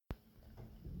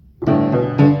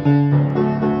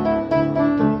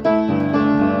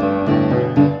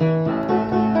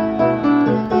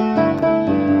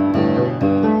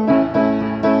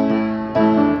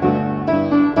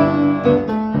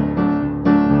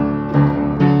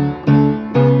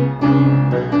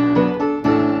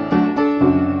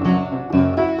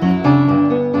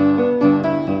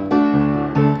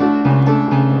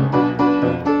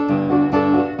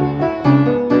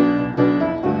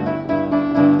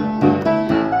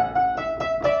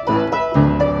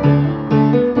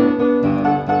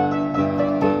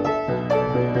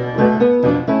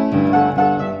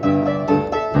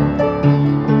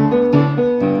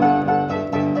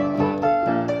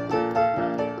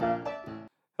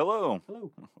Hello.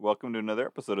 Hello. Welcome to another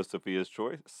episode of Sophia's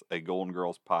Choice, a Golden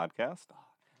Girls podcast.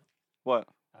 What?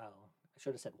 Oh, I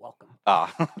should have said welcome.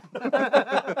 Ah.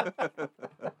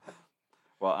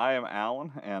 Well, I am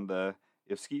Alan, and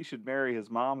if Ski should marry his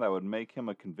mom, that would make him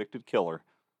a convicted killer.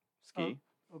 Ski.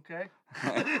 Okay.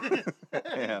 And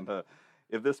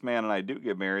if this man and I do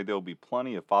get married, there will be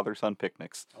plenty of father-son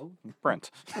picnics. Oh. Brent.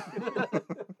 But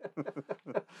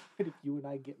if you and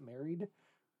I get married,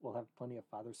 we'll have plenty of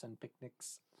father-son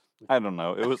picnics. I don't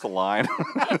know. It was a line.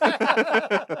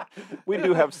 We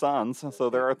do have sons, so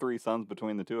there are 3 sons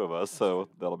between the two of us, so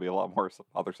that'll be a lot more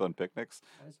father-son picnics.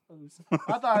 I suppose.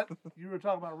 I thought you were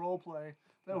talking about role play.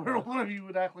 That one of you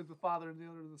would act like the father and the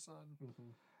other the son. Mm-hmm.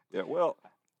 Yeah, well,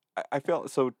 I felt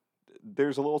so.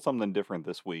 There's a little something different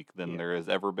this week than there has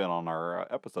ever been on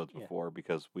our episodes before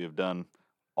because we have done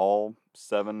all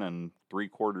 7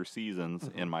 3/4 seasons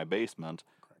in my basement.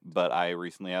 Correct. But I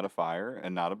recently had a fire,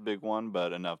 and not a big one,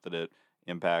 but enough that it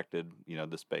impacted,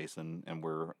 the space, and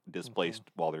we're displaced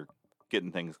while they're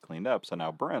getting things cleaned up. So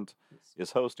now Brent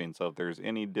is hosting. So if there's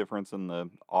any difference in the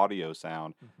audio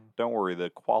sound, don't worry. The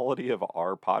quality of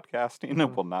our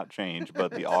podcasting will not change,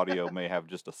 but the audio may have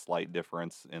just a slight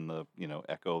difference in the,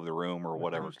 echo of the room or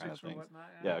whatever kind of Acoustics or things. whatnot,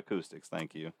 Yeah, acoustics.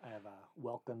 Thank you. I have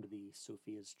welcomed the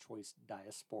Sophia's Choice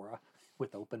diaspora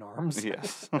with open arms.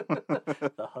 Yes.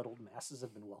 The huddled masses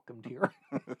have been welcomed here.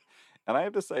 And I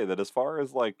have to say that as far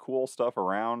as like cool stuff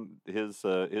around his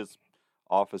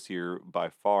office here, by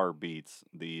far beats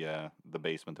the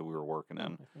basement that we were working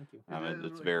in. Thank you. I mean, It is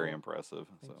it's really very cool. impressive.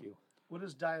 Thank So. you. What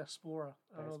is diaspora?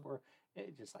 I don't know. Diaspora.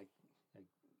 It just like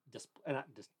not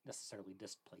just necessarily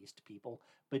displaced people,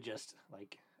 but just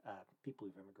like people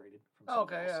who've immigrated from Oh,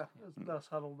 somewhere okay, else. yeah. That's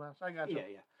huddled mass. I got you. Yeah,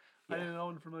 yeah. I didn't know.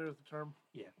 I'm familiar with the term.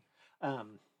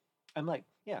 I'm like,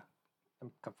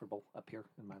 I'm comfortable up here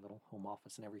in my little home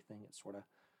office and everything. It sort of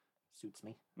suits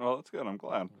me. Well, that's good. I'm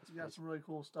glad. It's You got nice. some really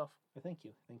cool stuff. Thank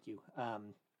you.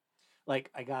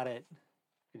 Like I got it.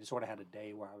 I just sort of had a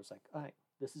day where I was like, all right,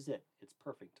 this is it. It's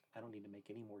perfect. I don't need to make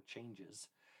any more changes.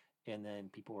 And then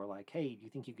people were like, hey, do you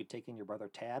think you could take in your brother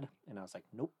Tad? And I was like,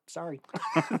 nope, sorry.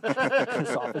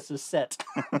 This office is set.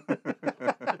 And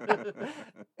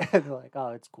they're like, oh,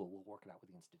 it's cool. We'll work it out with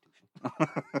the institution.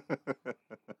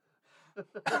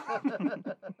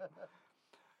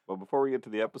 Well, before we get to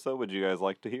the episode, would you guys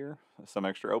like to hear some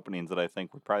extra openings that I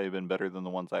think would probably have been better than the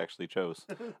ones I actually chose?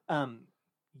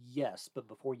 Yes, but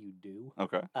before you do,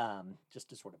 Okay. just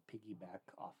to sort of piggyback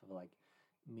off of like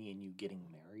me and you getting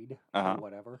married Uh-huh. or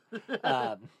whatever, it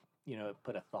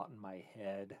put a thought in my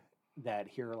head that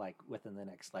here, like within the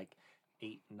next like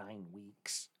 8-9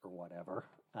 weeks or whatever,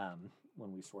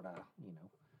 when we sort of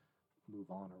move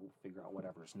on or figure out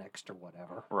whatever's next or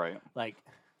whatever, Right. like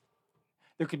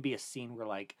there could be a scene where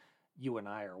like you and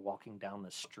I are walking down the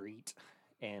street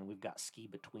and we've got Ski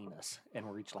between us and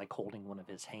we're each like holding one of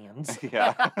his hands.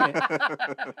 Yeah.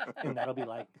 And that'll be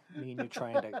like me and you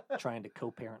trying to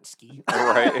co-parent Ski.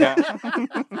 Right. Yeah.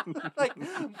 Like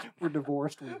we're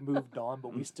divorced, we've moved on,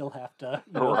 but we still have to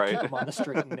Right. keep him on the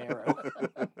straight and narrow.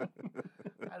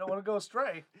 I don't want to go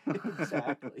astray.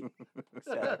 Exactly.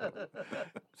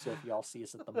 So if y'all see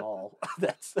us at the mall,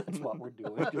 that's what we're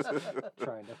doing. Just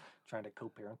trying to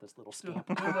co-parent this little Doing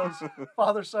scamp. those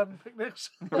father-son picnics.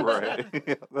 Right.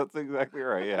 Yeah, that's exactly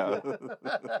right. Yeah.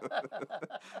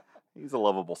 He's a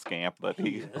lovable scamp, but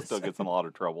he He still is. gets in a lot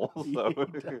of trouble. So. He does.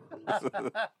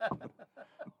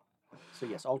 So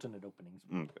yes, alternate openings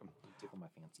would Okay. tickle my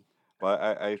fancy. Well,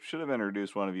 I should have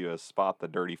introduced one of you as Spot the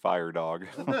Dirty Fire Dog.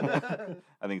 I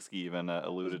think Ski even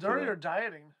alluded to Dirty that. or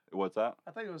dieting? What's that?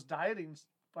 I think it was dieting's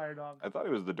fire dog. I thought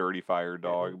it was the Dirty Fire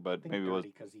Dog, I but think maybe it was.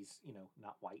 because he's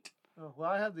not white. Oh, well,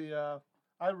 I had the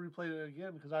I replayed it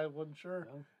again because I wasn't sure,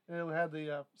 No? and it had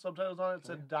the subtitles on it. It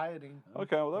said dieting.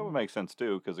 Okay, well that would make sense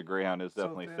too, because a Greyhound is So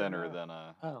definitely thin, thinner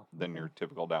yeah. than Okay. your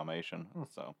typical Dalmatian. Hmm.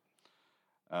 So,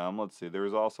 let's see. There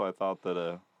was also, I thought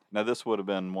that now this would have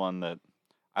been one that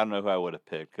I don't know who I would have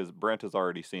picked, because Brent has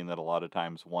already seen that a lot of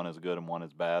times one is good and one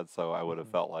is bad. So I would have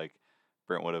felt like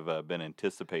Brent would have been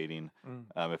anticipating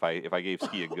if I gave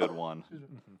Ski a good one,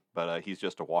 but he's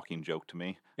just a walking joke to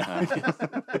me.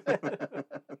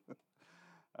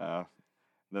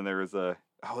 Then there is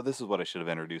this is what I should have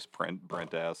introduced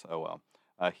Brent as. Oh well.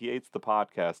 He hates the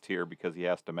podcast here because he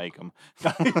has to make them.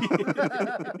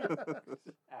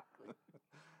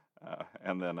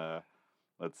 And then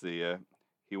let's see.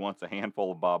 He wants a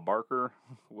handful of Bob Barker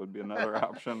would be another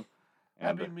option.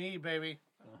 And, That'd be me, baby.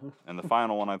 and the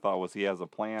final one I thought was he has a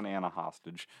plan and a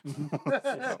hostage.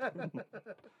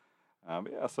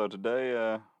 So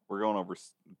today we're going over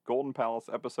Golden Palace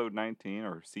episode 19,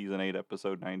 or season 8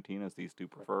 episode 19, as these two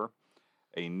prefer.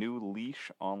 a new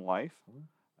leash on life.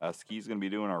 Ski's going to be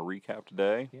doing our recap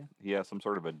today. Yeah. He has some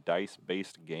sort of a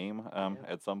dice-based game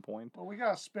at some point. Well, we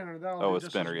got a spinner. That'll Oh, do a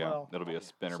just spinner, as yeah. well. It'll be a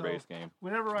spinner-based game.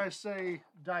 Whenever I say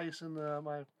dice in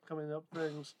my coming up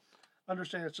things,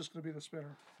 understand it's just going to be the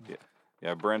spinner.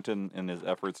 Yeah, Brent, in his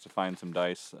efforts to find some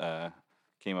dice,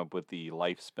 came up with the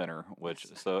life spinner, which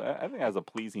I think has a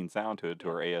pleasing sound to it to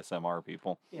our ASMR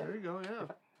people. Yeah. There you go, yeah.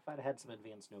 If I'd had some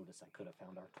advance notice, I could have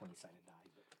found our 20-sided die.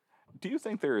 Do you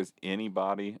think there is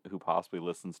anybody who possibly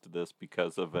listens to this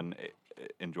because of an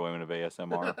enjoyment of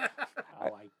ASMR? Oh, I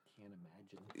can't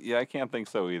imagine. Yeah, I can't think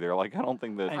so either. Like, I don't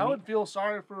think that... I would feel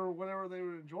sorry for whatever they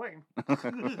were enjoying.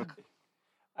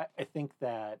 I think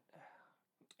that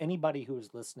anybody who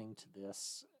is listening to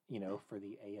this, for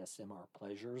the ASMR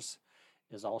pleasures,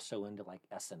 is also into like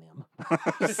S&M.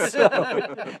 So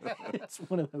it's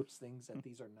one of those things that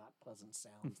these are not pleasant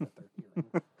sounds that they're hearing.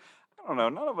 I don't know.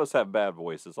 None of us have bad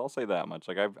voices. I'll say that much.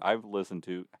 Like I've listened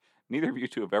to, neither of you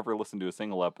two have ever listened to a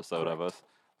single episode of us,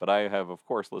 but I have, of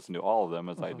course, listened to all of them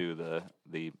as I do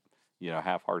the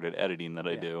half-hearted editing that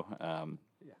I do.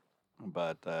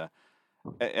 But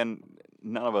and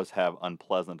none of us have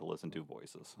unpleasant to listen to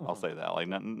voices. I'll say that. Like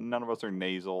none of us are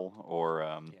nasal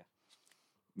or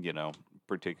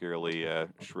particularly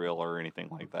shrill or anything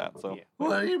like that. So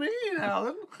What do you mean,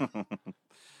 Alan?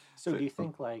 So do you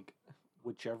think like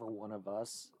whichever one of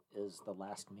us is the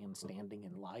last man standing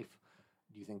in life,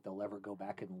 do you think they'll ever go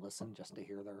back and listen just to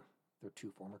hear their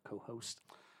two former co-hosts?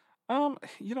 I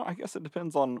guess it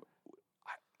depends on.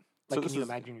 Like, can you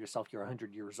imagine yourself? You're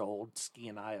 100 years old. Ski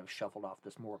and I have shuffled off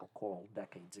this mortal coil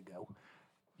decades ago.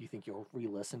 Do you think you'll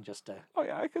re-listen just to? Oh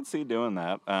yeah, I could see doing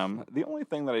that. The only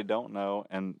thing that I don't know,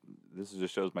 and this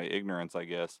just shows my ignorance, I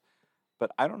guess,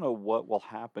 but I don't know what will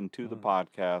happen to the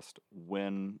podcast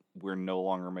when we're no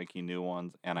longer making new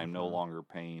ones and I'm no longer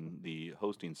paying the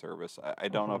hosting service. I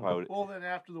don't know if I would. Well, then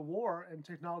after the war and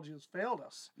technology has failed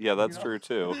us. Yeah, that's true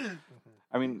too.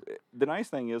 I mean, the nice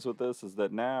thing is with this is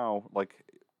that now, like,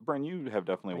 Brent, you have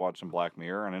definitely watched some Black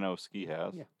Mirror, and I know Ski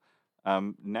has. Yeah.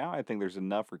 Now I think there's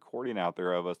enough recording out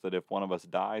there of us that if one of us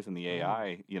dies in the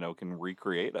AI, can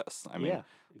recreate us. I mean,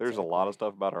 there's a lot of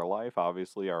stuff about our life.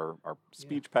 Obviously, our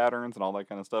speech patterns and all that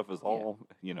kind of stuff is all,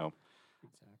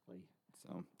 Exactly.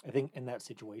 So I think in that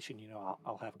situation,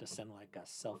 I'll have to send like a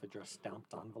self-addressed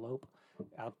stamped envelope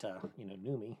out to,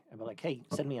 Numi and be like, hey,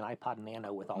 send me an iPod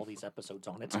Nano with all these episodes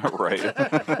on it. Right.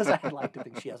 Because I'd like to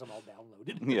think she has them all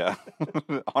downloaded. Yeah.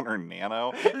 On her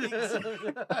Nano.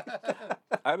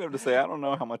 I'd have to say, I don't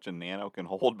know how much a Nano can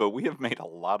hold, but we have made a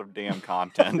lot of damn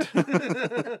content.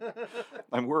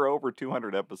 And we're over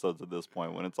 200 episodes at this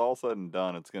point. When it's all said and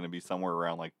done, it's going to be somewhere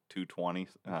around like 220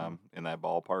 in that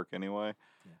ballpark anyway.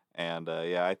 Yeah. And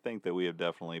I think that we have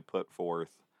definitely put forth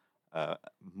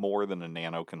more than a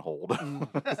Nano can hold.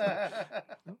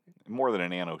 More than a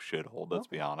Nano should hold, let's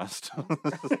be honest.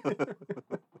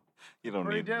 You don't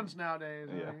pretty need dense nowadays.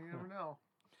 Yeah. I mean, you never know.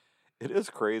 It is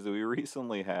crazy. We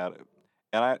recently had,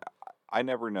 and I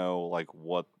never know like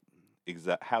what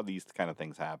how these kind of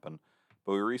things happen,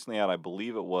 but we recently had, I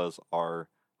believe it was our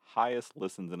highest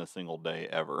listens in a single day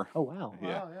ever. Oh wow!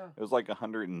 Yeah. Wow, yeah. It was like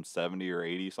 170 or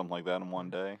 80, something like that in one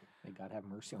day. May God have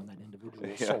mercy on that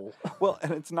individual soul. Well,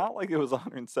 and it's not like it was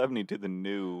 170 to the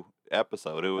new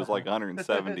episode. It was like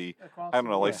 170. I don't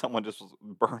know, like someone just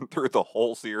burned through the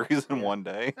whole series in one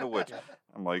day, which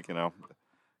I'm like,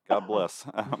 God bless.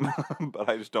 But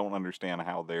I just don't understand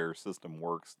how their system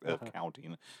works of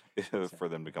counting for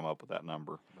them to come up with that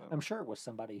number. But I'm sure it was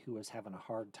somebody who was having a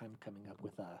hard time coming up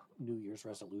with New Year's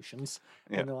resolutions.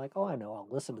 And they're like, oh, I know, I'll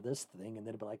listen to this thing. And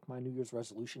then it'll be like, my New Year's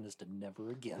resolution is to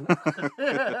never again.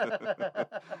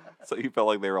 So you felt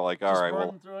like they were like, all right,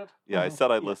 well, I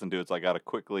said I'd listen to it, so I got to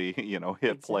quickly,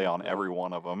 hit play on every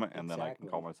one of them, and then I can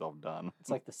call myself done. It's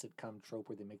like the sitcom trope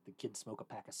where they make the kids smoke a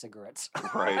pack of cigarettes.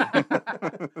 Right.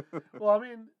 Well, I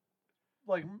mean,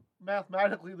 like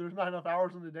mathematically, there's not enough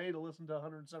hours in the day to listen to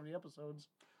 170 episodes.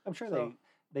 I'm sure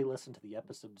they listen to the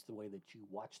episodes the way that you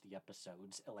watch the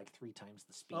episodes at like 3 times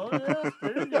the speed. Oh yeah,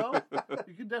 there you go.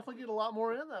 You can definitely get a lot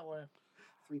more in that way.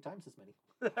 3 times as many.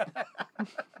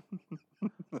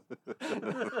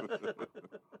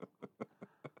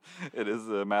 It is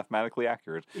mathematically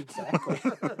accurate. Exactly.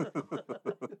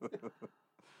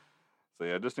 So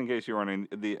yeah, just in case you were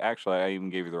wondering, actually I even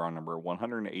gave you the wrong number.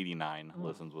 189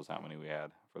 listens was how many we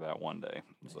had for that one day.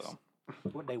 Nice. So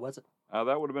what day was it?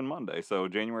 That would have been Monday, so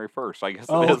January 1st. I guess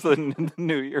it is the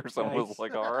new year. So I was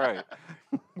like, all right.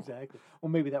 Exactly. Well,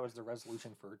 maybe that was the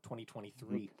resolution for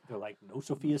 2023. They're like, no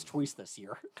Sophia's Choice this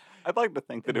year. I'd like to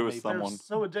think that it was They're someone.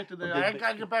 so addicted that I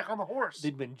gotta get back on the horse.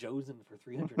 They'd been chosen for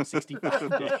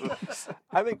 365 days.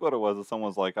 I think what it was is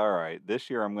someone's like, all right, this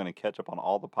year I'm going to catch up on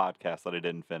all the podcasts that I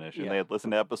didn't finish. And Yeah. they had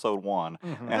listened to episode 1.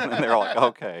 Mhm. And then they're like,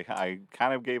 okay, I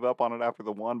kind of gave up on it after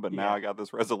the 1, but now Yeah. I got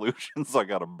this resolution, so I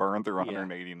got to burn through Yeah.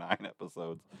 189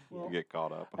 episodes Well, to get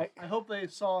caught up. I hope they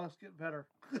saw us get better.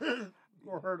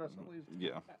 Or hurt us, at least.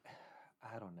 Yeah.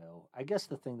 I don't know. I guess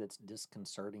the thing that's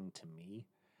disconcerting to me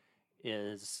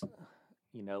is,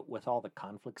 with all the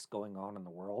conflicts going on in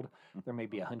the world, there may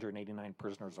be 189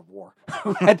 prisoners of war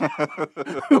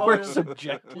who were yeah.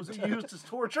 subjected. Was it used as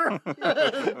torture?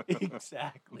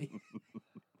 Exactly.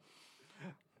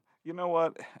 You know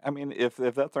what? I mean, if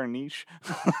that's our niche,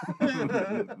 then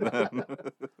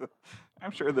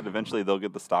I'm sure that eventually they'll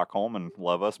get to Stockholm and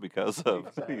love us because of,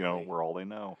 Exactly. we're all they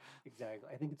know. Exactly.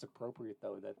 I think it's appropriate,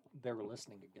 though, that they're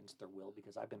listening against their will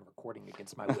because I've been recording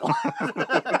against my will.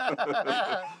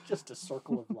 Just a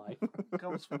circle of life.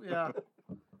 Comes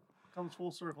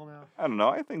full circle now. I don't know.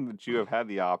 I think that you have had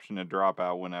the option to drop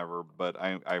out whenever, but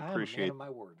I I'm a man appreciate. of my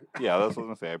word. Yeah, that's what I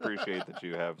was gonna say. I appreciate that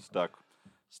you have stuck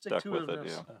Stick to with it. it.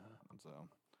 Yeah. Uh-huh.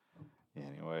 So,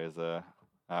 anyways,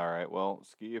 all right. Well,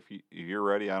 Ski, if you're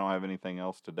ready, I don't have anything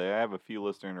else today. I have a few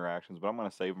listener interactions, but I'm going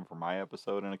to save them for my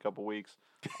episode in a couple weeks,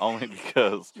 only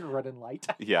because. You're running light.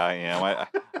 Yeah, I am.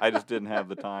 I just didn't have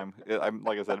the time. I'm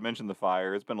like I said, I mentioned the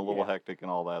fire. It's been a little Yeah. hectic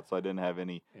and all that, so I didn't have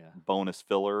any Yeah. bonus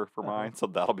filler for Uh-huh. mine. So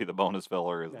that'll be the bonus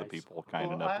filler is the Nice. people kind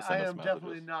Well, enough to I send us am messages.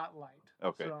 definitely not light.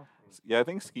 Okay. So. Yeah, I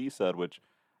think Ski said, which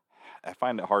I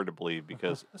find it hard to believe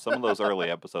because some of those early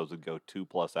episodes would go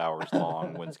 2+ hours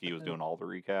long when Ski was doing all the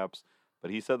recaps. But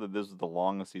he said that this is the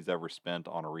longest he's ever spent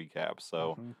on a recap.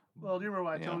 So Mhm. Well, do you remember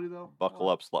what I Yeah. told you, though? buckle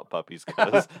up, slut puppies,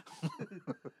 because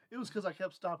It was because I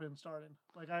kept stopping and starting.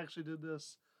 Like, I actually did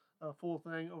this full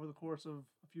thing over the course of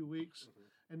a few weeks.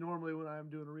 And normally when I'm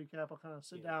doing a recap, I'll kind of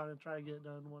sit Yeah. down and try to get it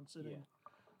done in one sitting.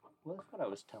 Yeah. Well, that's what I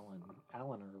was telling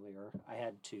Alan earlier. I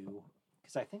had to,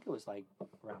 because I think it was like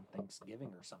around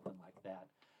Thanksgiving or something like that.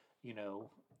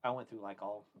 I went through like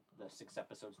all the 6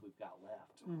 episodes we've got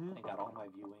left Mhm. and got all my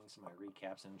viewings and my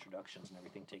recaps and introductions and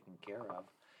everything taken care of.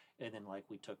 And then like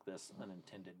we took this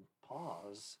unintended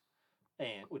pause,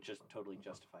 and which is totally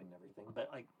justified and everything.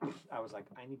 But like I was like,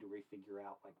 I need to refigure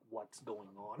out like what's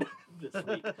going on this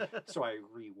week. So I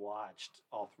rewatched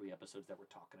all 3 episodes that we're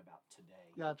talking about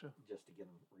today. Gotcha. Just to get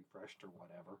them refreshed or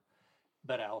whatever.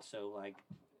 But I also like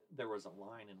there was a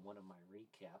line in one of my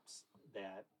recaps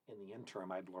that in the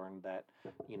interim I'd learned that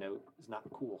is not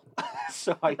cool.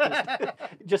 So I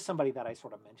just somebody that I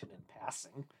sort of mentioned in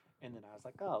passing, and then I was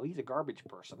like, oh, he's a garbage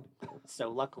person. So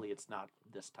luckily it's not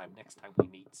this time. Next time we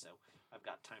meet, so I've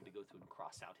got time to go through and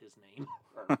cross out his name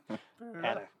or Fair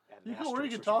add enough. an Or you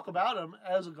asterisk can or talk something. about him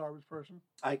as a garbage person.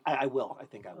 I will. I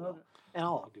think I will. Okay. And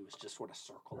all I'll do is just sort of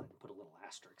circle it and put a little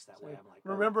asterisk. That way I'm like,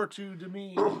 oh, Remember to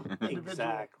demean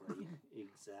individual.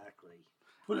 Exactly.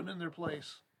 Put them in their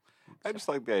place. I just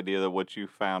like the idea that what you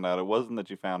found out, it wasn't that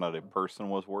you found out a person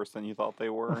was worse than you thought they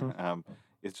were.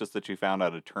 It's just that you found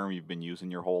out a term you've been using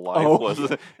your whole life Oh, was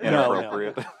no.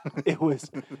 inappropriate. It was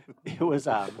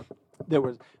there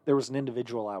was an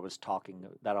individual I was talking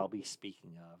that I'll be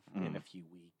speaking of in a few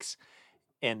weeks.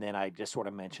 And then I just sort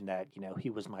of mentioned that,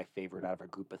 he was my favorite out of a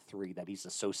group of 3 that he's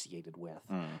associated with.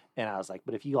 And I was like,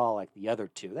 but if you all like the other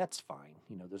 2, that's fine.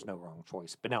 there's no wrong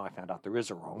choice. But now I found out there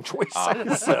is a wrong choice.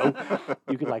 So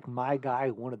you could like my guy,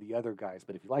 one of the other guys.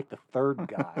 But if you like the third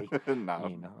guy,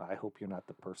 No. I hope you're not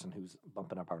the person who's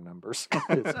bumping up our numbers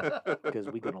because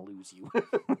we're going to lose you.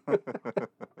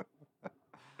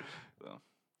 So,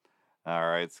 all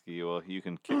right, Ski. Well, you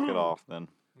can kick it off then.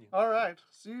 All right.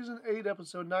 Season 8,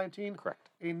 episode 19. Correct.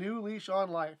 A New Leash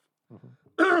on Life.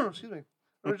 Mhm. Excuse me.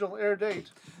 Original air date.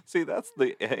 See, that's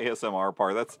the ASMR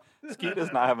part. Ski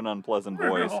does not have an unpleasant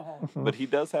voice, but he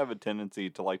does have a tendency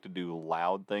to like to do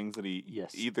loud things that he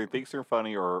Yes. either thinks are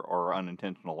funny or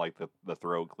unintentional, like the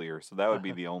throat clear. So that would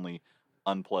be the only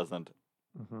unpleasant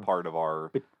part of our.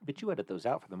 But you edit those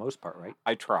out for the most part, right?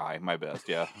 I try my best,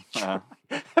 yeah.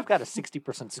 I've got a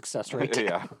 60% success rate.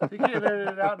 Yeah. He can't edit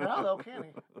it out now, though, can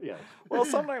he? Yeah. Well,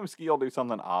 sometimes Ski will do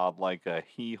something odd, like a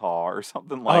hee-haw or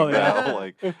something like that,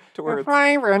 like to where it's,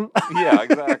 Byron. yeah,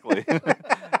 exactly.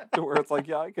 To where it's like,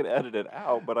 yeah, I could edit it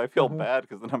out, but I feel bad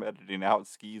because then I'm editing out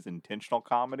Ski's intentional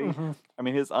comedy. I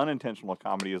mean, his unintentional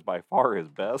comedy is by far his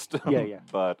best. Yeah.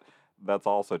 But that's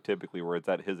also typically where it's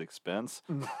at his expense.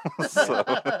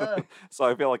 Mm. So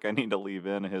I feel like I need to leave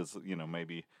in his,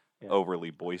 maybe Yeah. overly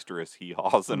boisterous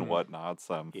hee-haws and Mhm. whatnot,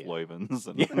 some Yeah. flavins.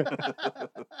 And Yeah.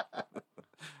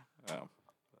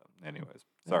 anyways,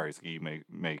 Sorry, Ski, you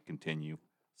may continue.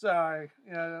 Sorry.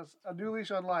 Yeah, that's A New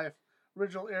Leash on Life.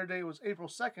 Original air date was April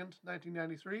 2nd,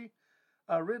 1993.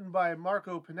 Written by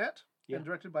Marco Pinette and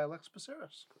directed by Alex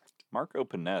Piceris. Marco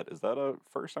Pinette, is that a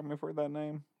first time we've heard that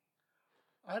name?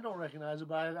 I don't recognize it,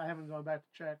 but I haven't gone back to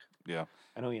check. Yeah.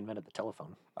 I know he invented the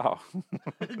telephone. Oh.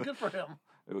 Good for him.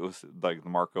 It was like the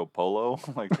Marco Polo.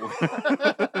 Like,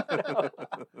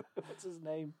 What's his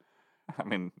name? I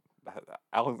mean,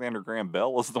 Alexander Graham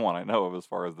Bell is the one I know of as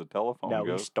far as the telephone No,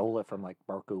 goes. he stole it from like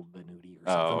Marco Benuti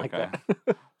or something like that.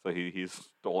 So he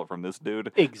stole it from this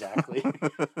dude. Exactly.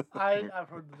 I've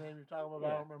heard the name you're talking about. Yeah.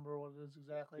 I don't remember what it is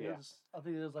exactly. Yeah. I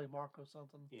think it is like Marco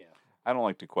something. Yeah. I don't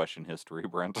like to question history,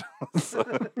 Brent. So,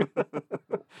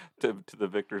 to the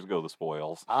victors go the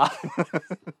spoils. Wow.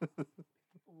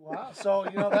 So,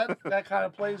 that kind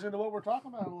of plays into what we're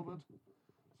talking about a little bit.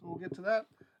 So we'll get to that.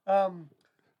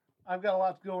 I've got a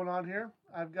lot going on here.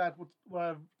 I've got what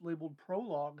I've labeled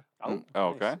prologue. Oh,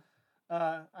 okay.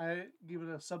 I give it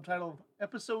a subtitle of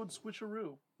Episode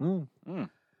Switcheroo.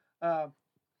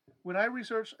 When I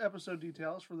research episode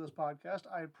details for this podcast,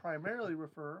 I primarily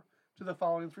refer to the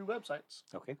following 3 websites.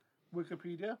 Okay.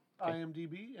 Wikipedia,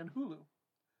 IMDb, and Hulu,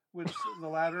 which the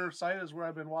latter site is where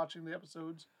I've been watching the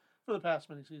episodes for the past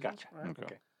many seasons. Gotcha. Right?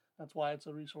 Okay. That's why it's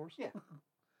a resource. Yeah.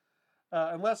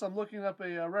 Unless I'm looking up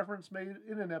a reference made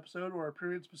in an episode or a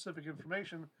period-specific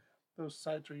information, those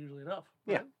sites are usually enough.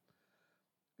 Yeah. Right?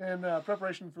 In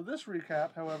preparation for this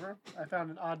recap, however, I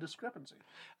found an odd discrepancy.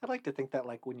 I'd like to think that,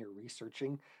 like, when you're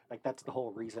researching, like, that's the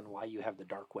whole reason why you have the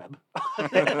dark web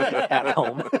at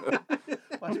home.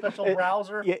 My special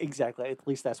browser. Yeah, exactly. At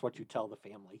least that's what you tell the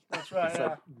family. That's right. It's Yeah.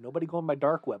 like, nobody go on my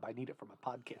dark web. I need it for my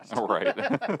podcast. Right.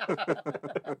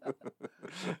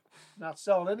 Not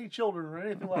selling any children or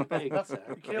anything like that.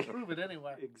 Exactly. You can't prove it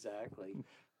anyway. Exactly.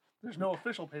 There's no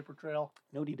official paper trail.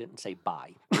 Nobody didn't say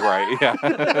bye. Right, yeah.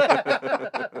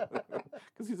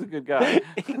 Because he's a good guy.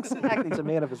 Exactly. He's a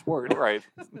man of his word. Right.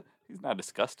 He's not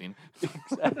disgusting.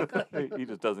 Exactly. He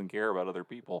just doesn't care about other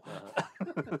people.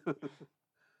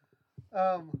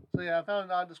 So yeah, I found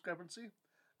an odd discrepancy.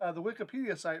 The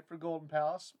Wikipedia site for Golden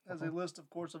Palace has a list, of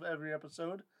course, of every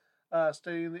episode,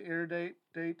 stating the air date,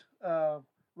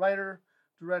 writer,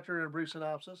 director, and a brief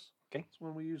synopsis. Okay. That's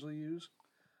one we usually use.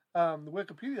 The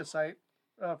Wikipedia site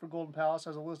for Golden Palace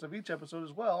has a list of each episode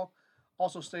as well,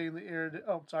 also stating the air date.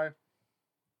 Oh, sorry.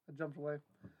 I jumped away.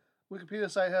 Wikipedia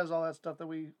site has all that stuff that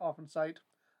we often cite.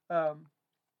 The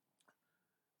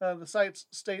sites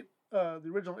state the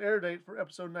original air date for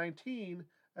episode 19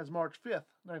 as March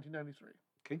 5th, 1993.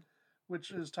 Okay.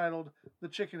 Which is titled The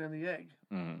Chicken and the Egg.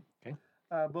 Mm-hmm. Okay.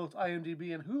 Both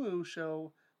IMDb and Hulu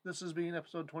show this as being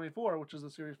episode 24, which is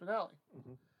the series finale.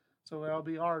 Mm-hmm. So that'll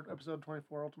be our episode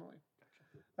 24 ultimately.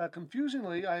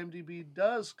 Confusingly, IMDb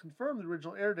does confirm the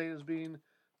original air date as being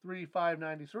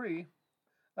 3/5/93,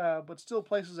 but still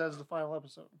places it as the final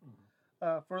episode.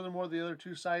 Mm-hmm. Furthermore, the other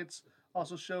 2 sites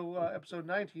also show episode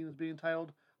 19 as being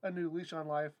titled A New Leash on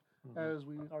Life, as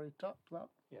we already talked about.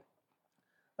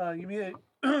 Yeah. You may,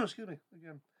 excuse me,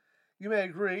 again. You may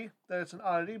agree that it's an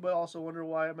oddity, but also wonder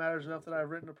why it matters enough that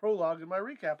I've written a prologue in my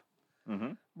recap.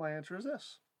 Mm-hmm. My answer is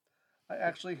this. I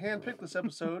actually handpicked this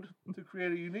episode to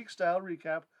create a unique style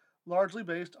recap, largely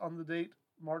based on the date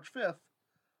March 5th.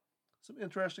 Some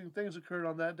interesting things occurred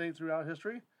on that date throughout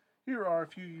history. Here are a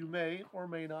few you may or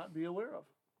may not be aware of.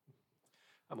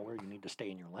 I'm aware you need to stay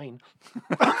in your lane.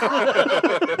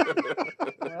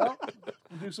 Well,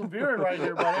 we'll do some veering right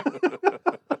here, buddy.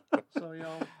 So,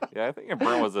 Yeah, I think if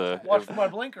Brent was watch for my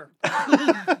blinker.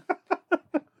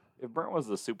 If Brent was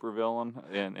a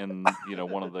supervillain in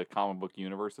one of the comic book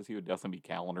universes, he would definitely be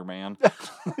Calendar Man.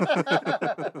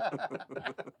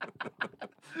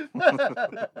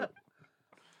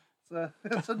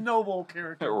 It's a noble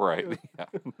character. Right. Yeah.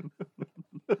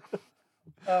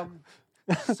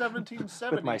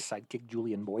 1770. With my sidekick,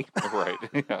 Julian Boy. Right.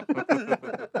 Yeah.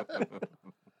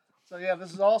 So yeah,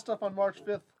 this is all stuff on March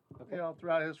 5th,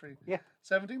 throughout history. Yeah.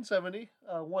 1770,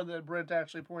 one that Brent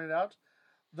actually pointed out,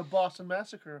 the Boston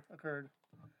Massacre occurred.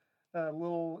 A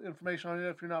little information on it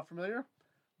if you're not familiar.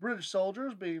 British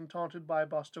soldiers being taunted by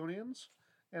Bostonians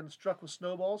and struck with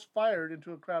snowballs fired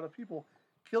into a crowd of people,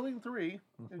 killing 3,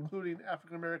 including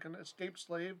African-American escaped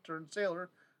slave turned sailor,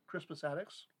 Crispus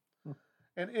Attucks,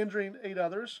 and injuring 8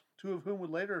 others, 2 of whom would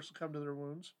later succumb to their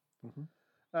wounds.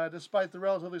 Despite the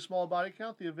relatively small body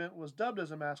count, the event was dubbed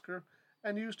as a massacre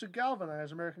and used to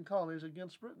galvanize American colonies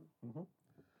against Britain.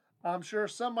 I'm sure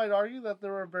some might argue that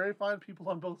there were very fine people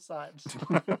on both sides.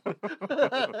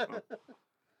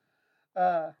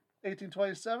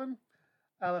 1827,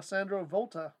 Alessandro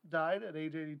Volta died at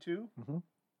age 82.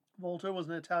 Volta was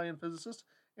an Italian physicist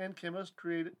and chemist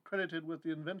credited with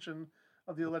the invention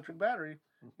of the electric battery,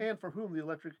 and for whom the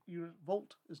electric unit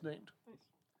volt is named.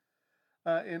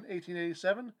 In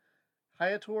 1887,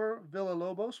 Heitor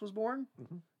Villa-Lobos was born.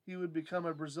 He would become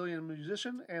a Brazilian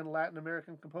musician and Latin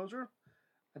American composer.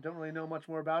 I don't really know much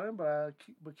more about him, but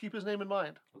keep his name in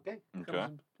mind. Okay.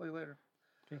 Comes into play later.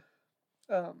 Okay.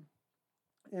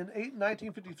 In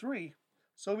 1953,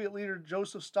 Soviet leader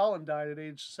Joseph Stalin died at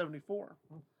age 74,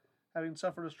 having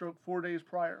suffered a stroke 4 days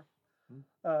prior.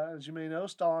 As you may know,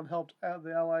 Stalin helped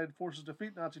the Allied forces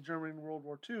defeat Nazi Germany in World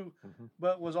War II,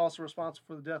 but was also responsible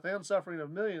for the death and suffering of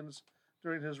millions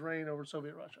during his reign over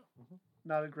Soviet Russia.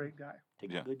 Not a great guy.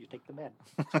 Take the good, you take the bad.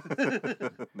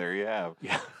 There you have.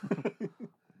 Yeah.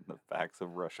 The facts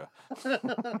of Russia.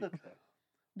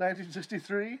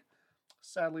 1963,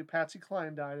 sadly, Patsy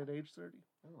Cline died at age 30.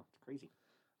 Oh, it's crazy.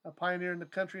 A pioneer in the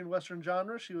country and western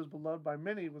genre, she was beloved by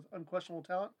many with unquestionable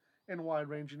talent and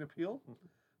wide-ranging appeal.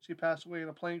 She passed away in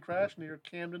a plane crash near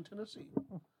Camden, Tennessee.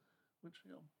 Which,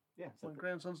 my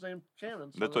grandson's named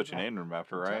Camden. So That's what you named him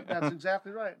after, right? That's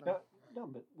exactly right. No,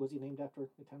 but was he named after a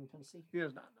town in Tennessee? He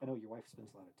is not. I know your wife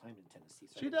spends a lot of time in Tennessee.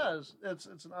 So She does. It's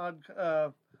an odd.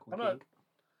 I'm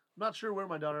not sure where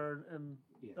my daughter and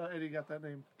Eddie got that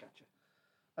name. Gotcha.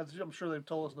 I'm sure they've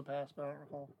told us in the past, but I don't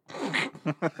recall.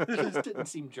 It just didn't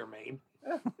seem germane.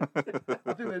 I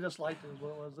think they just liked it is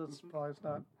what it was. That's probably it's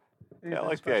not. Yeah, I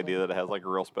like the idea that it has like a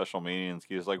real special meaning and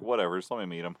Skee's like, whatever, just let me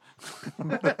meet him.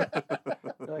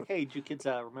 They're like, hey, did you kids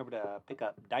remember to pick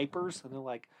up diapers? And they're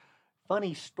like,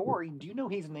 funny story, do you know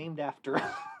he's named after?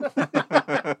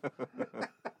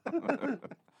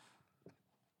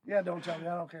 Yeah, don't tell me,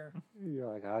 I don't care. You're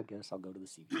like, I guess I'll go to the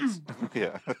CVS.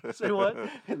 Yeah. Say what?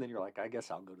 And then you're like, I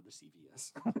guess I'll go to the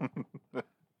CVS.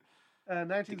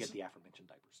 To get the aforementioned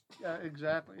diapers. Yeah,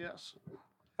 exactly, yes.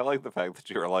 I like the fact that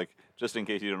you were like, just in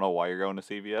case you don't know why you're going to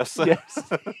CVS. Yes.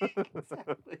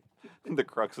 Exactly. The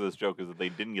crux of this joke is that they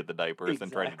didn't get the diapers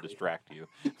and tried to distract you.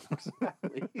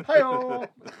 Exactly. Hi-oh!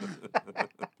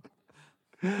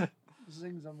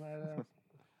 Zings on that.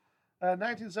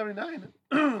 1979.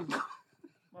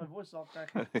 My voice is all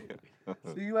cracking.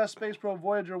 The U.S. space probe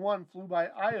Voyager 1 flew by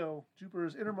Io,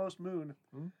 Jupiter's innermost moon.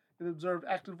 It observed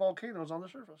active volcanoes on the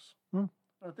surface. I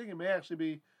think it may actually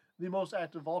be the most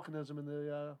active volcanism in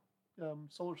the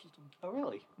solar system. Oh,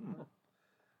 really?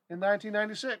 In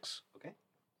 1996. Okay.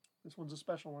 This one's a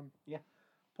special one. Yeah.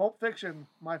 Pulp Fiction,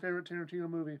 my favorite Tarantino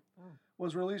movie,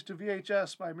 was released to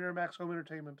VHS by Miramax Home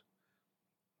Entertainment.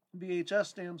 VHS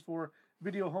stands for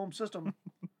Video Home System.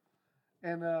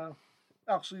 And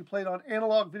actually played on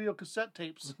analog video cassette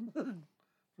tapes. For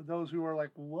those who are like,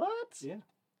 what? Yeah.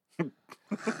 Do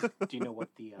you know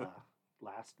what the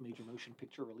last major motion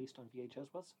picture released on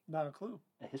VHS was? Not a clue.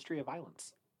 A History of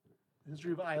Violence.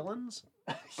 History of Islands?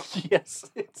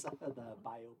 Yes. It's the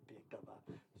biopic of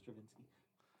Stravinsky.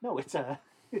 No, it's a...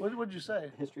 What would you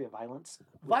say? History of Violence.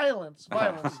 Violence.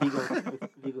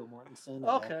 Viggo Mortensen.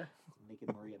 Okay.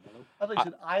 Naked Maria Bello. I thought you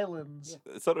said islands.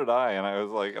 Yeah. So did I, and I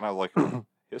was like,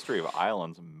 History of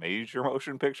Islands major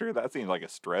motion picture? That seems like a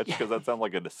stretch because that sounds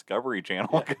like a Discovery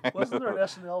Channel. Yeah. Wasn't there an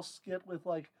SNL skit with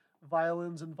like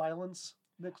violins and violence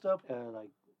mixed up?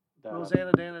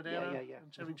 Rosanna, Dana,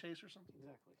 and Chevy Chase or something.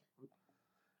 Exactly.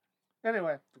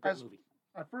 Anyway, Movie.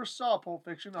 I first saw Pulp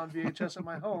Fiction on VHS at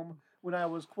my home when I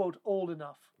was, quote, old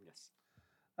enough. Yes.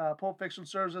 Pulp Fiction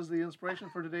serves as the inspiration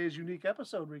for today's unique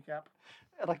episode recap.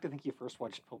 I'd like to think you first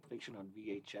watched Pulp Fiction on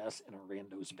VHS in a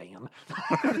rando's van.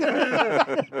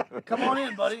 Come on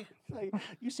in, buddy.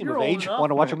 You seem of age.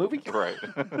 Want to watch a movie? Right.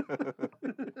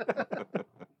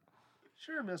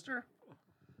 Sure, mister.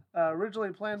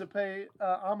 Originally planned to pay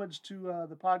homage to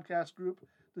the podcast group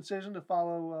decision to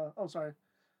follow...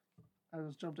 I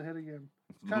just jumped ahead again.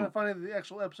 It's kind of funny that the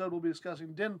actual episode we'll be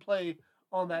discussing didn't play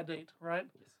on that date, right?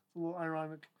 Yes. It's a little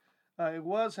ironic. It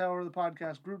was, however, the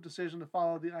podcast group decision to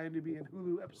follow the IMDb and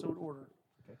Hulu episode order.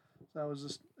 Okay. So that was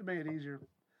just, it made it easier.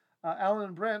 Alan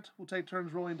and Brent will take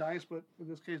turns rolling dice, but in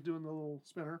this case doing the little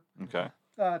spinner. Okay.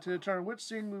 To determine which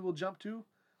scene we will jump to,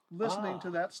 listening to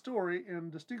that story in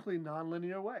a distinctly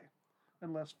non-linear way.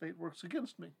 Unless fate works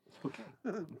against me. Okay.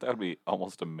 That would be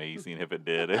almost amazing if it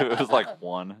did. If it was like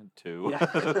 1, 2, 3.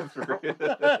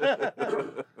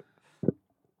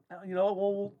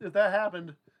 Well, if that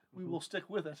happened, we will stick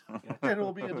with it. And it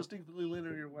will be a distinctly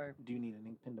linear way. Do you need an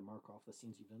ink pen to mark off the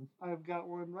scenes you've done? I've got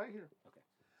one right here.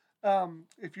 Okay.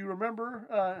 If you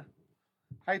remember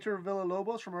Heitor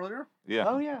Villa-Lobos from earlier. Yeah.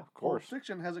 Oh, yeah. Of course. Pulp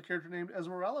Fiction has a character named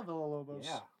Esmeralda Villa-Lobos.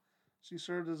 Yeah. She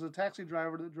served as a taxi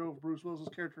driver that drove Bruce Willis's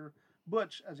character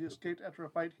Butch as he escaped after a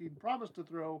fight he'd promised to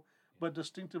throw, but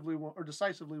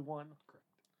decisively won.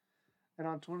 And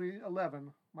on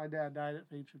 2011, my dad died at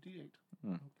age 58.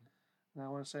 Hmm. And I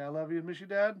want to say I love you and miss you,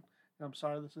 Dad. And I'm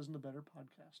sorry this isn't a better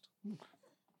podcast.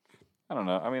 I don't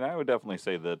know. I mean, I would definitely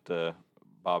say that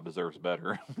Bob deserves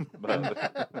better.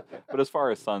 but as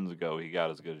far as sons go, he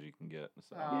got as good as you can get.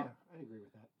 So. Yeah, I agree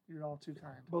with that. You're all too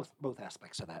kind. Both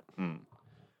aspects of that. Hmm.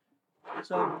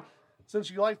 So, since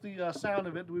you like the sound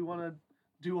of it, do we want to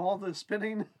do all the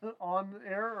spinning on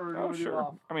air, or do we do it Sure.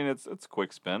 off? I mean, it's a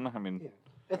quick spin. I mean, Yeah.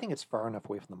 I think it's far enough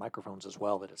away from the microphones as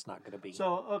well that it's not going to be.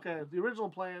 So, okay, the original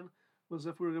plan was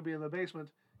if we were going to be in the basement,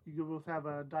 you could both have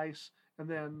a dice and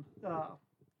then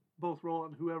both roll,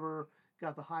 and whoever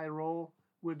got the high roll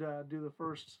would do the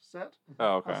first set.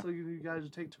 oh, okay. So you guys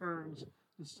would take turns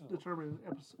determining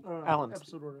Alan's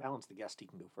episode order. Alan's the guest. He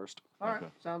can go first. All right,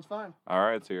 Okay. sounds fine. All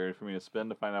right, so you're ready for me to spin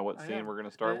to find out what I scene am. we're going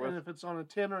to start And with? if it's on a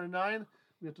 10 or a 9,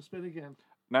 we have to spin again.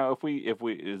 Now, if we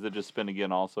is it just spin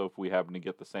again also if we happen to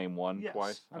get the same one Yes.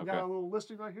 twice? I've Okay. got a little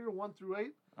listing right here, 1 through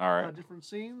 8, All right. different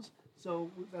scenes. So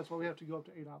that's why we have to go up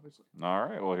to 8, obviously. All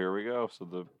right. Well, here we go. So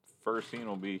the first scene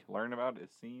we'll be learning about is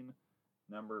scene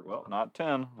number, well, not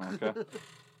 10. Okay.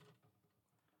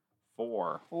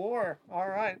 4. 4. All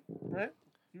right. Brent,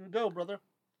 you go, brother.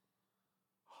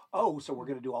 Oh, so we're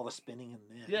going to do all the spinning and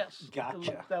then. Yes.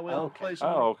 Gotcha. That way I'll Okay. place them.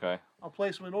 Oh, okay. I'll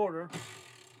place them in order,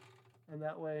 and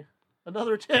that way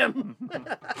another 10.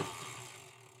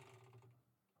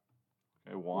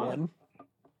 Okay, 1. One.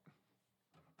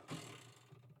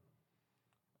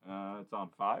 It's on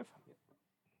 5.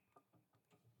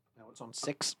 Now it's on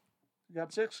 6. You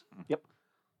got 6? Yep.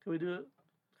 Can we do it?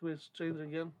 Can we change it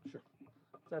again? Sure.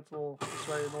 That's a little, it's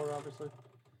right in order, obviously.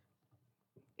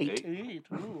 8. 8.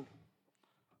 Ooh.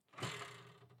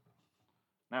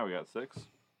 Now we got 6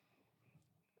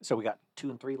 So we got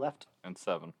 2 and 3 left. and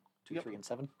 7. 2, Yep. 3, and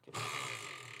 7. Okay.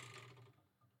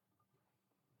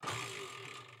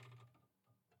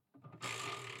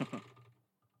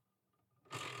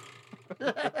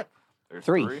 There's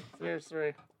 3. 3. There's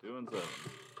 3. 2 and 7.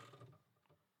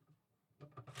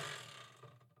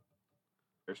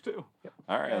 There's 2. Yep.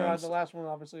 All right. And then the last one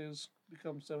obviously has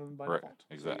become 7 by right. default. So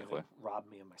you're Exactly. gonna rob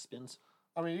me of my spins.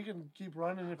 I mean, you can keep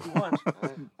running if you want.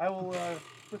 I will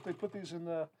quickly put these in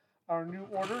our new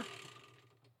order.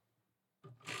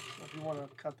 So if you want to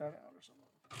cut that out or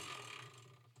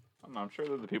something. I'm sure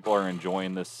that the people are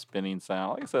enjoying this spinning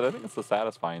sound. Like I said, I think it's the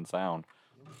satisfying sound.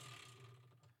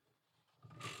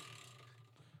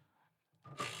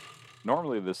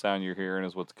 Normally, the sound you're hearing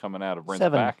is what's coming out of Brent's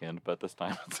 7. back end, but this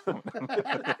time it's coming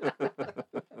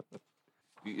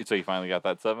So you finally got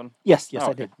that 7? Yes, Oh, I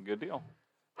okay. did. Good deal.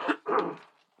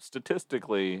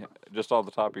 Statistically, just off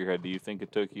the top of your head, do you think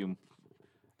it took you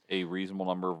a reasonable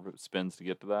number of spins to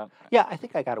get to that? Yeah, I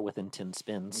think I got it within 10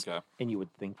 spins. Okay. And you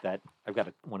would think that I've got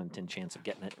a 1 in 10 chance of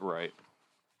getting it. Right.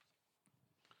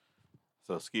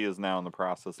 So Ski is now in the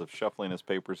process of shuffling his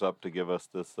papers up to give us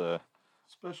this,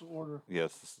 Special order.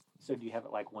 yes, So do you have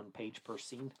it like 1 page per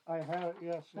scene? I have it,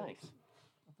 yes. Nice.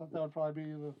 I thought that would probably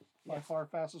be the by far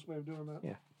fastest way of doing that.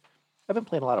 Yeah. I've been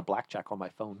playing a lot of blackjack on my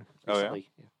phone Oh, yeah? recently.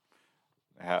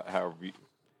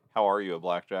 how are you at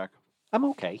blackjack? I'm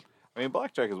okay. I mean,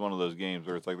 blackjack is one of those games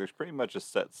where it's like there's pretty much a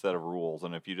set of rules,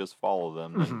 and if you just follow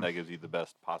them, then Mhm. that gives you the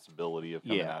best possibility of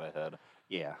coming Yeah. out ahead.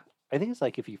 Yeah. I think it's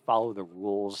like if you follow the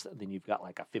rules, then you've got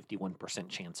like a 51%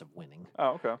 chance of winning. Oh,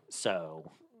 okay. So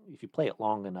if you play it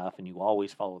long enough and you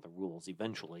always follow the rules,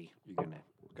 eventually you're going to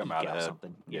Come eke out ahead.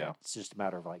 something. Yeah. It's just a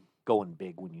matter of like going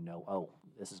big when you know, oh,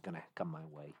 this is going to come my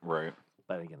way. Right.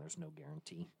 But again, there's no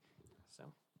guarantee.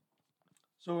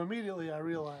 So immediately I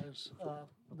realize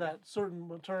that certain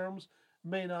terms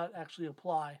may not actually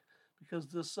apply because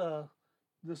this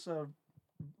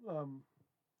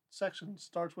section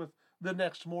starts with the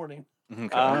next morning, Okay.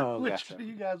 Oh, which gotcha.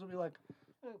 you guys will be like,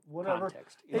 whatever.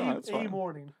 Context. No, that's A fine.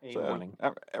 morning. A So, morning.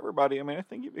 everybody, I mean, I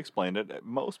think you've explained it.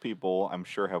 Most people, I'm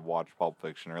sure, have watched Pulp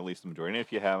Fiction, or at least the majority. And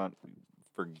if you haven't,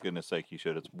 for goodness sake, you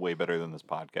should. It's way better than this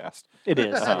podcast. It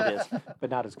is. It is. But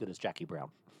not as good as Jackie Brown.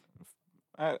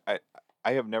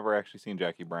 I have never actually seen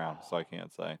Jackie Brown, so I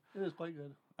can't say. It is quite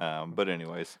good. But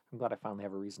anyways, I'm glad I finally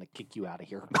have a reason to kick you out of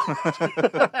here.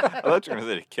 I thought you were going to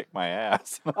say to kick my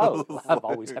ass. Oh, I've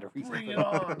always had a reason. Bring for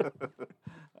it that.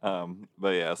 on. But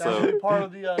yeah, That's so part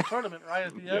of the tournament, right?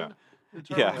 At the Yeah. end, the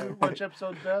tournament, Yeah. which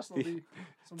episode's best? There'll be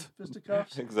some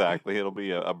fisticuffs. exactly, it'll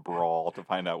be a brawl to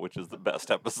find out which is the best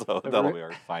episode. Ever- That'll be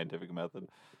our scientific method.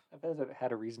 I've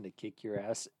had a reason to kick your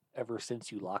ass ever since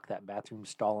you locked that bathroom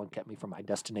stall and kept me from my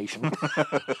destination.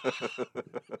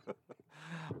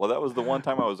 Well, that was the one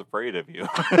time I was afraid of you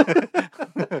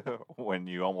when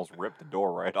you almost ripped the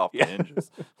door right off Yeah. the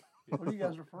hinges. What are you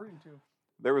guys referring to?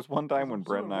 There was one time I'm when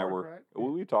Brent and I assuming were, work,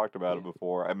 right? we talked about it Yeah.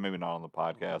 before, maybe not on the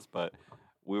podcast, but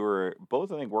we were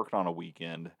both, I think, working on a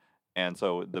weekend. And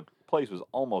so the place was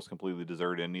almost completely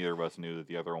deserted, and neither of us knew that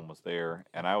the other one was there.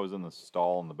 And I was in the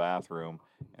stall in the bathroom,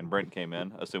 and Brent came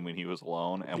in, assuming he was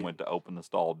alone, and went to open the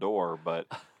stall door, but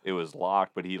it was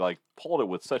locked. But he like pulled it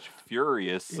with such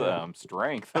furious Yeah.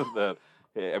 strength that,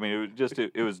 I mean, it was just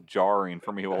it was jarring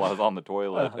for me while I was on the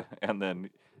toilet. Uh-huh. And then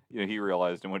he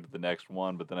realized and went to the next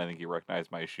one, but then I think he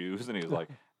recognized my shoes, and he was like,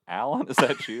 "Alan, is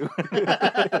that you?"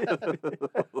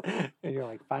 And you're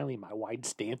like, finally, my wide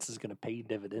stance is going to pay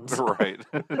dividends. Right.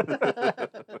 But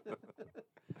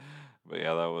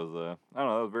yeah, that was I don't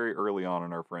know, that was very early on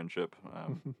in our friendship.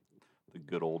 The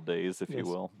good old days, if you Yes.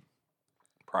 will.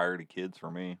 Prior to kids for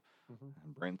me. Mhm.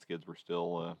 And Brent's kids were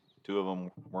still 2 of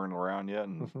them weren't around yet,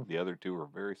 and Mhm. the other 2 were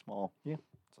very small. Yeah.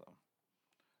 So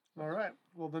All right.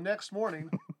 Well, the next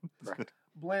morning, Right.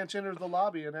 Blanche enters the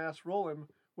lobby and asks Roland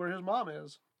where his mom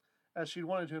is, as she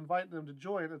wanted to invite them to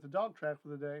join at the dog track for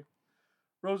the day.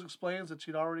 Rose explains that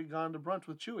she'd already gone to brunch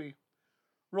with Chewy.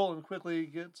 Roland quickly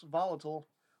gets volatile,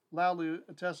 loudly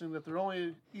attesting that they're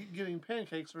only getting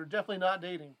pancakes and are definitely not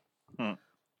dating. Hmm.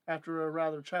 After a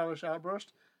rather childish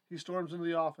outburst, he storms into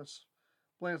the office.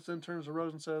 Blanche then turns to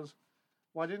Rose and says,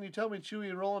 "Why didn't you tell me Chewy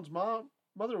and Roland's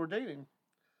mother were dating?"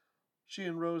 She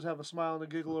and Rose have a smile and a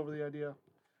giggle over the idea.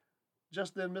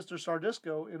 Just then, Mr.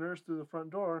 Sardisco enters through the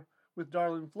front door with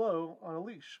Darling Flo on a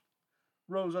leash.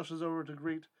 Rose rushes over to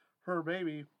greet her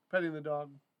baby, petting the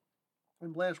dog,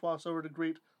 and Blanche walks over to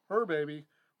greet her baby,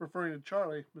 referring to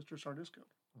Charlie, Mr. Sardisco.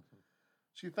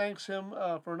 She thanks him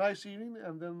for a nice evening,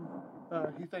 and then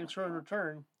he thanks her in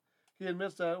return. He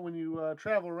admits that when you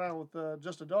travel around with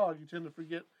just a dog, you tend to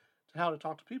forget how to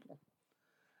talk to people.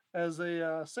 As they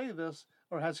say this,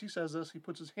 or as he says this, he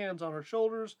puts his hands on her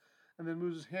shoulders and then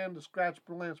moves his hand to scratch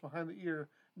Blanche behind the ear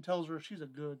and tells her she's a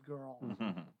good girl.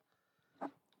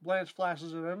 Blanche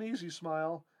flashes an uneasy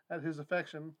smile at his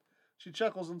affection. She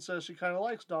chuckles and says she kind of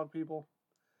likes dog people.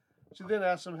 She then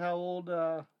asks him how old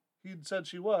he'd said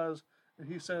she was,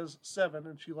 and he says 7,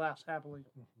 and she laughs happily.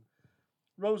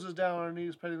 Rose is down on her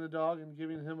knees petting the dog and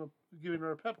giving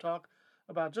her a pep talk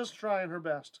about just trying her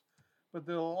best, but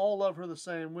they'll all love her the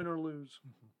same, win or lose.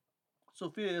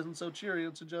 Sophia isn't so cheery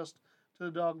and suggests to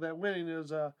the dog that winning is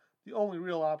the only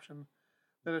real option.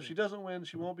 That if she doesn't win,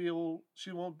 she won't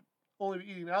only be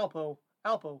eating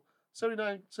Alpo,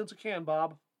 79 cents a can,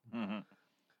 Bob.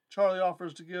 Charlie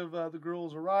offers to give the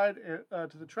girls a ride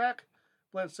to the track.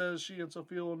 Blanche says she and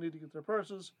Sophia will need to get their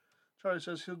purses. Charlie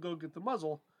says he'll go get the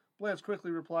muzzle. Blanche quickly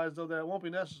replies, though, that it won't be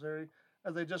necessary,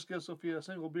 as they just give Sophia a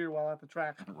single beer while at the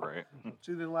track. Right.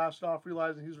 She then laughs it off,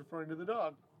 realizing he's referring to the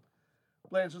dog.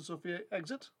 Blanche and Sophia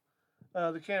exit.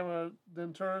 The camera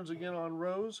then turns again on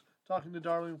Rose, talking to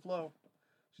Darling Flo.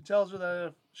 She tells her that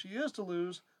if she is to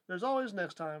lose, there's always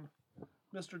next time.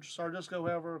 Mr. Sardisco,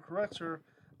 however, corrects her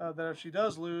that if she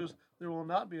does lose, there will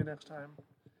not be a next time.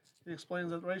 He explains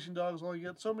that racing dogs only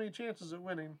get so many chances at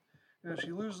winning, and if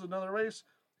she loses another race,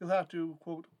 he'll have to,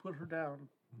 quote, put her down.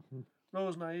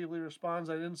 Rose naively responds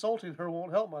that insulting her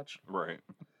won't help much. Right.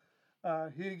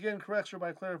 He again corrects her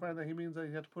by clarifying that he means that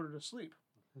he had to put her to sleep.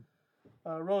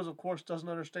 Rose, of course, doesn't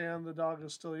understand the dog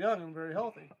is still young and very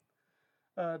healthy.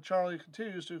 Charlie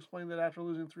continues to explain that after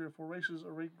losing 3 or 4 races,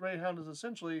 a greyhound has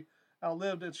essentially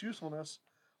outlived its usefulness,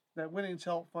 that winnings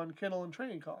help fund kennel and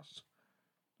training costs.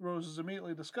 Rose is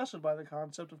immediately disgusted by the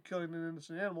concept of killing an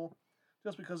innocent animal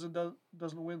just because it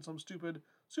doesn't win some stupid,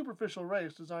 superficial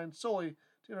race designed solely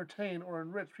to entertain or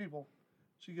enrich people.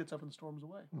 She gets up and storms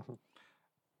away.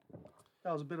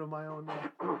 That was a bit of my own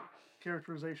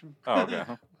characterization. Oh, okay.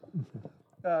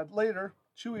 Later,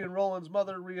 Chewy and Roland's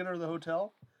mother re-enter the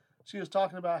hotel. She is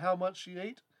talking about how much she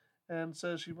ate and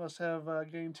says she must have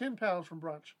gained 10 pounds from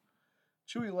brunch.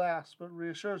 Chewy laughs, but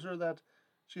reassures her that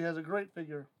she has a great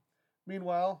figure.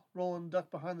 Meanwhile, Roland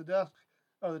ducked behind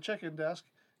the check-in desk,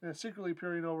 and is secretly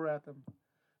peering over at them.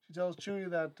 She tells Chewy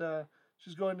that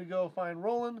she's going to go find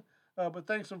Roland, but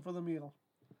thanks him for the meal.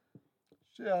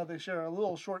 They share a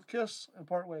little short kiss and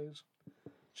part ways.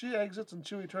 She exits, and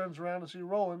Chewy turns around to see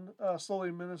Roland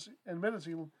slowly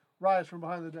menacing rise from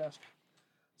behind the desk.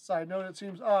 Side note, it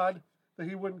seems odd that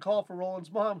he wouldn't call for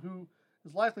Roland's mom, who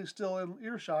is likely still in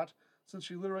earshot, since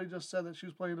she literally just said that she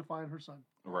was planning to find her son.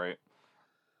 Right.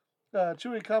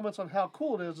 Chewy comments on how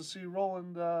cool it is to see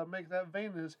Roland make that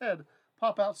vein in his head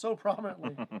pop out so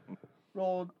prominently.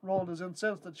 Roland is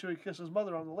incensed that Chewy kissed his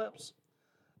mother on the lips.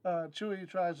 Chewy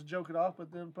tries to joke it off,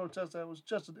 but then protests that it was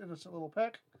just an innocent little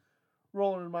peck.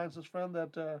 Roland reminds his friend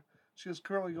that she is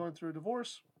currently going through a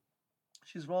divorce.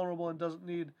 She's vulnerable and doesn't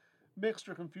need mixed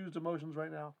or confused emotions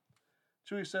right now.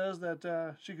 Chewie says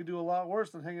that she could do a lot worse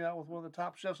than hanging out with one of the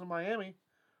top chefs in Miami.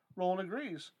 Roland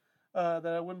agrees that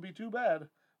it wouldn't be too bad,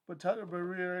 but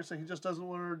reiterates that he just doesn't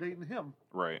want her dating him.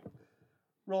 Right.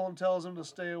 Roland tells him to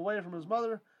stay away from his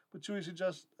mother, but Chewie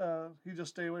suggests he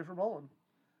just stay away from Roland.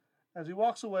 As he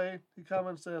walks away, he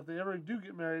comments that if they ever do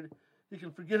get married, he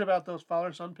can forget about those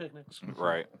father-son picnics.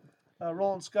 Right.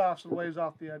 Roland scoffs and waves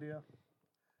off the idea.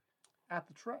 At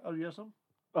the track, oh, yes,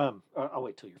 I'll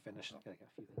wait till you're finished. I got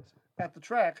a few things. At the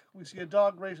track, we see a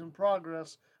dog race in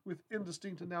progress with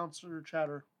indistinct announcer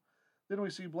chatter. Then we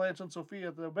see Blanche and Sophia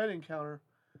at the betting counter.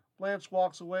 Blanche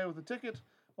walks away with a ticket,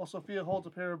 while Sophia holds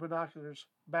a pair of binoculars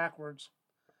backwards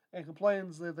and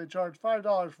complains that they charge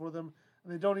 $5 for them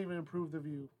and they don't even improve the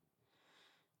view.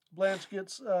 Blanche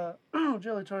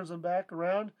gently turns them back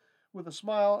around with a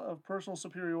smile of personal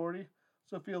superiority.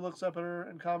 Sophia looks up at her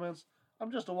and comments,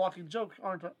 "I'm just a walking joke,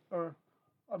 aren't I? Or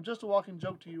I'm just a walking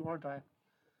joke to you, aren't I?"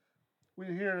 We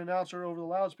hear an announcer over the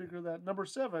loudspeaker that number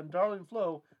 7, Darling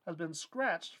Flo, has been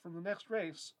scratched from the next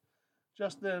race.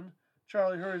 Just then,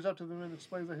 Charlie hurries up to them and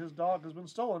explains that his dog has been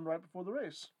stolen right before the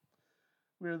race.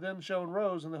 We are then shown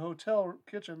Rose in the hotel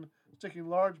kitchen sticking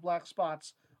large black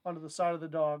spots onto the side of the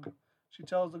dog. She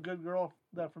tells the good girl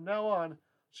that from now on,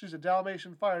 she's a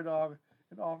Dalmatian fire dog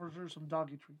and offers her some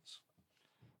doggy treats.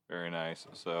 Very nice.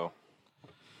 So,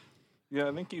 yeah,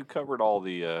 I think you covered all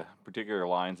the particular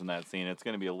lines in that scene. It's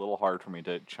going to be a little hard for me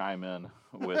to chime in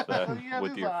with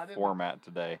with your format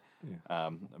today. Yeah.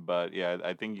 But, yeah,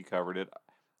 I think you covered it.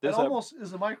 That almost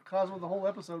is a microcosm of the whole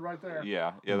episode right there.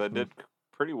 Yeah, that did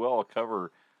pretty well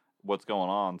cover what's going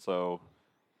on. So,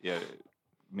 yeah,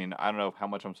 I mean, I don't know how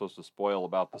much I'm supposed to spoil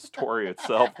about the story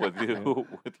itself with you,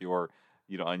 with your,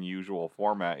 unusual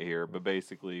format here. But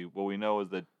basically, what we know is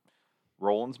that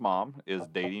Roland's mom is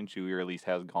dating Chewie, or at least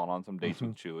has gone on some dates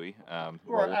with Chewie.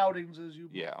 Or outings, as you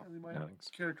might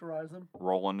characterize them.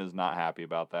 Roland is not happy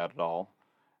about that at all,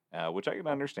 which I can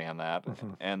understand that.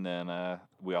 And then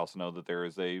we also know that there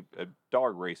is a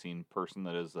dog racing person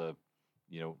that is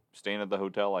staying at the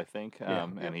hotel, I think,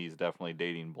 and he's definitely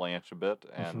dating Blanche a bit.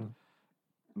 And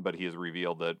but he has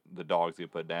revealed that the dogs get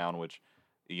put down, which,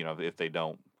 if they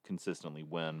don't consistently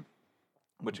win.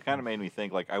 Which kind of made me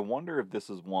think, I wonder if this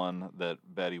is one that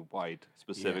Betty White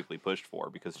specifically pushed for,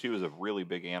 because she was a really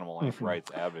big animal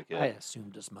rights advocate. I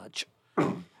assumed as much.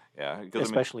 Yeah.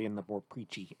 Especially in the more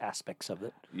preachy aspects of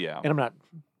it. Yeah. And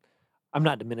I'm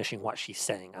not diminishing what she's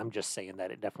saying. I'm just saying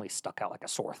that it definitely stuck out like a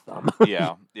sore thumb.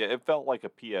 Yeah, it felt like a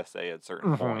PSA at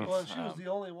certain points. Well, she was the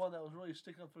only one that was really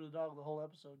sticking up for the dog the whole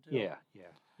episode, too. Yeah.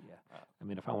 I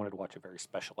mean, if I wanted to watch a very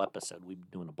special episode, we'd be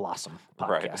doing a Blossom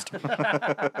podcast.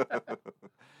 Right.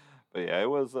 But yeah, it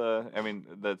was,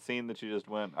 that scene that you just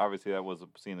went, obviously that was a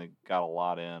scene that got a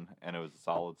lot in, and it was a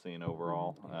solid scene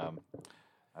overall.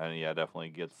 And yeah, definitely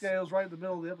gets... Yeah, it was right in the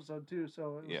middle of the episode, too,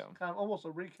 so it was kind of almost a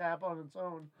recap on its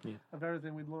own of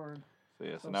everything we'd learned.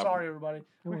 So now, sorry, everybody.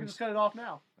 We can just cut it off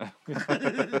now.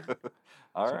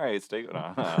 All right, stay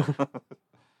on.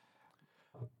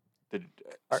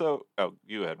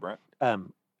 You had Brent.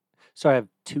 So I have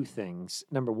two things.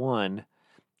 Number one,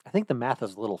 I think the math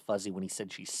is a little fuzzy when he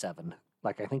said she's 7.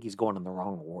 I think he's going in the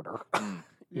wrong order.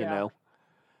 You know?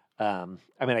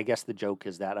 I guess the joke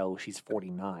is that, she's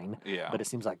 49. Yeah. But it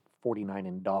seems like 49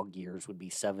 in dog years would be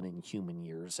 7 in human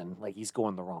years, and he's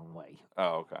going the wrong way.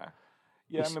 Oh, okay.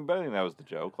 Yeah, but I think that was the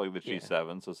joke, that she's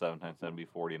 7, so 7 times 7 would be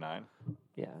 49.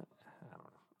 Yeah,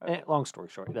 I don't know. Long story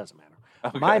short, it doesn't matter.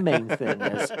 Okay. My main thing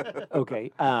is,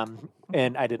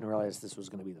 and I didn't realize this was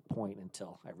going to be the point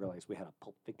until I realized we had a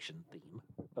Pulp Fiction theme.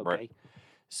 Okay. Right.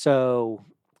 So,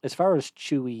 as far as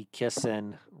Chewie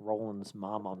kissing Roland's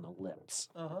mom on the lips,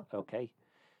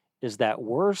 is that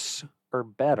worse or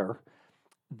better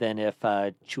than if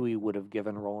Chewie would have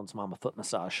given Roland's mom a foot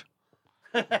massage?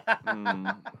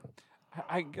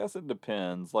 I guess it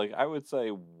depends. I would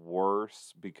say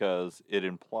worse because it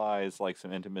implies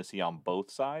some intimacy on both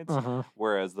sides,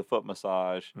 whereas the foot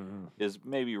massage is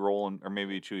maybe Roland or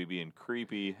maybe Chewie being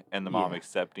creepy and the mom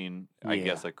accepting, I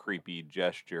guess, a creepy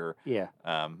gesture. Yeah.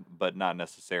 But not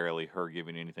necessarily her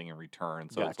giving anything in return,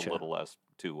 so it's a little less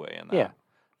two-way in that. Yeah.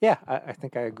 Yeah, I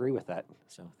think I agree with that.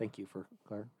 So thank you for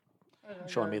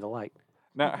showing me the light.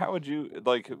 Now, how would you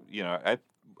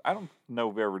I don't know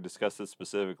if we ever discussed this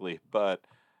specifically, but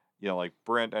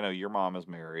Brent, I know your mom is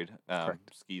married.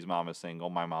 Ski's mom is single.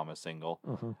 My mom is single.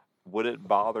 Would it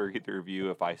bother either of you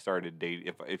if I started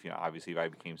dating? If obviously if I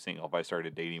became single, if I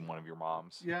started dating one of your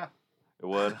moms? Yeah, it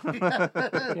would.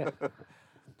 Yeah.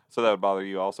 So that would bother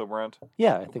you also, Brent?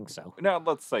 Yeah, I think so. Now,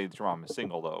 let's say your mom is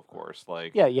single, though. Of course,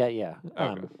 Yeah.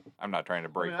 Okay. I'm not trying to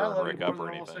break her or break up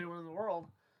or anything. Anyone in the world.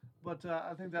 but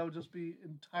I think that would just be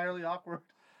entirely awkward.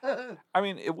 I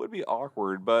mean, it would be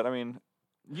awkward, but I mean,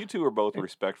 you two are both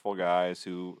respectful guys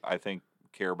who I think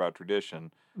care about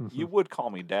tradition. You would call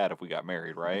me dad if we got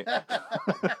married, right? I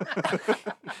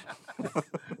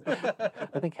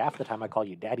think half the time I call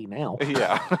you daddy now.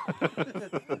 Yeah.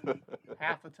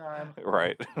 Half the time.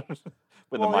 Right.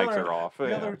 When Well, the mics are off.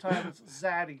 The other time it's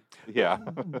zaddy. Yeah.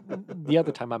 The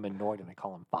other time I'm annoyed and I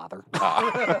call him father. That's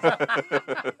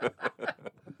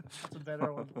a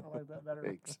better one. I like that better.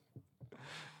 Thanks.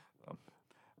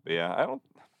 But yeah, I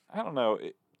don't know.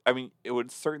 I mean, it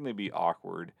would certainly be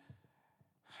awkward.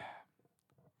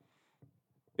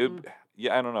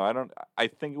 Yeah, I don't know. I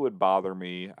think it would bother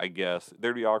me, I guess.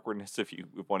 There'd be awkwardness if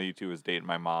one of you two was dating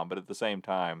my mom, but at the same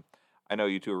time, I know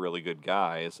you two are really good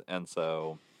guys, and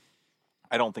so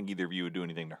I don't think either of you would do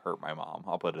anything to hurt my mom.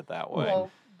 I'll put it that way. Well,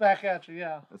 back at you,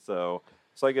 yeah. So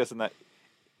I guess in that,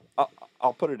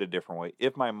 I'll put it a different way.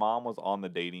 If my mom was on the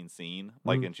dating scene,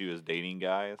 like, and she was dating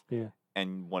guys, Yeah.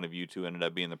 and one of you two ended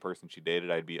up being the person she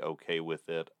dated, I'd be okay with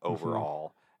it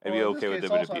overall. I'd be Well, in okay this with it, case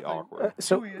but also, it'd be I think, awkward.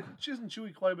 Isn't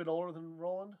Chewie quite a bit older than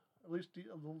Roland? At least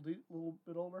a little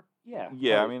bit older? Yeah.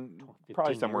 Yeah, I probably mean, 15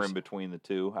 probably somewhere years. in between the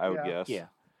two, I would Yeah. guess. Yeah.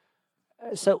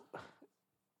 So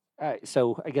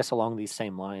I guess along these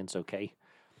same lines, okay,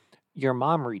 your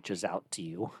mom reaches out to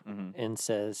you Mm-hmm. and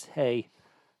says, hey,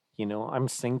 I'm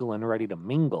single and ready to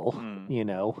mingle,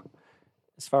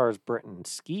 as far as Brent and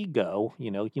Ski go,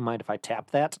 you mind if I tap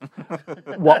that?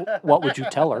 What would you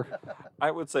tell her?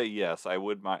 I would say yes. I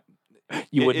would mind.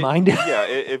 You would mind? Yeah,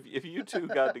 if you two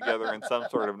got together in some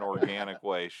sort of an organic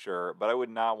way, sure. But I would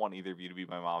not want either of you to be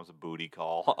my mom's booty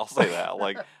call. I'll say that.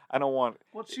 Like, I don't want.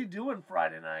 What's she doing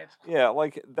Friday night? Yeah,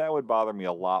 like that would bother me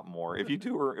a lot more. If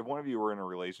one of you were in a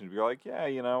relationship, you're like, yeah,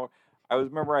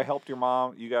 remember I helped your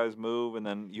mom, you guys move, and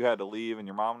then you had to leave, and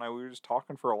your mom and I, we were just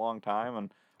talking for a long time,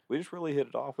 and we just really hit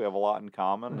it off. We have a lot in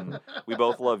common, and we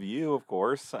both love you, of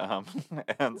course.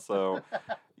 And so,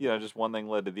 just one thing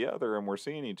led to the other, and we're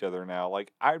seeing each other now.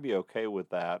 Like, I'd be okay with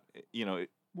that,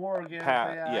 More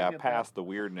organic. past the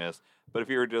weirdness. But if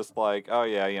you were just like, oh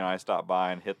yeah, I stopped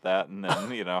by and hit that, and then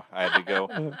I had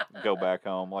to go back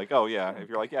home. Like, oh yeah, if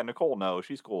you're like, yeah, Nicole, no,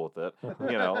 she's cool with it.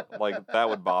 Like that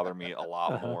would bother me a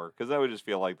lot more because I would just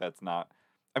feel like that's not.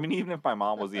 I mean, even if my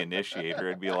mom was the initiator,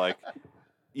 it'd be like,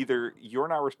 either you're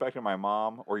not respecting my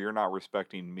mom or you're not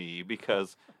respecting me,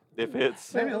 because if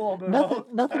it's Maybe a little bit of both.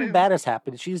 nothing bad has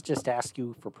happened. She's just asked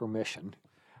you for permission.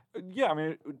 yeah, I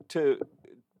mean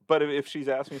but if she's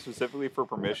asking specifically for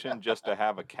permission just to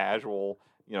have a casual,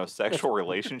 sexual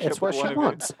relationship It's what with one she of you,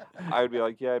 wants. I would be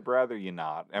like, yeah, I'd rather you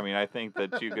not. I mean, I think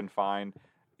that you can find,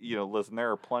 listen, there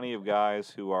are plenty of guys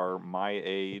who are my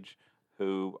age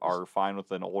who are fine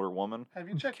with an older woman. Have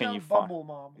you checked Can out you Bumble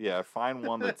Mom? Yeah, find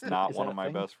one that's not Is one that of a my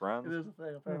thing? best friends. It is a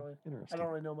thing, apparently. I Interesting. don't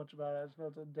really know much about it. I just know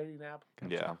it's a dating app.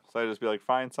 Yeah, so I just be like,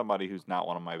 find somebody who's not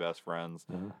one of my best friends,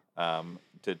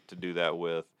 to do that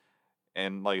with,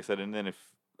 and like I said, and then if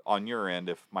on your end,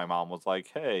 if my mom was like,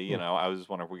 hey, I was just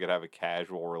wondering if we could have a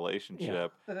casual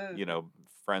relationship,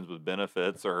 friends with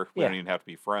benefits, or we don't even have to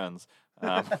be friends,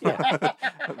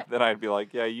 then I'd be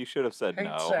like, yeah, you should have said Hate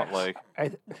no. sex. Like,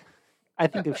 I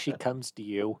think if she comes to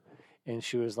you and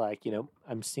she was like,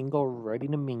 I'm single, ready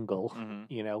to mingle,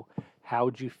 how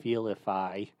would you feel if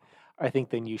I think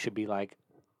then you should be like,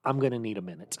 I'm going to need a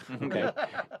minute. Okay.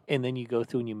 And then you go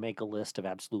through and you make a list of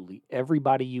absolutely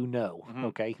everybody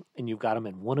okay? And you've got them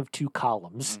in one of two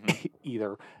columns,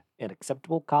 either an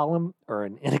acceptable column or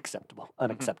an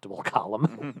unacceptable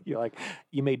column. You're like,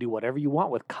 you may do whatever you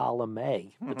want with column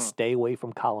A, but stay away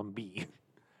from column B.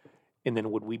 And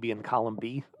then would we be in column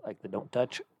B, like the don't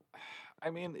touch? I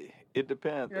mean, it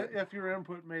depends. Yeah, if your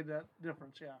input made that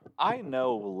difference, yeah. I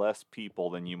know less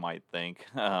people than you might think.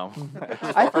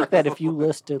 I think that if you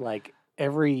listed like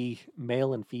every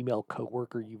male and female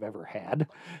coworker you've ever had,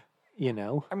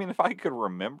 I mean, if I could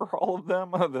remember all of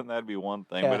them, then that'd be one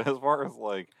thing. Yeah. But as far as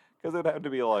like, because it'd have to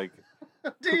be like,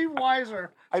 Dave Weiser.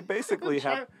 I basically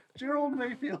have, Gerald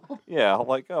Mayfield. yeah,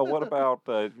 like, oh, what about,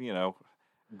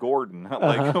 Gordon?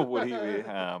 Like, would he be?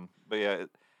 But yeah,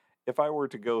 if I were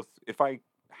to go, if I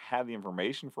had the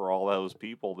information for all those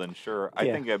people, then sure. I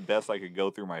think at best I could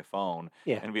go through my phone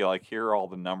and be like, here are all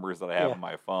the numbers that I have on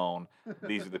my phone.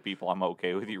 These are the people I'm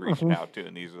okay with you reaching out to,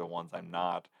 and these are the ones I'm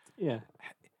not. Yeah.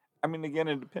 I mean, again,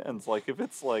 it depends. Like, if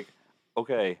it's like,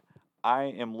 okay, I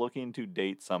am looking to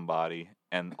date somebody,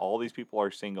 and all these people are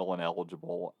single and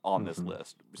eligible on this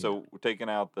list. So taking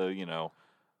out the,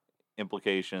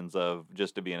 implications of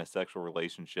just to be in a sexual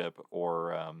relationship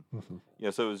or,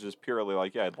 so it was just purely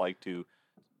like, yeah, I'd like to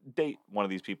date one of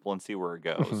these people and see where it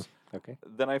goes. Okay.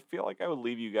 then I feel like I would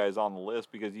leave you guys on the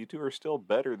list because you two are still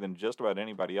better than just about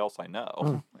anybody else I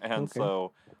know. And okay.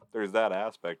 so there's that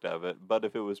aspect of it. But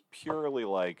if it was purely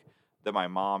like that my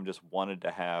mom just wanted to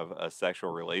have a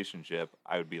sexual relationship,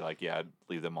 I would be like, yeah, I'd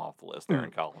leave them off the list. They're in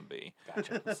column B.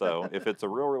 Gotcha. So if it's a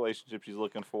real relationship she's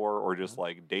looking for or just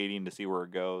like dating to see where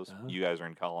it goes, you guys are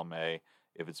in column A.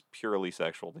 If it's purely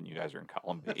sexual, then you guys are in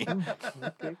column B,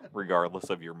 Okay. regardless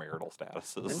of your marital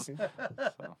statuses. Okay.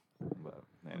 So, but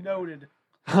anyway. Noted.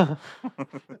 All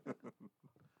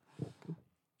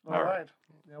All right.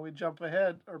 Now we jump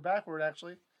ahead, or backward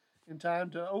actually, in time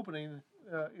to opening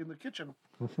in the kitchen.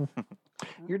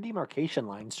 Your demarcation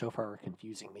lines so far are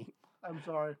confusing me. I'm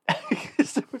sorry.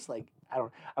 So it's like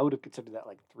I would have considered that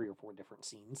like 3 or 4 different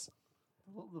scenes.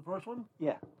 The first one?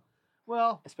 Yeah.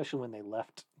 Well, Especially when they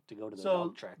left to go to the so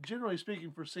dog track. generally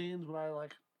speaking, for scenes when I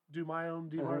like do my own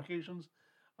demarcations,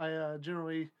 I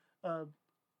generally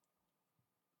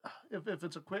if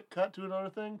it's a quick cut to another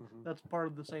thing, that's part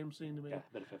of the same scene to me. Yeah,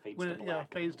 but if it fades When to it,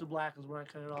 black. fades to black is when I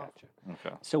cut it off. Gotcha.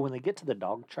 Okay. So when they get to the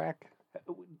dog track,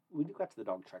 we got to the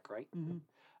dog track, right? Mm-hmm.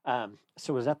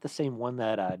 So was that the same one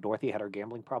that Dorothy had her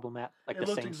gambling problem at? Like It the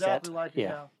looked same exactly set? like it.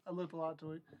 Yeah, I looked a lot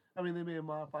to it. I mean, they may have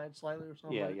modified slightly or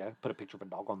something. Yeah, like yeah. Put a picture of a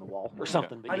dog on the wall or Yeah.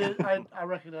 something. But I yeah. did. I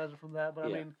recognize it from that, but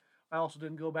Yeah. I mean, I also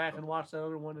didn't go back and watch that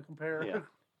other one to compare.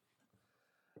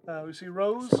 Yeah. We see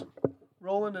Rose,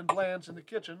 Roland, and Blanche in the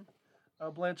kitchen.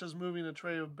 Blanche is moving a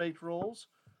tray of baked rolls.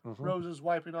 Rose is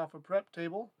wiping off a prep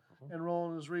table, and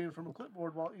Roland is reading from a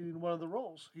clipboard while eating one of the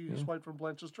rolls he swiped from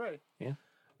Blanche's tray. Yeah.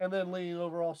 And then leaning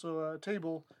over also a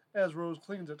table as Rose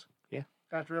cleans it. Yeah.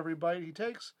 After every bite he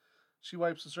takes, she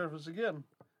wipes the surface again.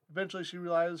 Eventually, she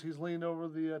realizes he's leaning over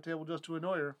the table just to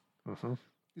annoy her.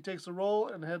 He takes the roll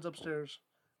and heads upstairs.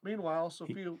 Meanwhile,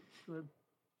 Sophia... Go ahead.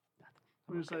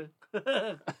 What do you say?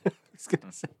 I was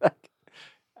gonna say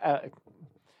that.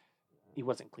 He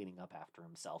wasn't cleaning up after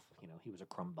himself. You know, he was a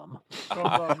crumb bum.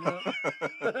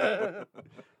 Yeah.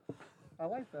 I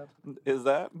like that. Is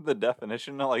that the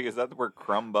definition? Like, is that where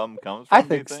crumb bum comes from? I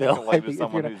think do you so. Like, I just think if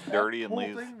someone you're who's dirty and Whole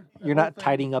leaves. thing- that You're whole not thing-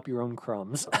 tidying up your own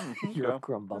crumbs. You're a Okay.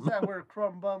 crumb bum. Is that where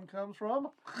crumb bum comes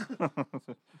from? I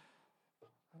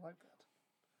like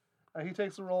that. He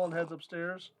takes the roll and heads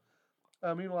upstairs.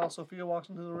 Meanwhile, Sophia walks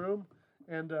into the room,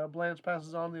 and Blanche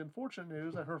passes on the unfortunate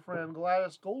news that her friend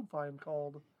Gladys Goldfine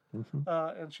called,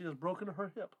 and she has broken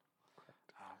her hip.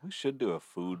 We should do a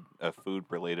food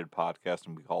related podcast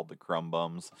and be called the Crumb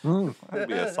Bums. That'd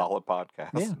be a solid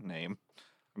podcast name.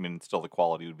 I mean, still the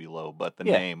quality would be low, but the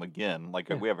name again, like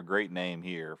we have a great name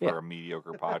here for a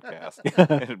mediocre podcast.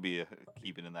 It'd be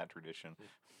keeping in that tradition.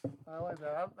 I like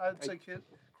that. I'd say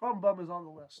crumb bum is on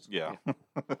the list. Yeah.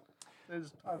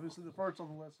 It's obviously the first on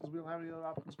the list because we don't have any other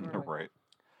options currently. Right.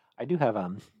 I do have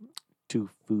 2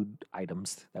 food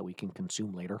items that we can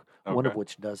consume later. One of Okay.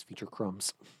 which does feature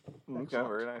crumbs. Okay,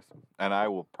 very nice. And I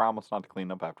will promise not to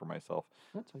clean up after myself.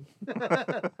 That's fine.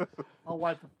 I'll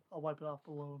wipe it off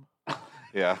alone.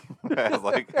 Yeah, as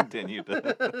I continue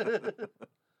to.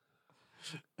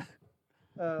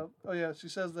 She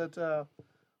says that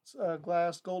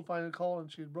Glass Goldfine had called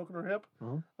and she had broken her hip.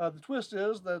 The twist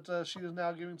is that she is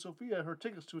now giving Sophia her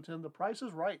tickets to attend The Price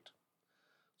is Right.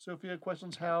 Sophia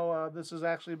questions how this is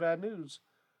actually bad news.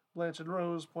 Blanche and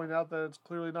Rose point out that it's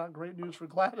clearly not great news for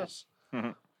Gladys.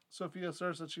 Sophia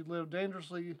asserts that she lived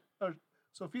dangerously.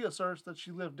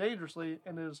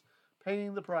 And is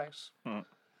paying the price.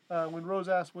 When Rose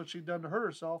asks what she'd done to hurt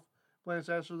herself, Blanche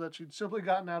answers that she'd simply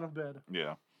gotten out of bed.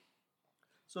 Yeah.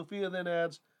 Sophia then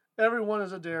adds, "Everyone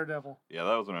is a daredevil." Yeah,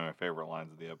 that was one of my favorite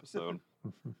lines of the episode.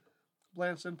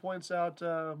 Blanche then points out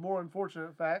more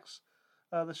unfortunate facts.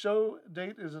 The show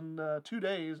date is in 2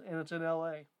 days, and it's in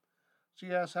L.A.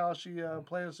 She asks how she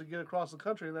plans to get across the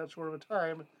country in that short of a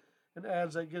time, and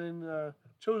adds that getting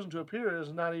chosen to appear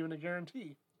is not even a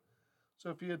guarantee.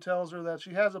 Sophia tells her that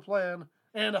she has a plan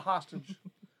and a hostage.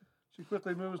 She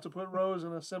quickly moves to put Rose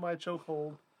in a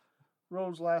semi-chokehold.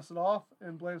 Rose laughs it off,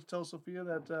 and Blanche tells Sophia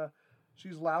that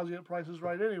she's lousy at Prices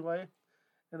Right anyway,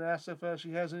 and asks if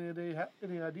she has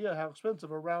any idea how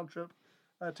expensive a round-trip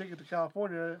ticket to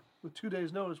California with 2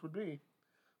 days' notice would be.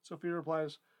 Sophia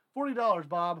replies, $40,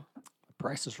 Bob. The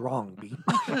price is wrong, B.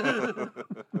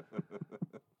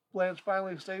 Blanche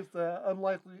finally states the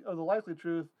likely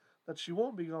truth that she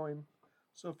won't be going.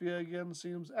 Sophia again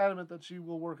seems adamant that she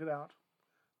will work it out.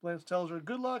 Blanche tells her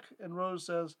good luck, and Rose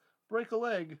says break a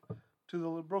leg. To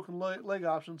the broken leg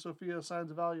option, Sophia assigns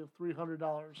a value of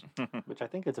 $300. Which I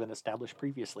think has been established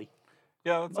previously.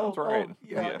 Yeah, that sounds right.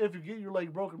 Yeah, if you get your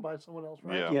leg broken by someone else,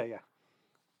 right? Yeah. Yeah.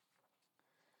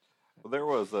 Well, there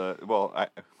was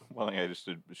one thing I just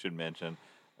should mention.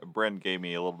 Brent gave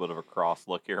me a little bit of a cross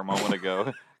look here a moment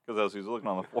ago because as he was looking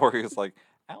on the floor, he was like,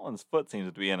 Alan's foot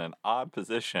seems to be in an odd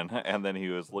position. And then he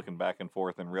was looking back and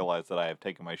forth and realized that I have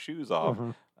taken my shoes off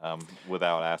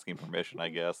without asking permission, I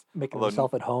guess. Making Although,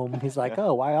 himself at home. He's like,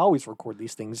 oh, I always record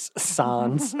these things.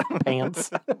 Sans,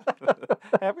 pants.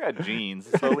 I've got jeans,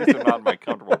 so at least they're not in my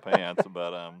comfortable pants.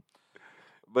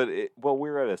 But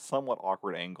we're at a somewhat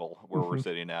awkward angle where we're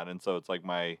sitting at, and so it's like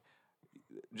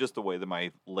just the way that my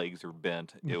legs are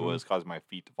bent, it was causing my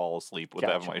feet to fall asleep with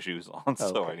having my shoes on,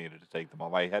 so I needed to take them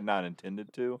off. I had not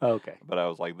intended to, but I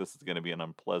was like, this is going to be an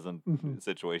unpleasant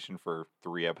situation for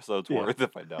 3 episodes worth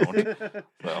if I don't.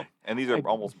 So, and these are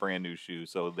almost brand new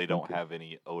shoes, so they don't have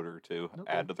any odor to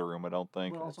add to the room, I don't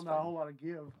think. Well, also not a whole lot of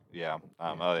give. Yeah.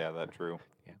 Oh, yeah, that's true.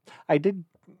 Yeah. I did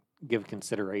give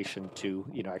consideration to,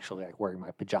 actually like wearing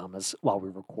my pajamas while we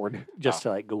record, just to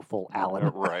like go full Alan.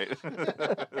 Right.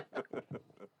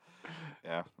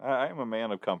 Yeah, I am a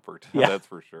man of comfort. That's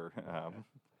for sure.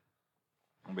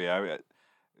 But yeah,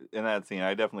 in that scene,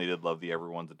 I definitely did love the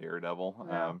everyone's a daredevil.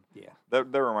 That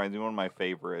reminds me, one of my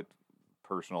favorite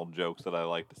personal jokes that I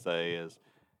like to say is,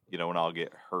 when I'll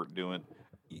get hurt doing.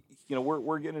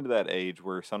 We're getting into that age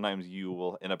where sometimes you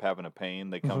will end up having a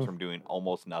pain that comes from doing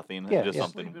almost nothing, just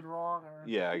something sleeping wrong, or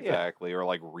exactly, or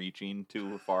like reaching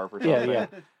too far for something.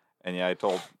 And I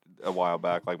told a while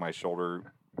back, like my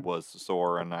shoulder was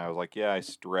sore, and I was like, I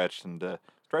stretched, and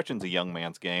stretching's a young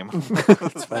man's game.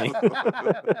 That's funny.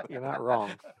 You're not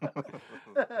wrong. But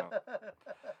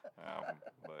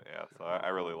yeah, so I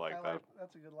really like that.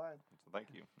 That's a good line. So thank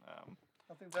you.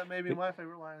 I think that may be my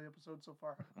favorite line of the episode so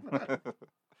far.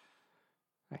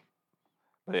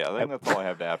 But yeah, I think that's all I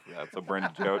have to add for that. So,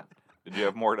 Brent, did you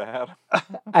have more to add?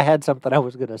 I had something I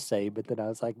was going to say, but then I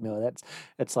was like, no,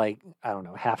 it's like, I don't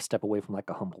know, half step away from like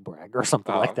a humble brag or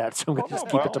something like that. So I'm going to just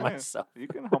keep it to myself. You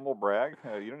can humble brag.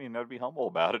 You don't even have to be humble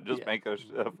about it. Just make a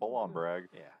full-on brag.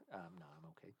 Yeah. No,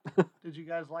 I'm okay. Did you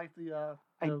guys like the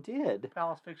I did.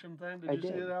 Palace Fiction thing? Did you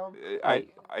see it, Alan?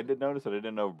 I did notice it. I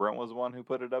didn't know if Brent was the one who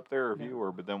put it up there or if you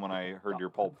were, but then when I heard your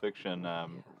Pulp Fiction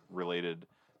related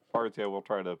parts, we'll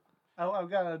try to...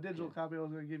 I've got a digital copy I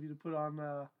was going to give you to put on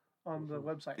the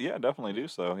website. Yeah, definitely do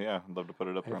so. Yeah, I'd love to put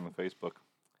it up there on the Facebook.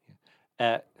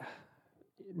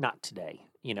 Not today,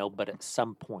 but at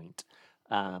some point,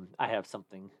 I have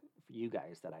something for you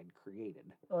guys that I'd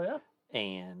created. Oh, yeah?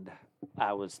 And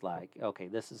I was like, okay,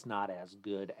 this is not as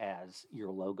good as your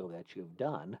logo that you've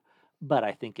done, but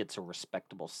I think it's a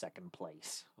respectable second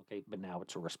place. Okay, but now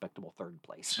it's a respectable third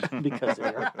place because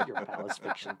of your Palace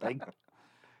Fiction thing.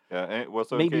 Yeah,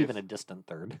 so maybe even a distant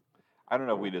third. I don't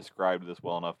know if we described this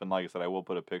well enough, and like I said, I will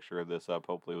put a picture of this up.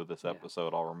 Hopefully, with this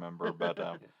episode, I'll remember. But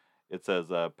it says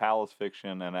Palace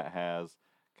Fiction, and it has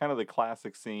kind of the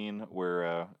classic scene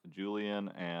where Julian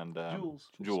and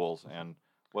Jules, and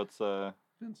what's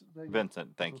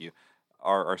Vincent, thank you,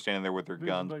 are standing there with their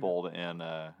guns pulled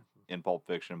in Pulp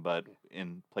Fiction, but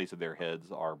in place of their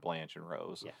heads are Blanche and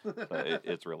Rose. Yeah. So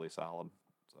it's really solid.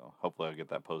 So hopefully, I'll get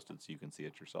that posted so you can see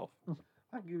it yourself.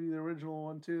 I can give you the original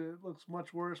one too. It looks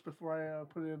much worse before I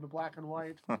put it into black and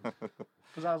white.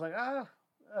 Because I was like,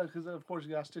 because of course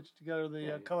you got to stitch it together.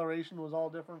 The coloration was all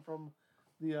different from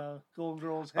the Golden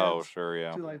Girls' heads. Oh, sure,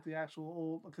 yeah. To like the actual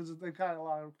old, because they got a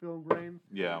lot of film grain.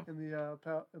 Yeah. In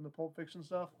the Pulp Fiction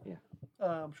stuff. Yeah.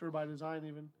 I'm sure by design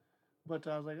even, but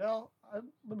I was like,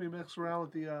 let me mix around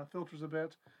with the filters a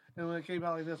bit. And when it came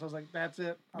out like this, I was like, that's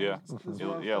it.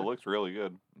 It looks really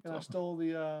good. And I stole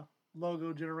the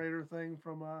logo generator thing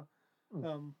from a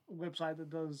website that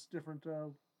does different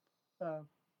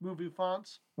movie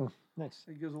fonts. Nice.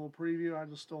 It gives a little preview. I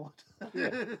just stole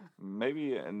it.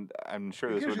 Maybe, and I'm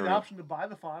sure it gives you the option to buy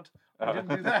the font. I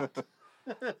didn't do that.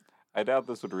 I doubt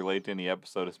this would relate to any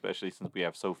episode, especially since we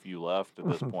have so few left at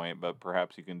this point. But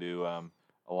perhaps you can do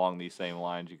along these same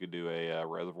lines. You could do a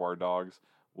Reservoir Dogs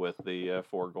with the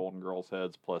 4 Golden Girls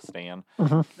heads plus Stan.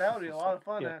 That would be a lot of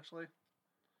fun, actually.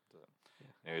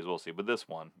 Anyways, we'll see. But this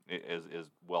one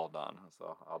is well done,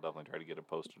 so I'll definitely try to get it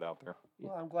posted out there.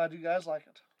 Well, I'm glad you guys like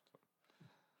it.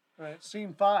 All right,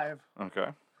 scene 5. Okay.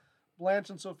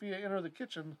 Blanche and Sophia enter the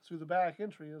kitchen through the back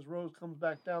entry as Rose comes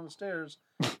back down the stairs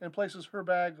and places her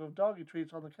bag of doggy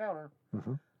treats on the counter.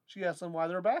 She asks them why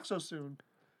they're back so soon.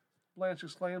 Blanche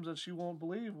exclaims that she won't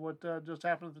believe what just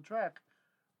happened at the track.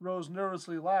 Rose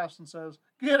nervously laughs and says,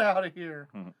 "Get out of here."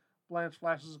 Blanche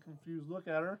flashes a confused look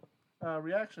at her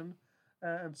reaction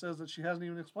and says that she hasn't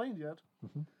even explained yet.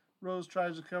 Rose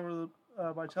tries to cover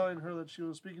by telling her that she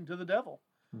was speaking to the devil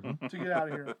to get out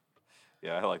of here.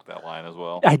 Yeah, I like that line as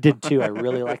well. I did too. I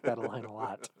really like that line a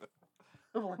lot.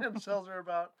 Blanche tells her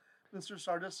about Mr.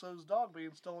 Sardisso's dog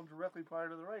being stolen directly prior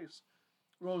to the race.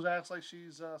 Rose acts like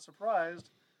she's surprised.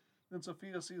 Then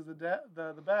Sophia sees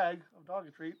the bag of doggy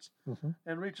treats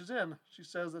and reaches in. She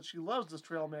says that she loves this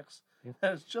trail mix. Yeah.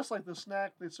 And it's just like the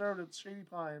snack they served at Shady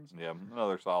Pines. Yeah,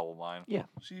 another solid line. Yeah.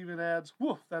 She even adds,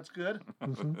 "Woof, that's good."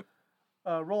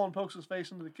 Roland pokes his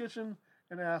face into the kitchen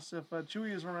and asks if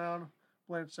Chewie is around.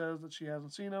 Blanche says that she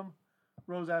hasn't seen him.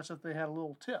 Rose asks if they had a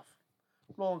little tiff.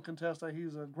 Roland contests that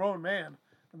he's a grown man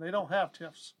and they don't have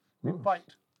tiffs. They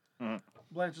fight.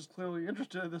 Blanche is clearly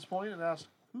interested at this point and asks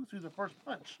who threw the first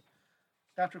punch.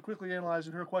 After quickly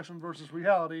analyzing her question versus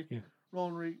reality,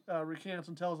 Roland recants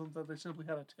and tells them that they simply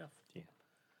had a tiff.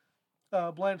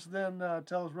 Yeah. Blanche then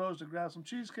tells Rose to grab some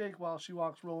cheesecake while she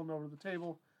walks Roland over to the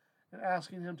table and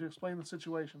asking him to explain the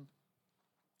situation.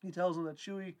 He tells him that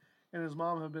Chewie and his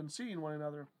mom have been seeing one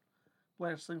another.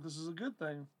 Blanche thinks this is a good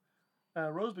thing.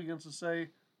 Rose begins to say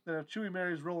that if Chewie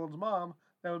marries Roland's mom,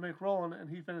 that would make Roland, and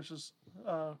he finishes,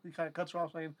 he kind of cuts her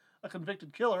off saying, a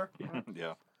convicted killer.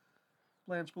 Yeah.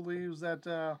 Blanche believes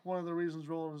that one of the reasons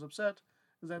Roland is upset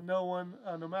is that no one,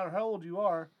 no matter how old you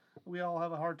are, we all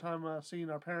have a hard time seeing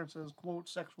our parents as, quote,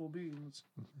 sexual beings.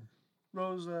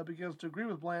 Rose begins to agree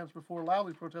with Blanche before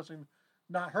loudly protesting,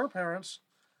 not her parents.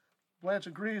 Blanche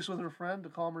agrees with her friend to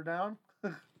calm her down.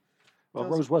 Well,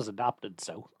 Rose was adopted,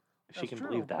 so she That's can true.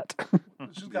 believe that.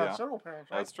 She's got Yeah. several parents,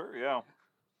 right? That's true, yeah.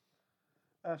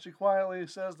 She quietly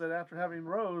says that after having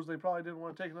Rose, they probably didn't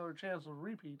want to take another chance of a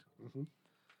repeat.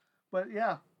 But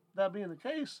yeah, that being the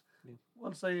case,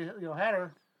 once they had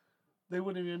her, they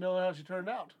wouldn't even know how she turned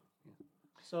out.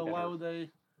 So why would they?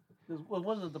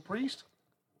 Wasn't it the priest?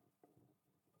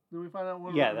 Did we find out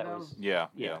what? Yeah, that was. Yeah,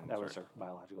 That was her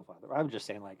biological father. I was just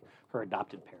saying, like, her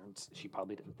adopted parents, she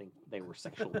probably didn't think they were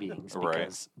sexual beings Right.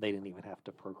 because they didn't even have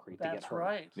to procreate to get That's her.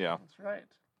 right. Yeah. That's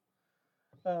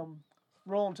right.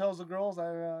 Roland tells the girls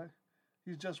that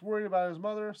he's just worried about his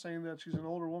mother, saying that she's an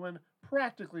older woman,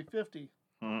 practically 50.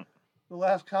 The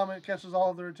last comment catches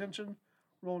all of their attention.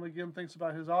 Roland again thinks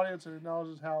about his audience and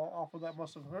acknowledges how awful that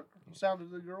must have sounded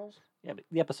to the girls. Yeah, but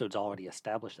the episode's already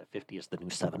established that 50 is the new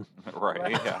 7.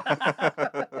 Right,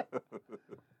 yeah.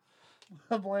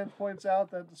 Blanche points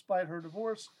out that despite her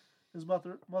divorce, his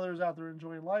mother is out there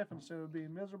enjoying life instead of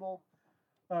being miserable.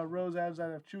 Rose adds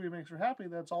that if Chewie makes her happy,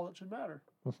 that's all that should matter.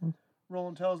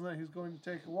 Roland tells him that he's going to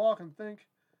take a walk and think.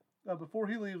 Before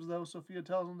he leaves, though, Sophia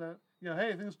tells him that,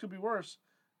 hey, things could be worse.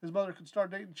 His mother could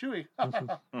start dating Chewie.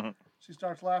 She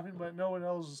starts laughing, but no one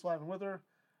else is laughing with her.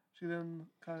 She then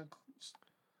kind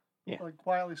of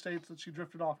quietly states that she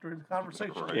drifted off during the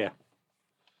conversation. Right. Yeah.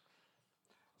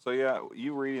 So yeah,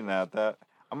 you reading that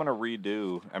I'm gonna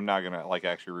redo. I'm not gonna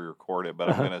actually re-record it, but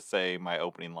I'm gonna say my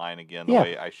opening line again the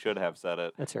way I should have said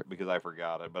it. That's it. Because I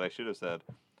forgot it. But I should have said,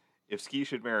 if Ski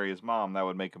should marry his mom, that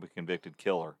would make him a convicted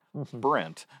killer.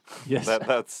 Brent. Yes.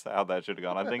 That's how that should have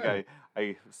gone. I think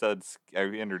I said I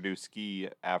introduced Ski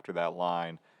after that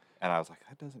line, and I was like,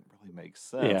 that doesn't really make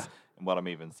sense. Yeah. And what I'm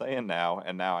even saying now,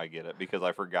 and now I get it because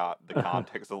I forgot the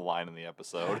context of the line in the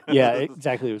episode. Yeah,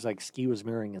 exactly. It was like Ski was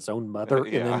marrying his own mother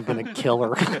and then going to kill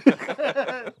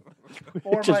her.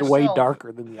 Or Which is way myself.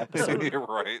 darker than the episode. You're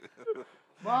right.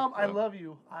 Mom, I love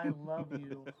you. I love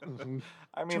you.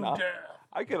 I mean, To death.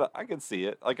 I could see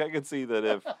it. Like I could see that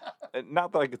if,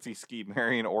 not that I could see Ski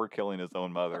marrying or killing his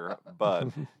own mother, but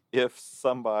if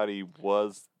somebody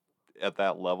was at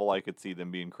that level, I could see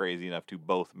them being crazy enough to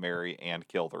both marry and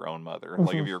kill their own mother.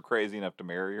 Like if you're crazy enough to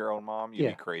marry your own mom, you'd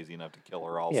be crazy enough to kill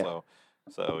her also.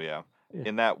 So yeah.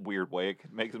 In that weird way, it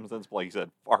makes some sense. But like you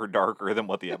said, far darker than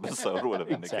what the episode would have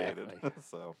indicated.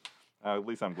 So at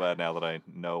least I'm glad now that I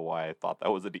know why I thought that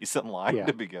was a decent line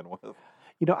to begin with.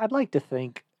 I'd like to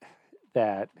think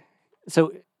that.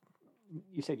 So,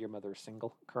 you said your mother is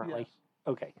single currently. Yes.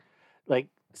 Okay, like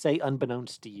say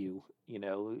unbeknownst to you,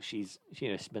 she's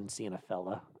been seeing a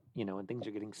fella, and things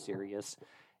are getting serious,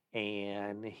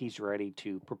 and he's ready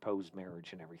to propose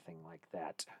marriage and everything like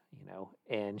that,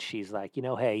 and she's like,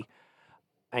 hey,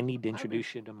 I need to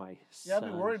introduce you to my son. Yeah,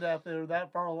 I'd be worried that they were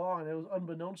that far along and it was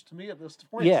unbeknownst to me at this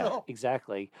point. Yeah, so.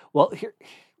 exactly. Well, here,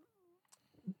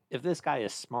 if this guy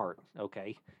is smart,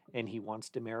 okay, and he wants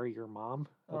to marry your mom,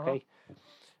 okay,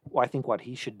 well, I think what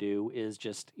he should do is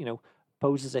just,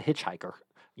 pose as a hitchhiker,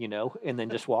 and then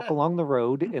just walk along the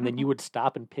road, and then you would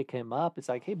stop and pick him up. It's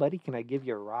like, hey, buddy, can I give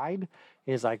you a ride?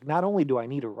 He's like, not only do I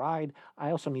need a ride,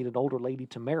 I also need an older lady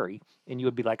to marry. And you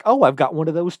would be like, oh, I've got one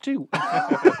of those too.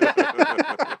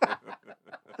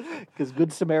 Because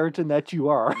good Samaritan that you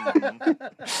are. I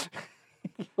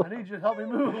need you to help me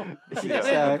move.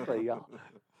 Exactly. Yeah.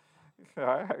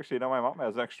 I actually know my mom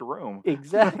has an extra room.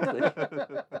 Exactly.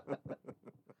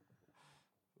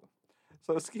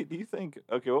 So, Ski, do you think,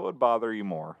 okay, what would bother you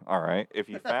more? All right, if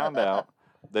you found out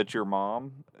that your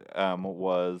mom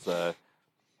was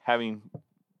having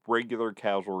regular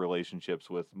casual relationships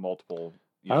with multiple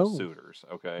suitors.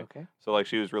 Okay, so like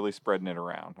she was really spreading it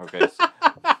around. Okay,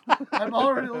 I'm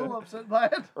already a little upset by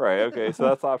it. Right. Okay, so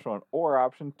that's option 1, or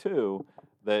option 2,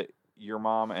 that your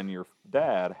mom and your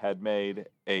dad had made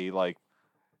a like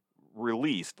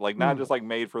released, like not just like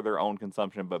made for their own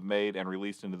consumption, but made and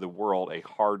released into the world a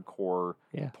hardcore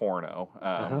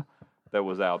porno that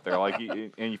was out there. Like,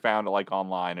 and you found it like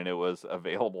online, and it was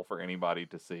available for anybody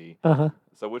to see.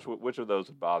 So which of those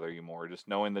would bother you more? Just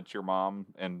knowing that your mom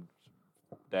and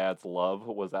dad's love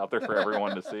was out there for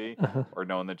everyone to see, or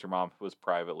knowing that your mom was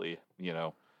privately,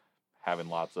 having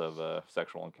lots of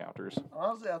sexual encounters?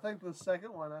 Honestly, I think the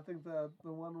second one. I think the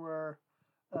one where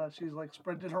she's like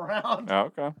spreading it around. Oh,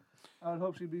 okay. I would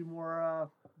hope she'd be more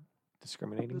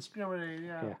discriminating,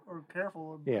 or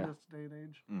careful in this day and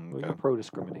age. Well, you're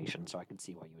pro-discrimination, so I can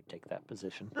see why you would take that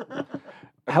position.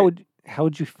 How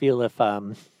would you feel if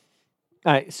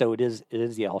so it is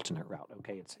the alternate route,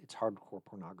 okay? It's hardcore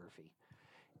pornography.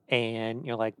 And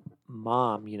you're like,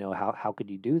 Mom, how could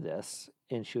you do this?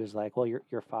 And she was like, well,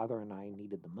 your father and I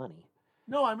needed the money.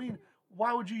 No, I mean,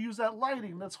 why would you use that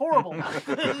lighting? That's horrible.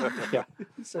 Yeah.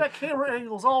 That camera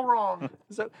angle's all wrong.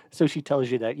 So she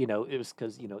tells you that, it was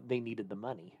because, they needed the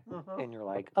money. And you're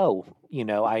like, oh,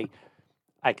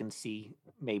 I can see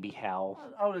maybe how.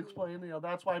 I would explain,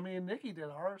 that's why me and Nikki did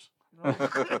ours.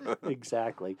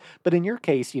 Exactly. But in your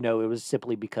case, it was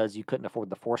simply because you couldn't afford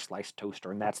the 4-slice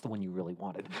toaster, and that's the one you really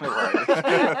wanted.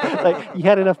 Right. Like, you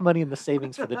had enough money in the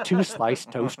savings for the 2-slice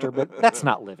toaster, but that's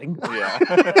not living. Yeah.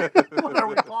 What are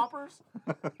we, paupers?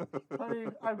 Honey,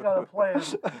 I've got a plan.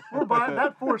 We're buying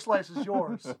that 4-slice is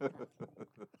yours.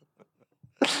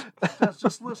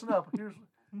 Just listen up. Here's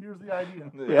the idea.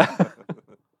 Yeah.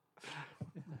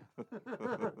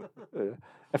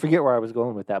 I forget where I was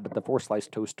going with that, but the 4-slice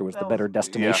toaster was the better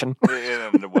destination.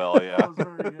 Yeah. Well, yeah. That was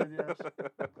very good, yes.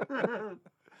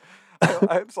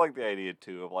 I just like the idea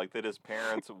too of like that his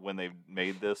parents, when they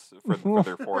made this for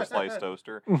their 4-slice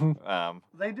toaster,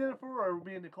 they did it for her, or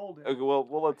me and Nicole did. Well,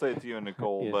 let's say it's you and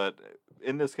Nicole, but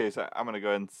in this case, I'm gonna go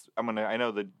ahead and I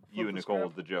know that you and Nicole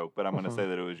was the joke, but I'm gonna say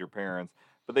that it was your parents.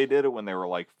 But they did it when they were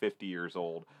like 50 years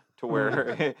old. To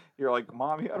where you're like,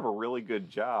 Mom, you have a really good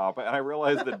job. And I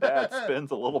realize that Dad spins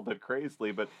a little bit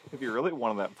crazily, but if you really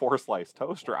wanted that 4-slice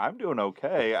toaster, I'm doing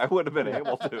okay. I would have been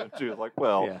able to. And she was like,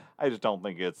 well, I just don't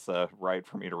think it's right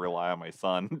for me to rely on my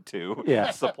son to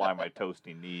supply my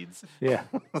toasting needs. Yeah.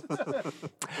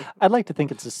 I'd like to think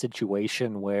it's a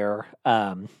situation where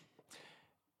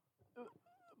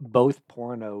both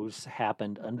pornos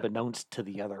happened unbeknownst to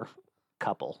the other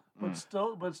couple. But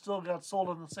still got sold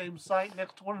on the same site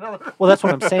next to one another. Well, that's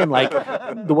what I'm saying. Like,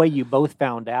 the way you both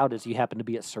found out is you happened to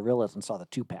be at Cirilla's and saw the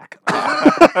 2-pack.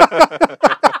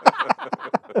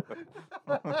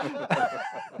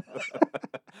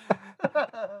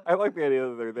 I like the idea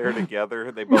that they're there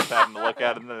together. They both happen to look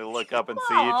at it, and then they look up and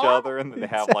see each other, and then they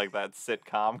have like that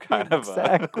sitcom kind of.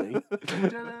 Exactly.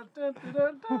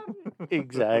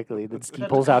 Exactly. Then he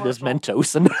pulls out his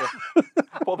Mentos and.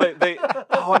 Well, they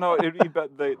oh no,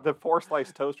 the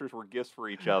 4-slice toasters were gifts for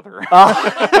each other.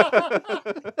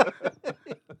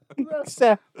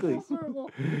 Exactly.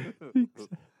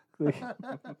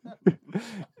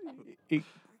 Exactly.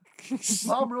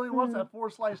 Mom really wants that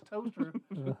 4-slice toaster.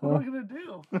 What are we gonna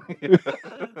do?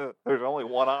 There's only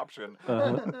one option.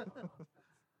 And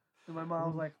my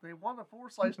mom's like, they want a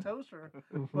 4-slice toaster,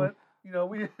 but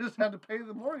we just had to pay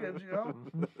the mortgage.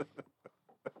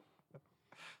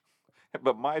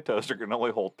 But my toaster can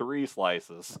only hold 3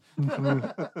 slices. Is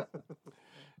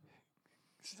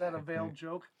that a veiled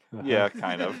joke? Yeah,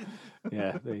 kind of.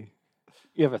 Yeah,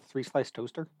 you have a 3-slice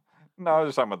toaster? No, I was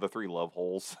just talking about the 3 love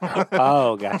holes.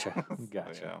 Oh, gotcha.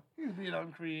 Yeah. He's being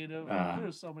uncreative.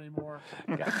 There's so many more.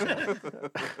 Gotcha.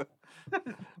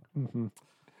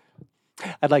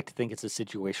 I'd like to think it's a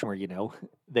situation where,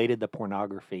 they did the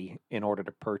pornography in order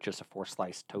to purchase a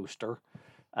 4-slice toaster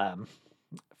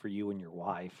for you and your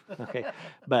wife. Okay.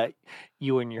 But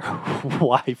you and your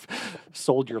wife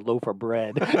sold your loaf of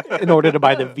bread in order to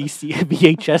buy the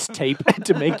VHS tape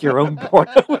to make your own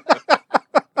porno.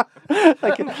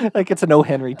 like it's an O.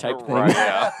 Henry type thing. Right,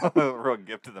 yeah. Real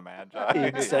gift to the Magi.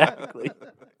 Exactly.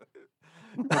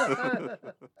 That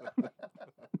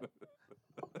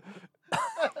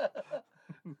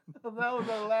was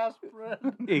our last bread.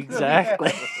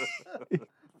 Exactly. Good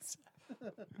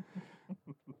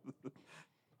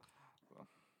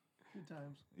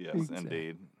times. Yes,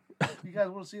 indeed. You guys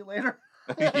want to see it later?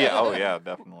 Yeah, oh yeah,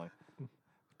 definitely.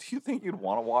 Do you think you'd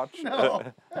want to watch? No.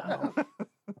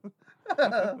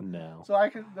 No. So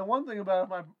the one thing about if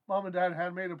my mom and dad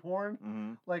had made a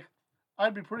porn, like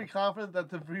I'd be pretty confident that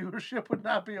the viewership would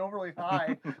not be overly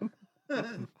high. I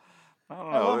don't I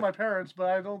know. love my parents, but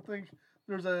I don't think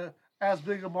there's as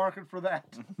big a market for that.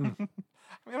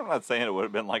 I mean, I'm not saying it would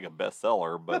have been like a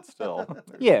bestseller, but still.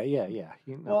 Yeah.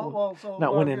 So Not what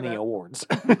I'm winning getting the at- awards.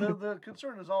 the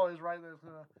concern is always right that it's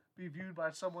going to be viewed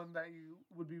by someone that you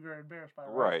would be very embarrassed by.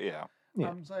 Right, yeah. Yeah.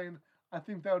 I'm saying I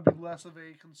think that would be less of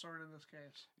a concern in this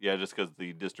case. Yeah, just because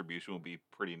the distribution would be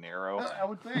pretty narrow. I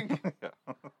would think.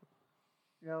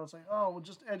 Yeah. It's like, oh, well,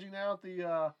 just edging out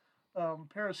the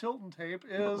Paris Hilton tape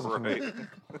is Right.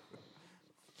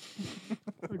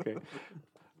 Okay.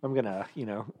 I'm gonna,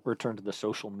 return to the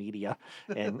social media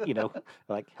and,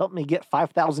 like help me get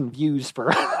 5,000 views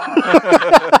for.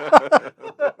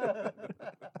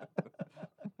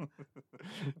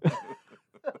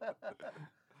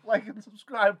 like and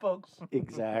subscribe, folks.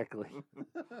 Exactly.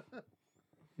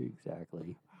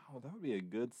 Exactly. Oh, that would be a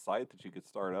good site that you could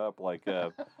start up. Like, I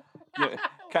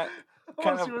kind want to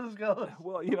of- see where this goes.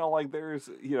 well, like there's,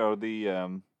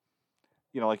 the,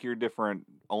 like your different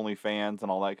OnlyFans and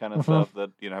all that kind of stuff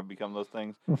that, have become those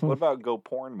things. What about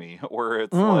GoPornMe, where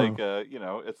it's like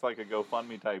it's like a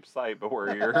GoFundMe type site, but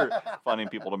where you're funding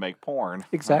people to make porn.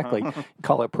 Exactly.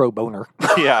 Call it pro boner.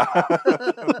 Yeah.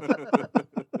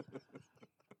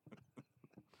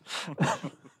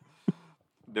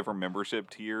 Different membership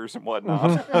tiers and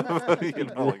whatnot.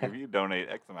 Like if you donate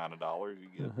X amount of dollars, you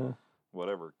get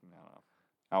whatever. I don't know.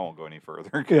 I won't go any further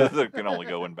because it can only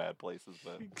go in bad places.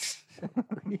 But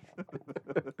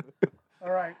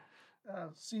All right.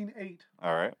 Scene 8.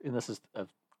 all right, And this is a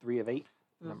 3 of 8.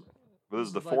 This, but this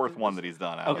is the like fourth one that he's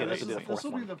done. Out Okay, of this these is the scenes. fourth this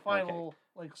will be one. the final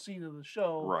scene of the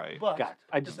show. Right. But God,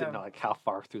 I just Just didn't have- know like how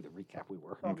far through the recap we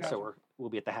were. Oh, gotcha. So we'll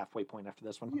be at the halfway point after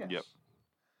this one. yes. Yep.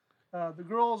 The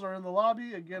girls are in the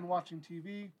lobby, again watching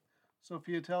TV.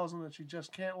 Sophia tells them that she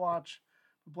just can't watch.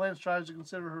 Blanche tries to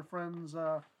consider her friends,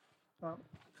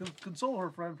 console her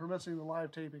friend for missing the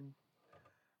live taping.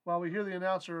 While we hear the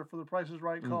announcer for the Price is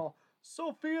Right call,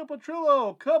 Sophia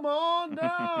Petrillo, come on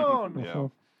down! Yeah.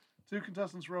 2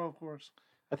 contestants row, of course.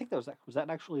 I think was that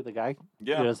actually the guy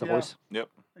Yeah. who does the Yeah. voice? Yep.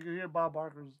 I can hear Bob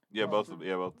Barker's. Yeah. voice. Both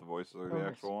the voices are the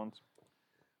nice. actual ones.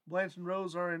 Blanche and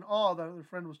Rose are in awe that their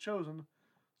friend was chosen.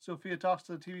 Sophia talks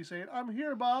to the TV saying, "I'm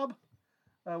here, Bob."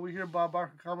 We hear Bob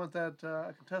Barker comment that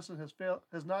a contestant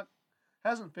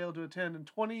hasn't failed to attend in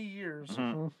 20 years.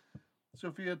 Mhm.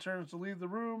 Sophia turns to leave the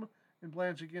room, and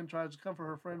Blanche again tries to comfort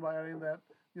her friend by adding that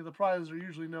the prizes are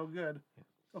usually no good.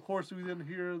 Of course, we then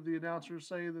hear the announcer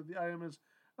say that the item is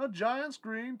a giant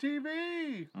screen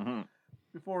TV. Mhm.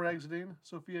 Before exiting,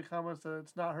 Sophia comments that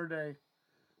it's not her day.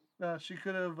 She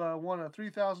could have won a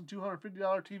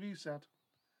 $3,250 TV set.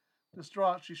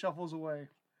 Distraught, she shuffles away.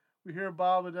 We hear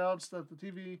Bob announce that the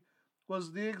TV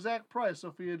was the exact price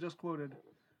Sophia just quoted.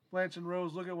 Blanche and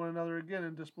Rose look at one another again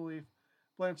in disbelief.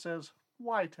 Blanche says,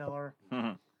 "Why tell her?"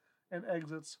 Mhm. and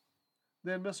exits.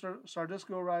 Then Mr.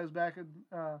 Sardisco arrives back and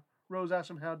Rose asks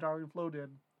him how Darling Flo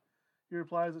did. He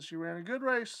replies that she ran a good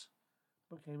race,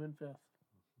 but came in 5th.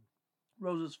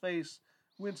 Rose's face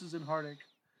winces in heartache.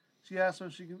 She asks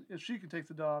him if she can take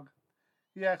the dog.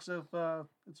 He asks if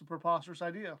it's a preposterous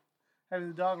idea, having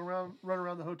the dog run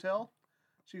around the hotel.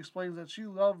 She explains that she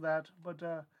loved that,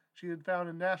 but she had found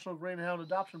a national greyhound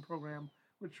adoption program,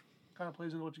 which kind of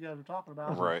plays into what you guys were talking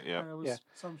about. Right. Yeah. It was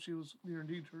something she was near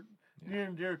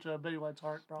and dear to Betty White's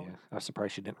heart, probably. Yeah, I was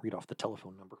surprised she didn't read off the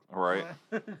telephone number. Right.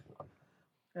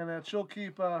 And that she'll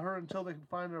keep her until they can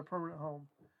find her a permanent home.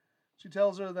 He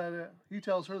tells her that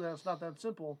it's not that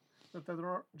simple, that there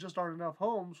aren't enough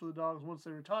homes for the dogs once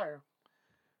they retire.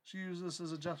 He uses this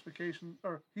as a justification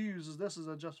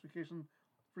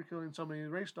for killing so many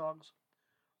race dogs.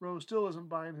 Rose still isn't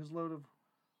buying his load of,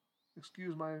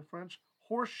 excuse my French,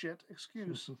 horseshit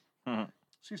excuse. Mhm.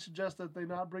 She suggests that they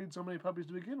not breed so many puppies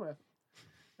to begin with,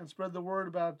 and spread the word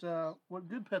about what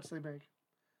good pets they make.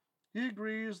 He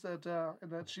agrees and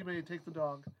that she may take the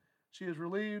dog. She is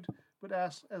relieved, but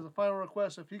asks as a final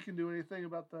request if he can do anything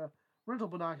about the rental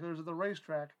binoculars at the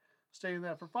racetrack, stating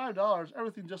that for $5,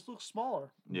 everything just looks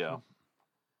smaller. Yeah.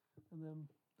 And then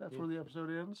that's where the episode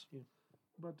ends. Yeah.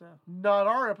 But not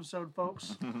our episode,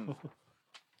 folks.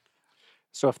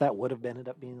 So if that would have ended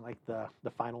up being like the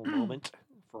final moment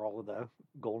for all of the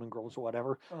Golden Girls or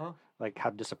whatever, Uh-huh. like how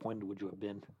disappointed would you have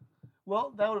been?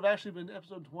 Well, that would have actually been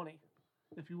episode 20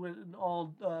 if you went in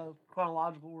all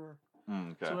chronological order.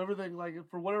 Okay. So everything, like,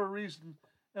 for whatever reason,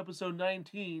 episode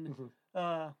 19,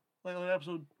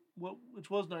 episode which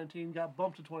was 19, got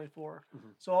bumped to 24.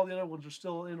 Mhm. So all the other ones are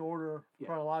still in order Yeah.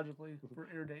 chronologically for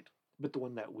air date. But the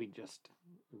one that we just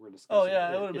we're discussing. Oh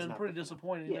yeah, it would have is been not pretty the final.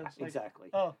 disappointing. Yeah, It's like, exactly.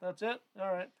 oh, that's it.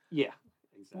 All right. Yeah,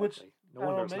 exactly. Which, no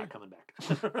wonder it's not coming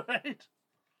back. Right.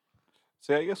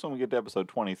 See, I guess when we get to episode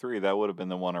 23, that would have been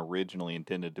the one originally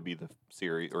intended to be the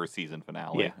series or season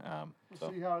finale. Yeah.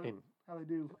 We'll see how And- they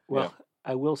do. Well,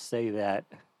 I will say that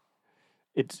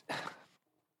it's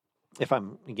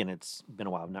it's been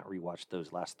a while. I've not rewatched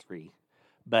those last 3,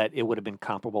 but it would have been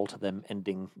comparable to them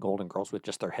ending Golden Girls with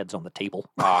just their heads on the table.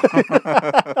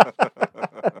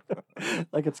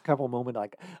 Like it's a couple moment.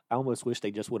 Like I almost wish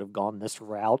they just would have gone this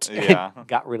route Yeah. and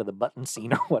got rid of the button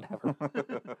scene or whatever.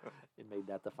 It made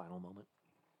that the final moment.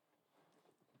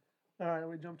 All right,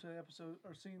 we jump to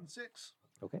scene 6.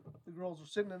 Okay. The girls are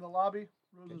sitting in the lobby.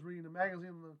 Rose is reading a magazine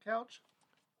on the couch.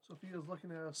 Sophia's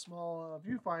looking at a small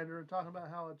viewfinder and talking about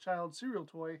how a child's cereal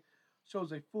toy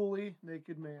shows a fully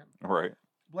naked man. Right.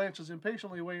 Blanche is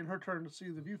impatiently waiting her turn to see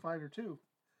the viewfinder too.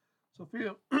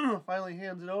 Sophia finally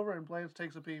hands it over and Blanche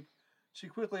takes a peep. She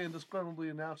quickly and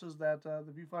disgruntledly announces that the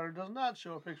viewfinder does not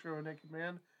show a picture of a naked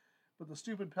man, but the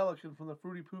stupid pelican from the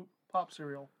Fruity Poop Pop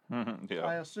cereal. Yeah.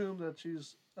 I assume that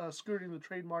she's skirting the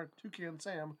trademark Toucan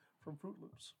Sam from Fruit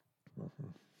Loops.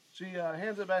 She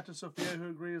hands it back to Sophia, who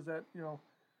agrees that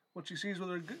what she sees with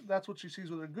her that's what she sees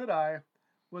with her good eye.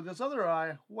 With this other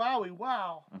eye, wowie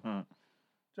wow.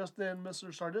 Just then, Mr.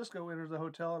 Sardisco enters the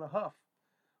hotel in a huff.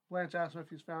 Blanche asks him if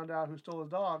he's found out who stole his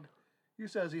dog. He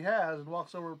says he has and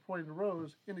walks over, pointing to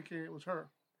Rose, indicating it was her.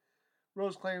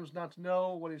 Rose claims not to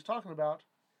know what he's talking about.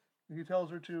 He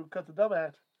tells her to cut the dumb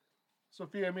act.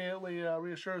 Sophia immediately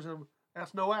reassures him,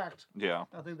 that's no act. Yeah.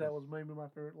 I think that was maybe my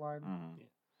favorite line. Mhm.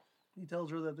 He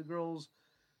tells her that the girls,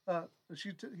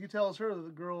 he tells her that the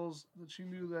girls, that she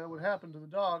knew that would happen to the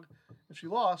dog if she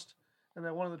lost, and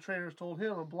that one of the trainers told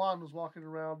him a blonde was walking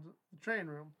around the train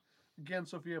room. Again,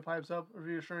 Sophia pipes up,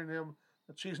 reassuring him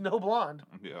that she's no blonde.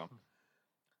 Yeah.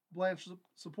 Blanche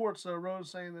supports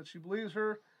Rose, saying that she believes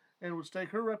her and would stake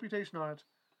her reputation on it.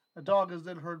 A dog is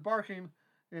then heard barking,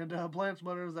 and Blanche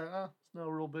mutters that it's no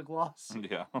real big loss.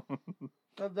 Yeah.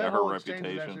 That her whole exchange is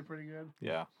reputation. actually pretty good.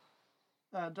 Yeah.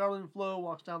 Darlene Flo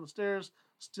walks down the stairs,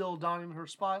 still donning her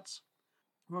spots.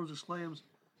 Rose exclaims,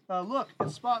 look,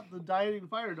 it's Spot, the dieting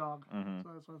fire dog. Mhm.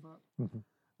 So that's what I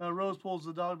thought. Rose pulls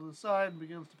the dog to the side and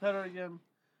begins to pet her again.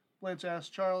 Blanche asks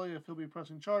Charlie if he'll be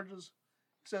pressing charges.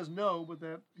 He says no, but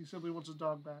that he simply wants his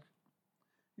dog back.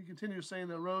 He continues saying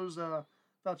that Rose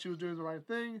thought she was doing the right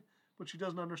thing, but she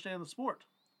doesn't understand the sport.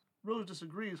 Rose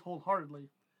disagrees wholeheartedly.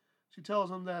 She tells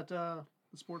him that the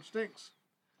sport stinks.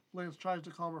 Blanche tries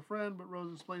to calm her friend, but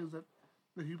Rose explains that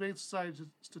the Humane Society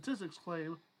statistics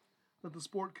claim that the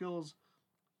sport kills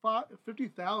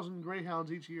 50,000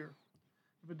 greyhounds each year.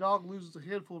 If a dog loses a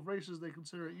handful of races, they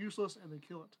consider it useless and they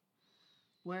kill it.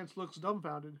 Blanche looks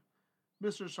dumbfounded.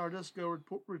 Mr. Sardisco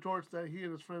retorts that he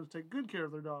and his friends take good care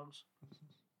of their dogs.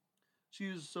 She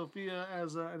uses Sophia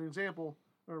as an example,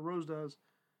 or Rose does.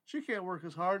 She can't work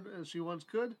as hard as she once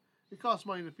could. It costs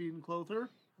money to feed and clothe her.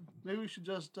 Maybe we should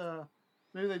just,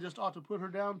 maybe they just ought to put her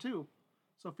down too.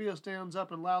 Sophia stands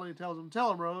up and loudly tells him,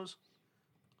 "Tell him, Rose."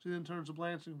 She then turns to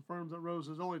Blanche and confirms that Rose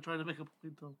is only trying to make a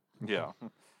point, though. Yeah.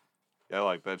 Yeah, I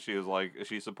like that. She was like,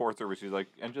 she supports her, but she's like,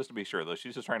 and just to be sure, though,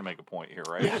 she's just trying to make a point here,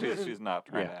 right? She's not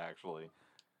trying to actually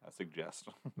suggest.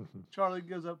 Charlie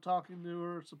gives up talking to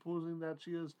her, supposing that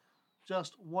she is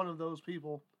just one of those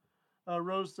people.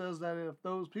 Rose says that if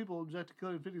those people object to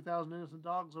killing 50,000 innocent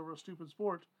dogs over a stupid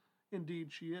sport,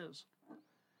 indeed she is.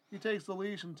 He takes the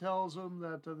leash and tells him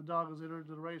that the dog is entered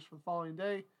into the race for the following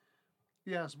day.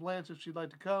 He asks Blanche if she'd like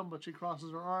to come, but she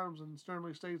crosses her arms and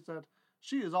sternly states that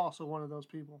she is also one of those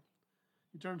people.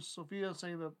 He turns to Sophia,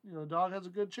 saying that the dog has a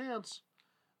good chance.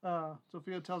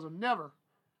 Sophia tells him never,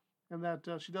 and that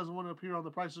she doesn't want to appear on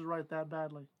The Price is Right that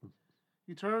badly.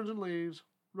 He turns and leaves.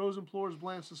 Rose implores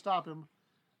Blanche to stop him,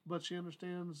 but she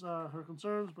understands her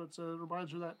concerns, but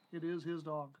reminds her that it is his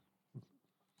dog.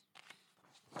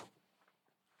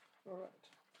 All right.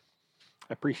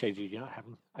 I appreciated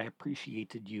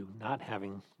you not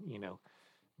having,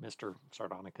 Mr.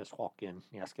 Sardonicus walk in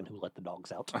asking who let the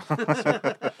dogs out.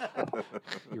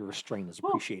 Your restraint is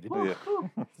appreciated.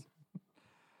 Yeah.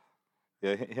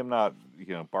 Yeah, him not,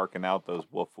 barking out those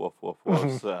woof, woof, woof,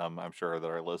 woofs, I'm sure that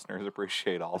our listeners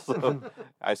appreciate also.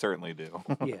 I certainly do.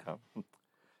 Yeah.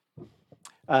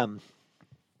 I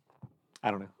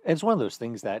don't know. It's one of those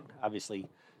things that obviously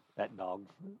that dog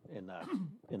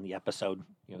in the episode,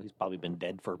 he's probably been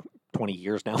dead for 20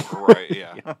 years now. Right,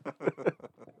 yeah.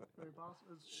 Very possible.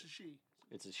 It's she.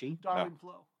 It's a she? Darlene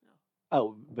Flo.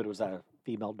 Oh, but it was a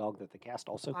female dog that they cast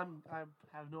also. I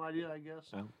have no idea. I guess.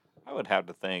 Oh. I would have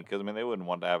to think, because, I mean, they wouldn't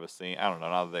want to have a scene. I don't know,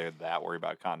 not that they're that worried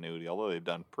about continuity, although they've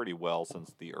done pretty well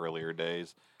since the earlier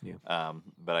days. Yeah.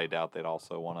 But I doubt they'd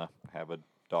also want to have a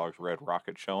dog's red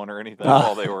rocket showing or anything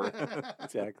while they were.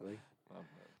 Exactly.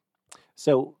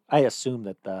 So I assume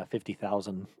that the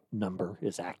 50,000 number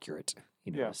is accurate.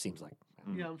 Yeah. It seems like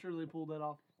Yeah, I'm sure they pulled that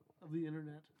off of the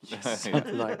internet.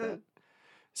 something like that.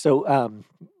 So,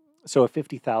 so if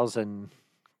 50,000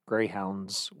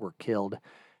 greyhounds were killed,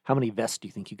 how many vests do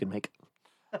you think you can make?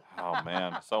 Oh,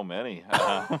 man, so many.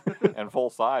 And full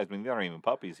size. I mean, they aren't even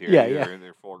puppies here. Yeah, yeah.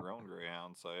 They're full-grown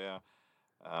greyhounds, so yeah.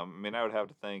 I mean, I would have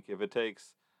to think, if it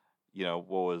takes, what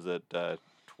was it,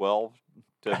 12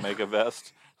 to make a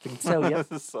vest? I think so, yeah.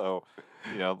 So,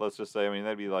 let's just say, I mean,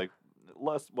 that'd be like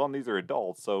less, well, and these are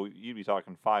adults, so you'd be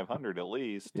talking 500 at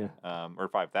least, Yeah. Or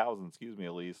 5,000, excuse me,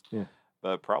 at least. Yeah.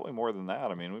 But probably more than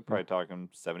that. I mean, we're probably talking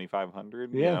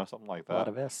 7,500, Yeah. something like A that. lot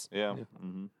of vests. Yeah. Yeah.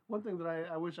 Mm-hmm. One thing that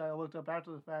I wish I looked up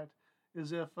after the fact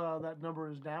is if that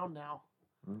number is down now.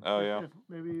 Oh, If- yeah. If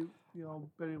maybe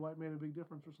Betty White made a big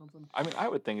difference or something. I mean, I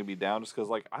would think it'd be down just because,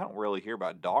 like, I don't really hear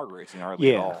about dog racing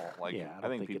hardly Yeah. at all. Like, Yeah, I I don't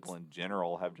think think people it's- in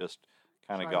general have just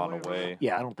kind of Shied gone away from it. away.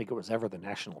 Yeah, I don't think it was ever the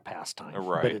national pastime.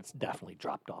 Right. But it's definitely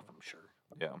dropped off, I'm sure.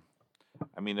 Yeah.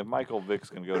 I mean, if Michael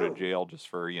Vick's going to go to jail just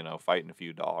for, fighting a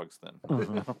few dogs, then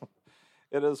Mhm.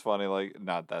 it is funny. Like,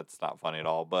 that's not funny at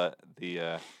all. But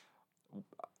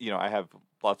I have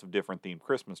lots of different themed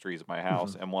Christmas trees at my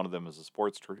house, and one of them is a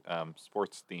sports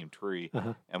themed tree,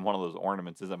 Uh-huh. and one of those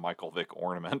ornaments is a Michael Vick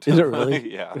ornament. Is it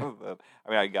really? Yeah. I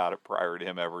mean, I got it prior to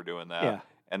him ever doing that. Yeah.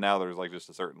 And now there's like just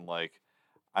a certain, like,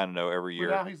 I don't know, every But year.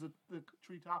 now he's the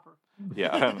tree topper.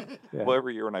 Yeah. I don't know. Yeah. Well,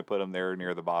 every year when I put him there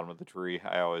near the bottom of the tree,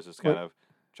 I always just kind of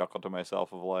chuckle to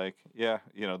myself of like, yeah,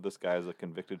 this guy's a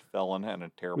convicted felon and a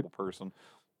terrible person.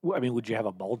 Well, I mean, would you have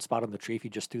a bald spot on the tree if you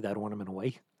just threw that ornament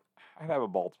away? I'd have a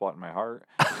bald spot in my heart.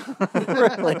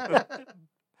 Really?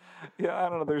 Yeah, I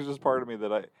don't know. There's just part of me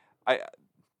that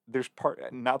there's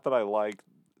not that I like.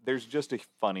 There's just a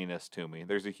funniness to me.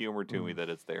 There's a humor to me that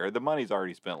it's there. The money's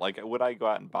already spent. Like, would I go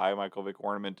out and buy a Michael Vick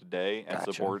ornament today and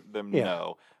Gotcha. support them? Yeah.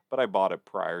 No. But I bought it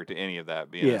prior to any of that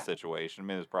being Yeah. a situation. I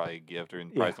mean, it was probably a gift or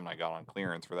probably Yeah. something I got on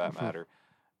clearance for that matter.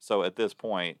 So at this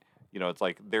point, it's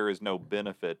like there is no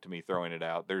benefit to me throwing it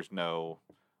out. There's no,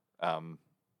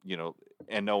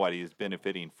 and nobody is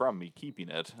benefiting from me keeping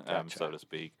it, Gotcha. so to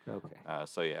speak. Okay.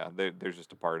 So yeah, there's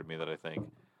just a part of me that I think,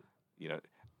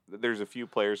 there's a few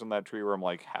players on that tree where I'm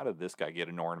like, how did this guy get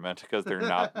an ornament? Because they're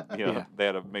not, Yeah. they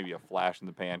had maybe a flash in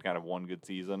the pan, kind of one good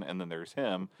season, and then there's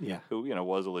him, Yeah. who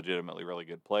was a legitimately really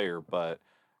good player, but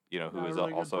who Not a is really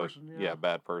good also person, yeah.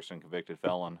 bad person, convicted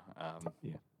felon.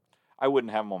 Yeah. I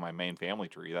wouldn't have him on my main family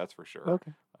tree, that's for sure,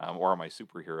 Okay. or on my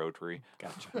superhero tree.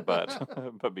 Gotcha.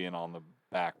 But being on the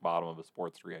back bottom of a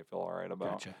sports tree, I feel all right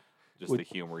about. Gotcha. Just the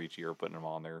humor each year, putting them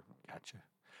on there. Gotcha.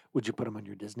 Would you put them on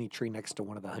your Disney tree next to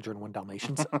one of the 101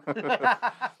 Dalmatians?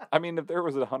 I mean, if there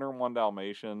was a 101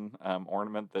 Dalmatian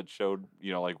ornament that showed,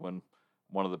 like when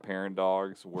one of the parent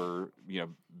dogs were,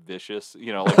 vicious,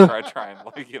 like trying,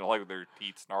 like with their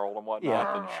teeth snarled and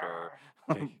whatnot, then sure.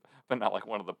 Okay. But not like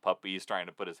one of the puppies trying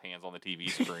to put his hands on the TV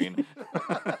screen.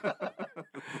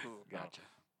 Gotcha.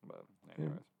 But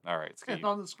anyways, all right, Steve. And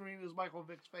on the screen is Michael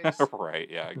Vick's face. Right,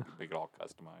 yeah, make it all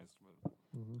customized. But...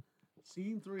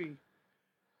 Scene 3.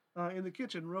 In the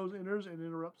kitchen, Rose enters and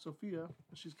interrupts Sophia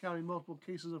as she's counting multiple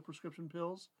cases of prescription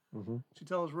pills. Mm-hmm. She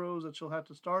tells Rose that she'll have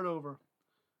to start over,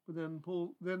 but then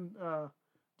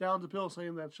downs a pill,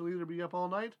 saying that she'll either be up all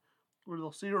night or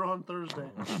they'll see her on Thursday.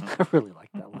 I really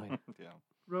like that line. Yeah.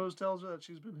 Rose tells her that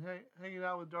she's been hanging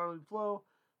out with Darling Flo,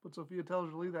 but Sophia tells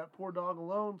her to leave that poor dog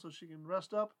alone so she can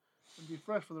rest up and be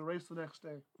fresh for the race the next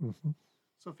day. Mm-hmm.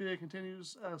 Sophia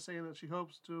continues saying that she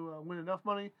hopes to win enough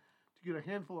money to get a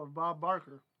handful of Bob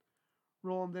Barker.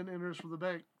 Roland then enters from the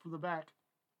back.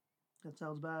 That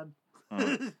sounds bad.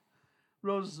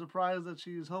 Rose is surprised that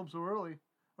she's home so early,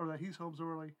 or that he's home so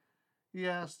early. He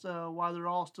asks why they're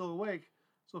all still awake.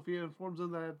 Sophia informs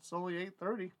him that it's only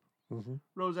 8:30. Mm-hmm.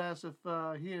 Rose asks if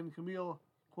he and Camille,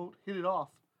 quote, hit it off.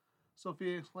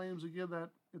 Sophia exclaims again that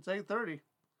it's 8:30.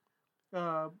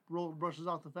 Roland brushes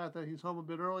off the fact that he's home a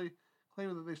bit early,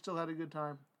 claiming that they still had a good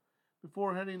time.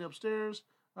 Before heading upstairs,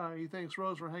 he thanks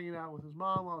Rose for hanging out with his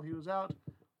mom while he was out,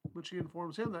 but she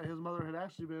informs him that his mother had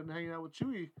actually been hanging out with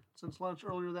Chewy since lunch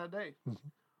earlier that day. Mm-hmm.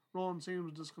 Roland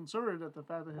seems disconcerted at the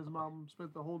fact that his mom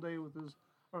spent the whole day with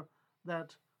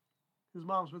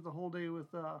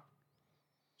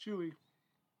Chewy.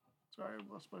 Sorry,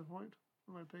 I lost my point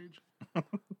on my page.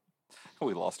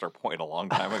 We lost our point a long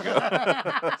time ago.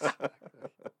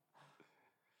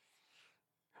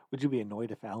 Would you be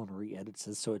annoyed if Alan re-edits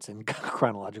this so it's in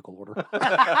chronological order?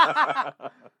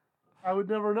 I would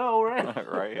never know, right?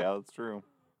 Right? Yeah, that's true.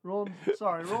 Roland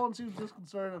seems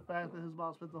disconcerted at the fact that his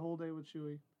mom spent the whole day with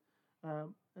Chewie.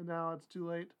 And now it's too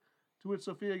late. To which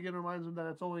Sophia again reminds him that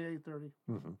it's only 8:30.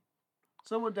 Mm-hmm.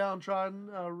 Somewhat downtrodden,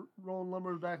 Roland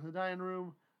lumbers back in the dining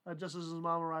room just as his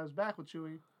mom arrives back with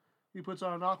Chewie. He puts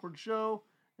on an awkward show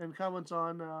and comments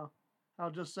on how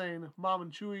just saying Mom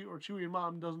and Chewie or Chewie and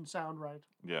Mom doesn't sound right.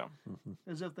 Yeah.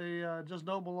 As if they just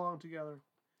don't belong together.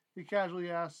 He casually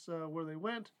asks where they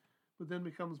went, but then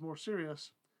becomes more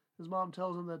serious. His mom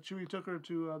tells him that Chewie took her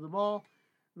to the mall,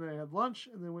 and they had lunch,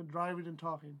 and they went driving and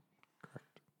talking.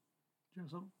 Correct. Do you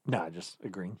have something? No, just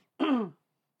agreeing.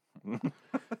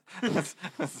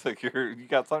 It's like you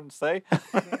got something to say?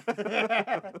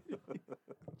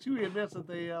 Chewie admits that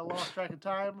they lost track of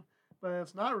time, but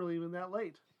it's not really even that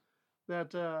late.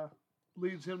 That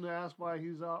leads him to ask why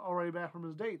he's already back from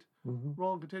his date. Mm-hmm.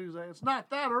 Roland continues that it's not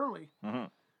that early. Mm-hmm.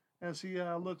 As he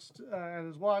looks at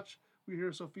his watch, we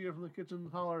hear Sophia from the kitchen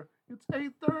holler, "It's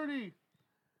 8:30."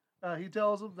 He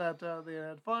tells him that they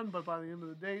had fun, but by the end of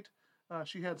the date,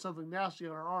 she had something nasty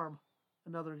on her arm.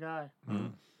 Another guy.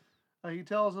 Mm-hmm. He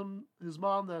tells his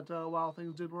mom that while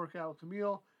things didn't work out with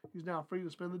Camille, he's now free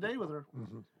to spend the day with her.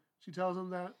 Mm-hmm. She tells him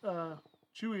that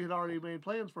Chewie had already made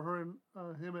plans for her and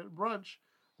him at brunch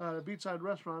at a beachside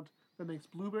restaurant that makes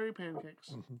blueberry pancakes.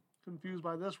 Mm-hmm. Confused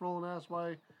by this, Roland asks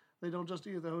why they don't just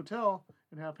eat at the hotel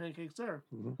and have pancakes there.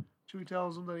 Mm-hmm. Chewie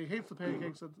tells him that he hates the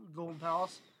pancakes at the Golden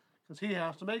Palace because he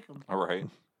has to make them. All right.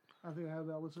 I think I have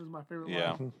that listed as my favorite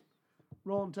Yeah. line.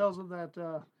 Roland tells him that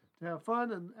to have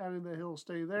fun and adding that he'll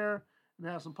stay there and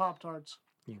have some Pop-Tarts.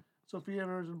 Yeah. Sophia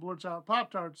enters and blurts out,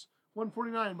 "Pop-Tarts,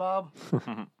 $1.49, Bob."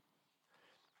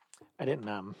 I didn't.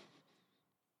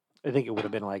 I think it would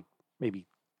have been like maybe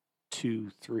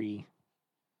 2, 3,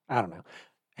 I don't know,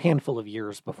 handful of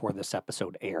years before this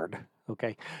episode aired.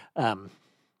 Okay,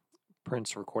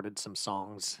 Prince recorded some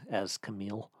songs as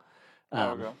Camille,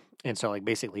 Okay. and so like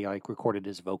basically like recorded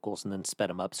his vocals and then sped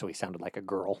them up so he sounded like a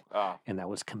girl, Ah. and that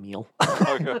was Camille.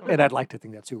 Okay. And I'd like to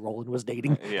think that's who Roland was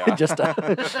dating. Yeah. Just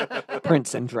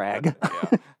Prince in drag. Yeah.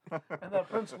 And that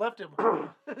Prince left him.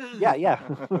 Yeah.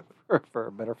 for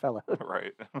a better fella.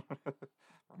 Right.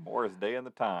 Morris Day and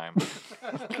the Time.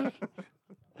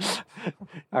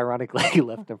 Ironically, he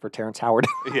left him for Terrence Howard.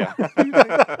 Yeah.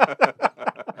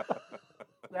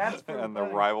 That's And the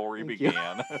thing. rivalry Thank you.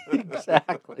 began.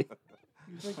 Exactly.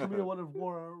 You think Camille would have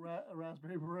wore a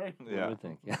raspberry beret? I Yeah. would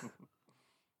think, yeah.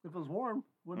 If it was warm,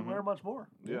 wouldn't Mhm. wear much more.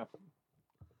 Yeah.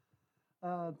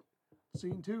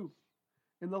 Scene 2.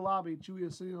 In the lobby, Chewie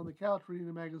is sitting on the couch reading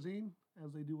a magazine,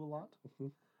 as they do a lot.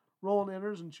 Mhm. Roland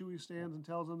enters and Chewie stands and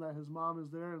tells him that his mom is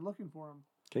there and looking for him.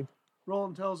 Okay.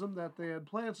 Roland tells him that they had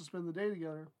plans to spend the day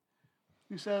together.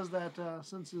 He says that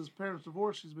since his parents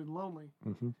divorced, he's been lonely.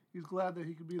 Mm-hmm. He's glad that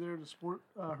he could be there to support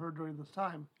her during this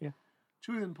time. Yeah.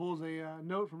 Chewie then pulls a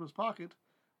note from his pocket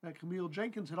that Camille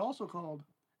Jenkins had also called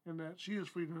and that she is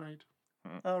free tonight.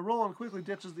 Roland quickly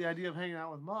ditches the idea of hanging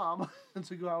out with Mom and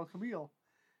to go out with Camille.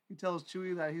 He tells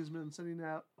Chewie that he's been sending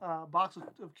out a box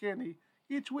of candy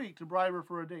each week to bribe her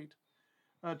for a date.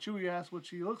 Chewie asks what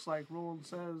she looks like. Roland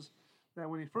says that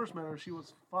when he first met her, she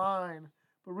was fine,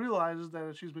 but realizes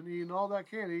that she's been eating all that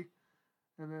candy,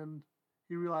 and then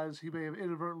he realizes he may have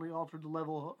inadvertently altered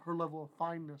her level of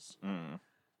fineness. Mm.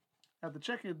 At the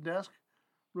check-in desk,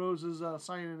 Rose is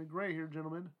signing in a gray here,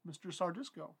 gentlemen, Mr.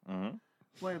 Sardisco. Mm-hmm.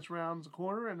 Blanche rounds the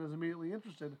corner and is immediately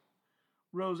interested.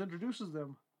 Rose introduces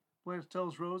them. Blanche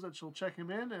tells Rose that she'll check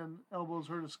him in and elbows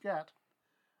her to scat.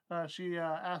 She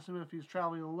asks him if he's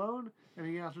traveling alone, and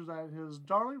he answers that his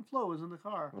darling Flo is in the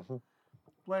car. Mm-hmm.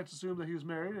 Blanche assumes that he's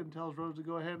married and tells Rose to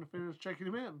go ahead and finish checking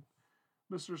him in.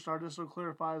 Mr. Sardisco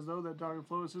clarifies, though, that darling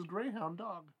Flo is his greyhound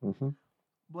dog. Mm-hmm.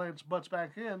 Blanche butts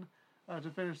back in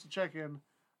to finish the check-in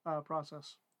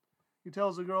process. He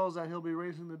tells the girls that he'll be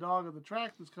racing the dog at the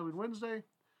track this coming Wednesday.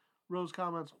 Rose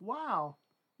comments, "Wow,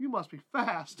 you must be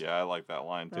fast." Yeah, I like that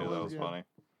line too. That That was was good. funny.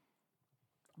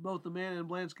 Both the man and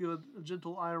Blanche give a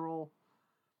gentle eye roll.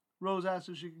 Rose asks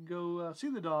if she can go see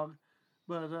the dog,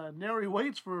 but Neri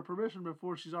waits for her permission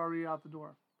before she's already out the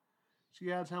door.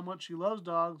 She adds how much she loves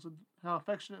dogs and how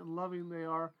affectionate and loving they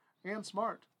are and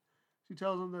smart. She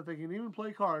tells them that they can even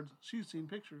play cards. She's seen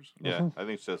pictures. Yeah, I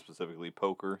think she said specifically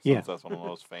poker, since Yeah. that's one of the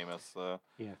most famous.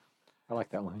 Yeah, I like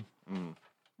that line. Mm.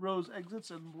 Rose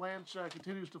exits and Blanche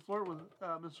continues to flirt with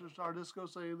Mr. Sardisco,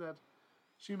 saying that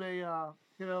she may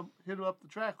hit him up the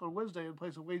track on Wednesday and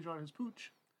place a wager on his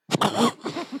pooch.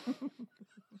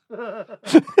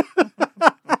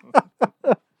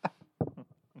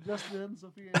 Just then,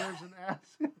 Sophia enters and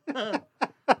asks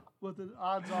what the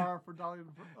odds are for Darling,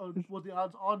 what the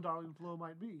odds on Darling Flow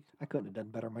might be. I couldn't have done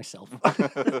better myself.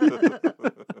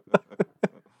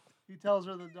 He tells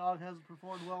her the dog hasn't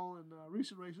performed well in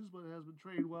recent races, but it has been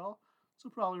trained well, so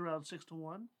probably around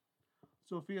 6-1.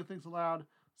 Sophia thinks aloud,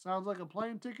 "Sounds like a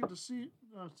plane ticket to see.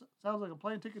 Sounds like a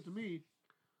plane ticket to me."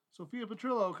 Sophia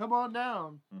Petrillo, come on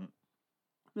down.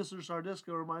 Mr.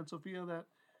 Sardisco reminds Sophia that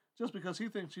just because he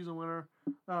thinks she's a winner,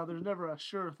 there's never a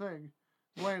sure thing.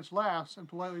 Blanche laughs and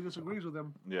politely disagrees with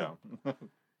him. Yeah.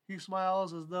 He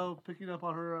smiles as though picking up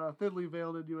on her thinly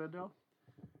veiled innuendo.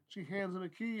 She hands him a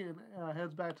key and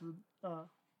heads back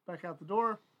out the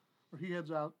door, or he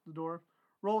heads out the door.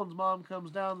 Roland's mom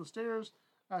comes down the stairs,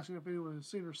 asking if anyone has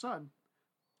seen her son.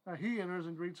 He enters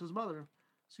and greets his mother.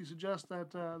 She suggests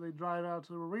that they drive out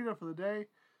to the marina for the day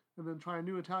and then try a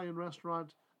new Italian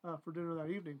restaurant for dinner that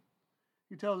evening.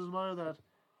 He tells his mother that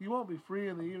he won't be free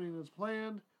in the evening as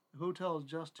planned. The hotel is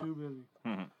just too busy.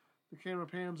 The camera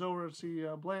pans over to see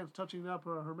Blanche touching up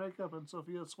her makeup and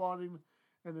Sophia swatting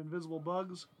at invisible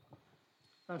bugs.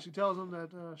 She tells him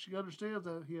that she understands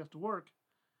that he has to work.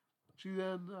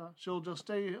 She'll just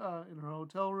stay in her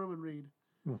hotel room and read.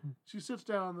 She sits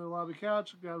down on the lobby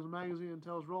couch, grabs a magazine, and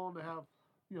tells Roland to have,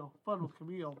 fun with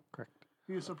Camille. Correct.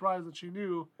 He is surprised that she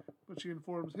knew, but she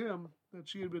informs him that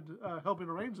she had been helping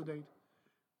arrange the date.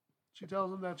 She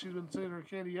tells him that she's been sending her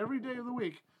candy every day of the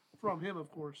week, from him, of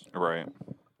course. Right.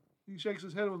 He shakes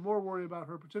his head with more worry about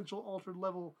her potential altered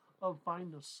level of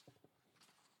fineness.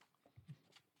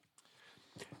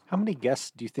 How many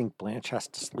guests do you think Blanche has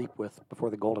to sleep with before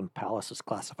the Golden Palace is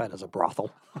classified as a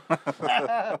brothel?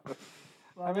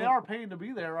 Well, they are paying to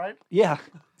be there, right? Yeah,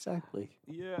 exactly.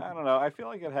 Yeah, I don't know. I feel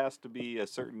like it has to be a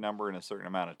certain number in a certain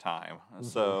amount of time.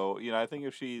 So, I think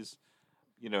if she's,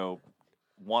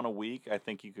 one a week, I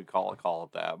think you could call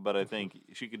it that. But I think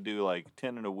she could do like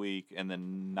 10 in a week and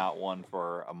then not one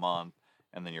for a month,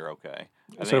 and then you're okay.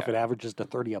 So if it averages to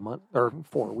 30 a month, or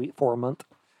 4 a month?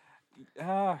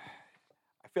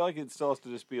 I feel like it still has to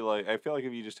just be like, I feel like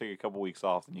if you just take a couple weeks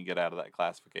off, then you get out of that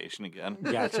classification again.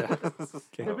 Gotcha.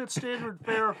 Okay. If it's standard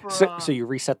fare for... So you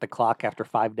reset the clock after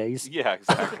 5 days? Yeah,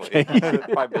 exactly.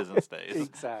 5 business days.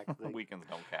 Exactly. Weekends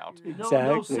don't count.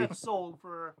 No sets sold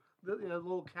for the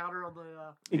little counter on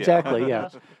the... Exactly, yeah.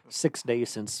 6 days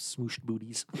since smooshed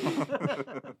booties.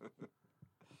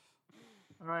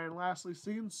 All right, and lastly,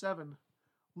 scene 7.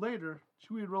 Later,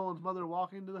 Chewie and Roland's mother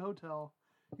walk into the hotel.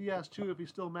 He asks Chewie if he's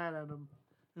still mad at him.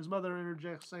 His mother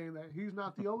interjects, saying that he's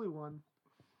not the only one,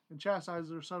 and chastises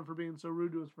her son for being so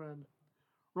rude to his friend.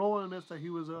 Roland admits that he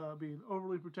was being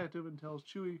overly protective and tells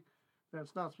Chewie that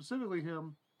it's not specifically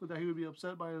him, but that he would be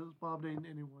upset by his mom dating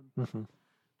anyone.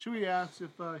 Chewie asks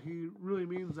if he really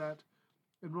means that,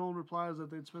 and Roland replies that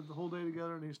they'd spent the whole day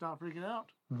together and he's not freaking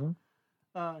out.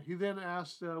 He then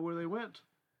asks where they went.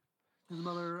 His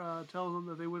mother tells him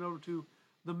that they went over to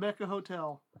the Mecca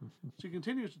Hotel. She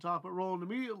continues to talk, but Roland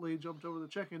immediately jumped over the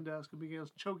check-in desk and begins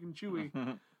choking Chewie,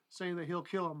 saying that he'll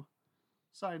kill him.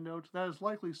 Side note, that is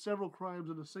likely several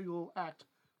crimes in a single act,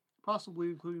 possibly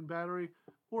including battery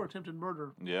or attempted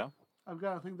murder. Yeah. I've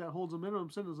got to think that holds a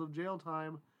minimum sentence of jail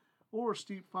time or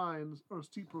steep fines, or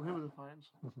steep prohibitive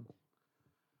fines.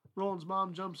 Roland's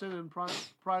mom jumps in and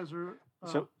pries her...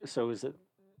 So is it...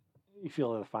 You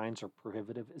feel that the fines are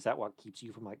prohibitive? Is that what keeps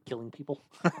you from killing people?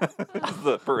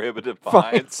 The prohibitive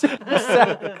fines.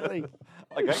 Exactly.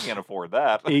 I can't afford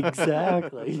that.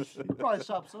 Exactly. You probably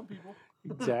stop some people.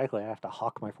 Exactly. I have to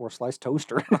hawk my 4-slice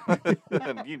toaster.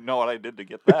 And you know what I did to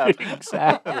get that.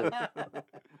 Exactly. That's a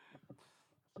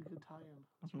good tie-in.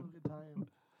 That's a really good tie-in.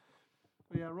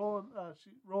 But yeah,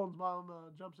 Roland's mom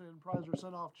jumps in and pries her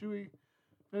son off Chewie,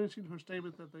 finishing her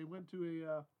statement that they went to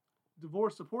a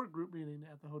divorce support group meeting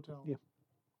at the hotel. Yeah.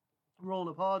 Roland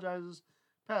apologizes,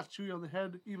 pats Chewie on the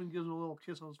head, even gives him a little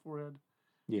kiss on his forehead.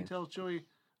 Yeah. He tells Chewie,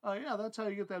 yeah, that's how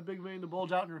you get that big vein to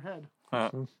bulge out in your head. Huh.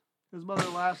 His mother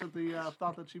laughs at the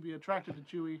thought that she'd be attracted to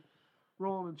Chewie.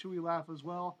 Roland and Chewie laugh as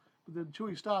well, but then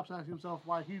Chewie stops asking himself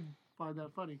why he'd find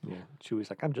that funny. Yeah. Chewie's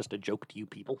like, I'm just a joke to you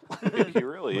people. He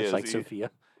really Much is. like Sophia.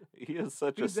 He is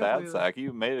such He's a sad definitely sack.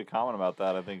 You made a comment about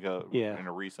that, I think, Yeah. in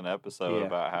a recent episode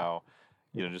about how,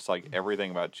 just like everything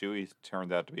about Chewie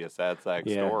turned out to be a sad sack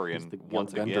story. He's And the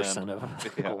once again, Gunderson of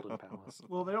Golden Palace.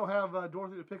 Well, they don't have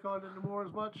Dorothy to pick on anymore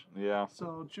as much, yeah,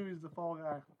 so Chewie's the fall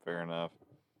guy. fair enough.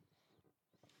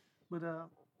 But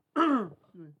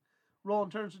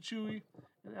Roland turns to Chewie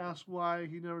and asks why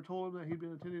he never told him that he'd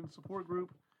been attending a support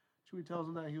group. Chewie tells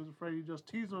him that he was afraid he'd just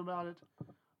tease him about it.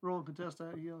 Roland contests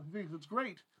that he thinks it's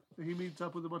great that he meets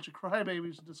up with a bunch of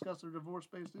crybabies to discuss their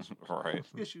divorce-based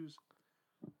issues.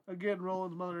 Again,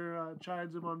 Roland's mother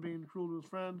chides him on being cruel to his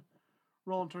friend.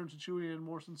 Roland turns to Chewie and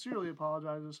more sincerely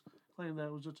apologizes, claiming that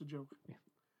it was just a joke. Yeah.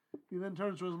 He then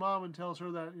turns to his mom and tells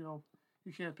her that,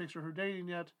 he can't picture her dating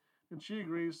yet, and she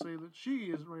agrees, saying that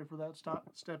she isn't ready for that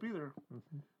step either.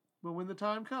 Mm-hmm. But when the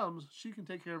time comes, she can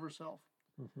take care of herself.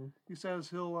 Mm-hmm. He says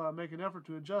he'll make an effort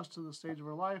to adjust to the stage of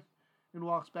her life and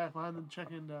walks back behind the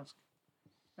check-in desk.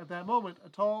 At that moment, a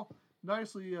tall,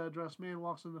 nicely dressed man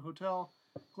walks in the hotel,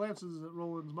 glances at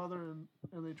Roland's mother,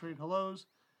 and they trade hellos.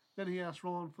 Then he asks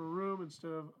Roland for a room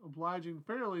instead of obliging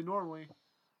fairly normally.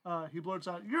 He blurts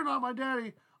out, "You're not my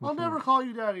daddy! I'll never call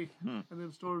you daddy!" And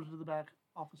then storms to the back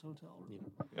office hotel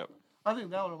room. Yep. I think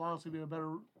that would have honestly been a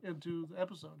better end to the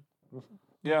episode.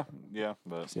 Yeah,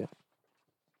 but Yeah.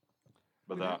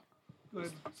 but that.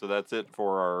 Good. So that's it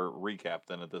for our recap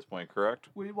then at this point, correct?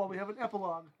 We have an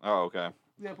epilogue. Oh, okay.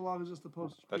 The epilogue is just the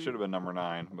post. That should have been number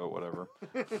 9, but whatever.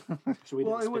 So we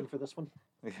Well, didn't it spin would- for this one?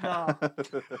 Yeah.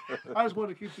 I just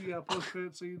wanted to keep the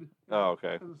post-credit scene. Oh,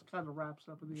 okay. And it kind of wraps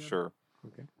up in the end. Sure.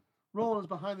 Okay. Roland is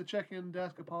behind the check-in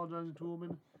desk apologizing to a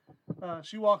woman.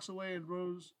 She walks away and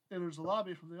Rose enters the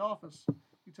lobby from the office.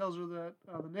 He tells her that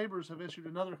the neighbors have issued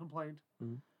another complaint.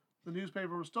 Mhm. The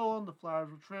newspaper was stolen, the flowers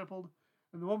were trampled,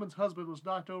 and the woman's husband was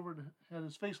knocked over and had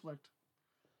his face licked.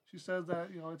 She says that,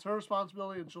 it's her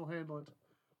responsibility and she'll handle it.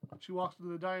 She walks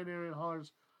into the dining area and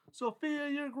hollers, "Sophia,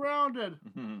 you're grounded!"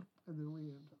 And then we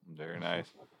end. Very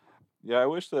nice. Yeah, I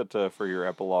wish that for your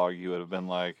epilogue you would have been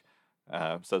like,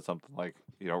 said something like,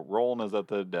 Roland is at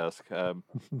the desk.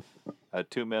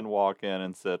 2 men walk in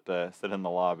and sit in the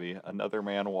lobby. Another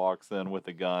man walks in with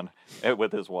a gun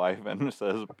with his wife and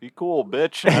says, "Be cool,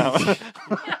 bitch."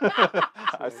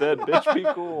 I said, "Bitch, be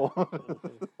cool."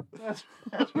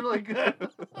 That's really good.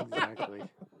 Exactly.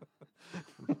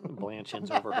 Blanche hands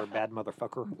over her bad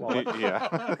motherfucker wallet.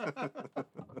 Yeah.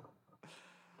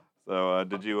 So,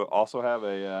 did you also have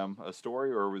a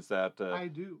story, or was that? I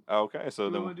do. Okay, so Do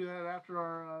we then want to do that after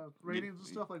our ratings and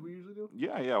stuff like we usually do?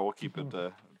 yeah, we'll keep it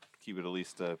at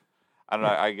least. I don't know.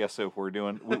 I guess if we're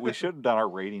doing, we should have done our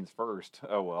ratings first.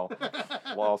 Oh well,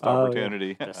 lost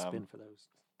opportunity. Yeah. Just spin for those.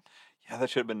 Yeah, that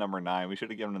should have been number 9. We should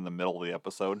have given in the middle of the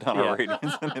episode done Yeah. our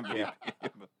ratings and MVP. Yeah.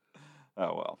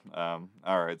 Oh well.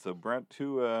 All right. So Brent,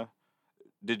 who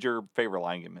did your favorite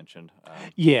line get mentioned?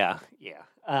 Yeah.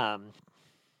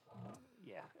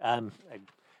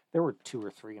 There were 2 or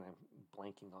 3, and I'm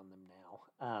blanking on them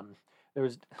now. There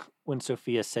was when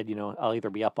Sophia said, "I'll either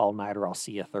be up all night or I'll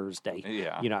see you Thursday."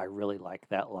 Yeah. I really like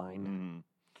that line. Mhm.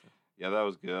 Yeah, that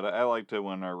was good. I liked it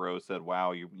when Rose said,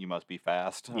 "Wow, you must be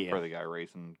fast," Yeah. for the guy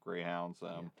racing greyhounds.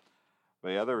 But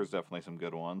yeah, there was definitely some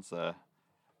good ones.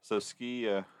 So Ski,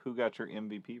 who got your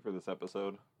MVP for this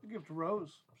episode? You give it to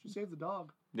Rose. She saved the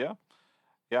dog. Yeah,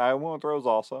 I went with Rose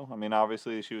also. I mean,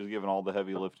 obviously she was given all the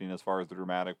heavy lifting as far as the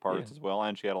dramatic parts Yeah. as well,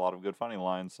 and she had a lot of good funny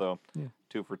lines. So Yeah.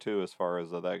 2 for 2 as far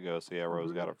as that goes. So yeah,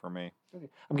 Rose got it for me. Okay.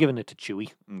 I'm giving it to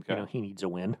Chewie. Okay. He needs a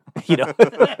win.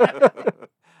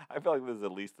 I feel like this is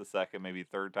at least the second, maybe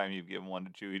third time you've given one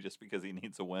to Chewie just because he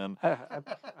needs a win. I-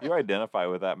 You identify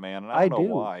with that man, and I I don't know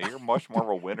do. why. You're much more of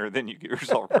a winner than you give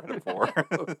yourself credit for.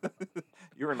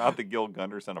 You are not the Gil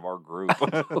Gunderson of our group.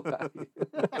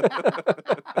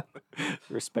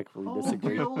 Respectfully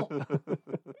disagree. Gil.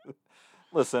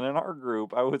 Listen, in our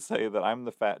group, I would say that I'm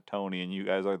the fat Tony and you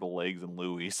guys are the legs and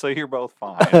Louie, so you're both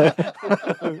fine.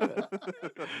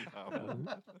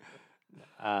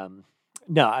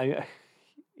 No,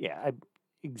 I'm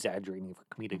exaggerating for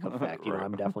comedic effect. Right.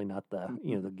 I'm definitely not the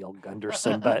the Gil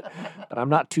Gunderson, but I'm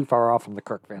not too far off from the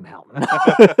Kirk Van Houten.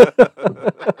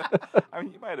 I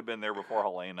mean, you might have been there before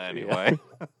Helena anyway.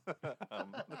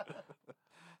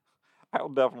 I'll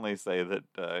definitely say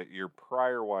that your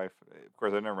prior wife, of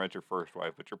course, I never met your first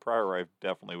wife, but your prior wife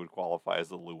definitely would qualify as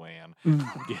the Luann.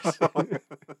 Yes. I think that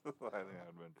would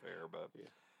have been fair, but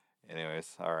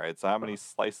anyways, all right. So how many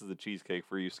slices of cheesecake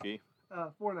for you, Ski?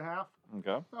 4.5.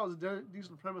 Okay. That was a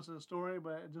decent premise of the story,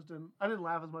 but it just didn't. I didn't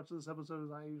laugh as much in this episode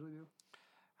as I usually do.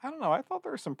 I don't know. I thought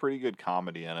there was some pretty good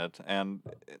comedy in it, and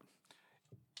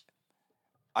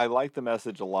I like the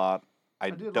message a lot. I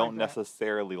did don't like that.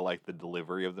 necessarily like the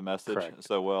delivery of the message. Correct.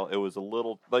 So, well, it was a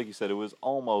little, like you said, it was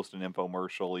almost an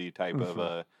infomercial-y type of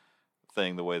a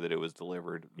thing, the way that it was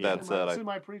delivered. Yeah. That said,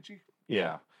 Semi-preachy.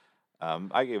 yeah.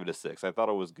 I gave it a 6. I thought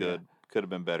it was good. Could have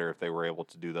been better if they were able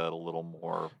to do that a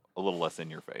little less in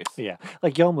your face. Yeah,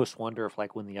 like you almost wonder if,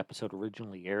 like, when the episode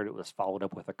originally aired, it was followed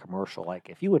up with a commercial. Like,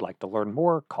 if you would like to learn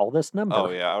more, call this number. Oh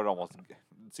yeah, I would almost.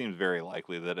 It seems very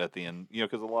likely that at the end,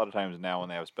 because a lot of times now when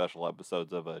they have special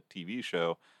episodes of a TV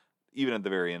show, even at the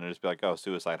very end, it'll just be like, "Oh,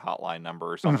 suicide hotline number"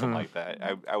 or something like that.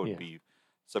 I would Yeah. be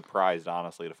surprised,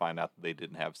 honestly, to find out that they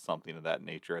didn't have something of that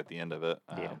nature at the end of it.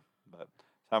 Yeah. But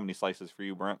how many slices for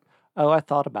you, Brent? Oh, I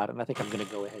thought about it, and I think I'm going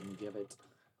to go ahead and give it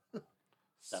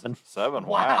 7. 7.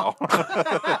 Wow.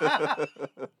 Wow.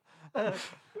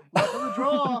 Luck of the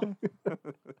draw.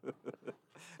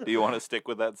 Do you want to stick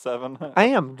with that 7? I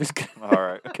am just going All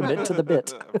right. commit to the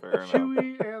bit. Fair enough.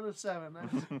 Chewy and a 7.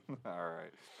 Nice. All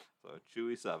right. So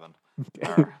Chewy 7.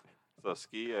 All right. So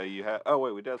Ski, you had. Oh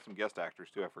wait, we did have some guest actors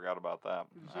too. I forgot about that.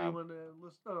 Did you say you wanted to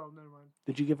list? Oh, never mind.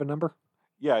 Did you give a number?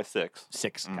 Yeah, 6.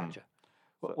 6. Mhm. Gotcha.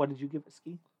 So- What did you give it,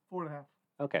 Ski? 4.5.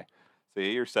 Okay. So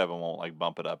your 7 won't like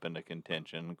bump it up into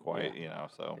contention quite, so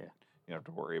Yeah. you don't have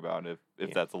to worry about if Yeah.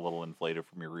 that's a little inflated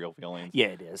from your real feelings. Yeah,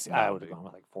 it is. No I would have big- gone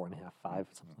with like 4.5, 5,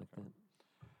 something like that.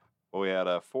 Well, we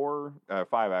had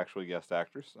 5 actually guest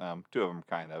actors. 2 of them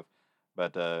kind of,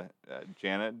 but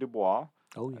Janet Dubois.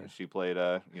 Oh, yeah. She played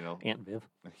Aunt Viv.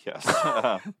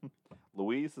 yes,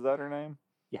 Louise, is that her name?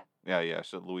 Yeah. Yeah.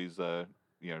 So Louise,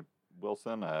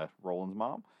 Wilson, Roland's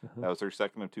mom. Uh-huh. That was her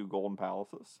second of 2 Golden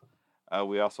Palaces.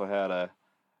 We also had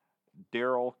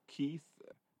Daryl Keith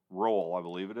Roll, I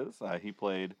believe it is. He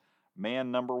played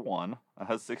Man Number 1.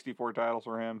 Has 64 titles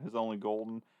for him. His only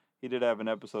Golden. He did have an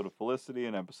episode of Felicity,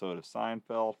 an episode of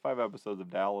Seinfeld, 5 episodes of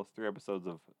Dallas, 3 episodes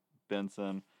of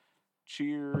Benson,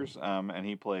 Cheers, and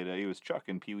he was Chuck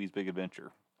in Pee-wee's Big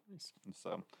Adventure. Nice. And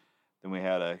so then we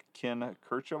had Ken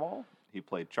Kirchhoff. He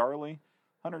played Charlie.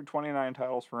 129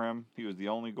 titles for him. He was the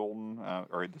only Golden,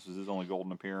 this was his only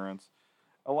Golden appearance.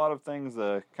 A lot of things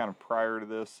kind of prior to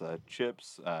this,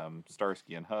 Chips,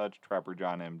 Starsky and Hutch, Trapper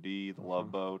John M.D., The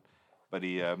Love Boat. But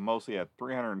he mostly had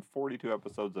 342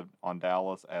 episodes on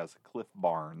Dallas as Cliff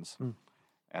Barnes. Mm.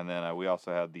 And then we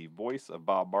also had the voice of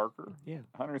Bob Barker. Yeah.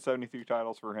 173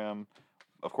 titles for him.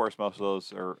 Of course, most of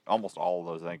those, or almost all of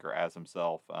those, I think, are as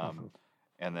himself.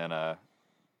 And then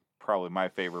probably my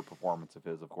favorite performance of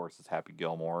his, of course, is Happy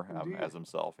Gilmore as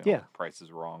himself. Yeah. Price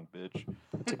is Wrong, bitch.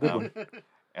 It's a good one.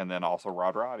 And then also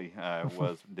Rod Roddy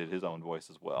did his own voice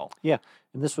as well. Yeah.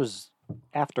 And this was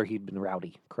after he'd been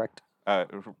Rowdy, correct?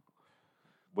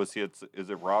 Was he? Is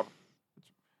it Rob?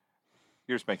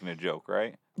 You're just making a joke,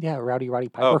 right? Yeah, Rowdy Roddy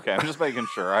Piper. Oh, okay, I'm just making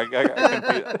sure. I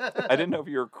didn't know if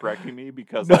you were correcting me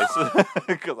because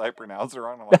I pronounced it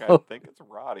wrong. I'm like, No. I think it's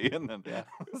Roddy, and then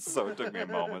so it took me a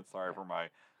moment. Sorry for my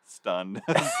stunned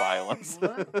silence.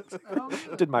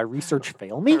 What? Did my research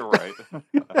fail me? Right.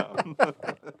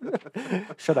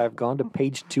 Should I have gone to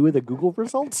page 2 of the Google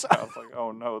results? I was like,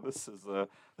 oh no, this is you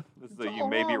all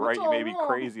may be wrong, right, it's you may all be wrong.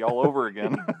 crazy all over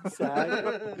again.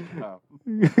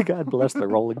 God bless the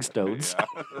Rolling Stones.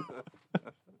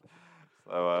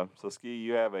 Yeah. So Ski,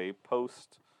 you have a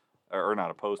post, or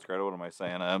not a postcard, what am I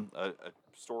saying? A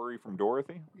story from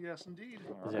Dorothy? Yes, indeed.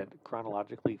 Is it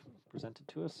chronologically presented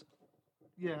to us?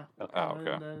 Yeah. Okay. Oh,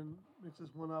 okay. And then mix this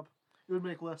one up. It would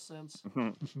make less sense,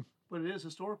 but it is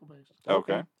historical based.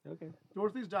 Okay. Okay.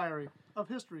 Dorothy's Diary of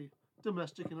History,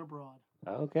 Domestic and Abroad.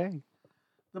 Okay.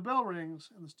 The bell rings,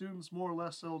 and the students more or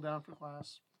less settle down for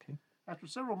class. Okay. After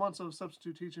several months of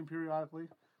substitute teaching periodically,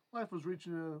 life was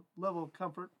reaching a level of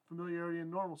comfort, familiarity,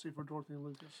 and normalcy for Dorothy and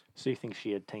Lucas. So you think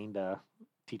she obtained a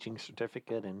teaching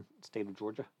certificate in state of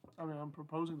Georgia? I mean, I'm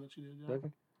proposing that she did, yeah.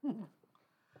 Okay.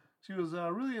 She was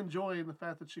really enjoying the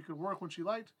fact that she could work when she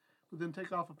liked, but then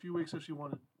take off a few weeks if she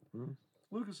wanted. Mm.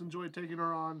 Lucas enjoyed taking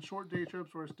her on short day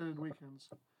trips or extended weekends.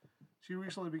 She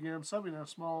recently began subbing at a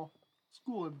small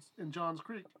school in Johns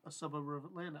Creek, a suburb of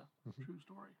Atlanta. True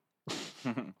story.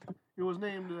 It was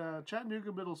named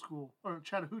Chattanooga Middle School, or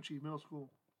Chattahoochee Middle School,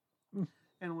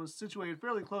 and was situated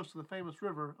fairly close to the famous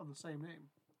river of the same name.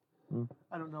 Mm.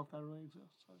 I don't know if that really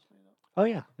exists. I just made it up. Oh,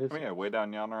 yeah. I mean, yeah, way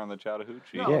down yonder on the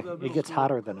Chattahoochee. No, Yeah, the it middle gets school.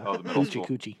 hotter than a Oh, the middle hoochie school.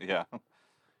 coochie. Yeah.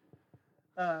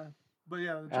 But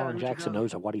yeah, the Alan Chattahoochee Jackson Valley-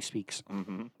 knows what he speaks.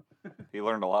 Mm-hmm. He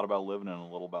learned a lot about living and a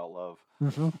little about love.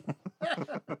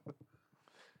 Mm-hmm.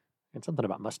 And something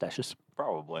about mustaches.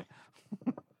 Probably.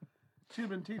 She had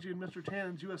been teaching Mr.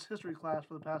 Tannen's U.S. history class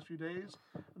for the past few days,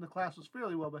 and the class was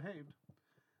fairly well behaved.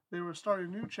 They were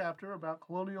starting a new chapter about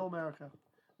colonial America,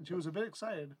 and she was a bit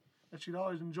excited, as she'd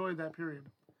always enjoyed that period.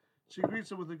 She greets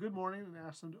them with a good morning and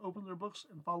asks them to open their books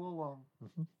and follow along.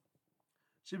 Mhm.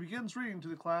 She begins reading to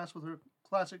the class with her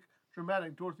classic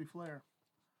dramatic Dorothy flair.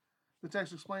 The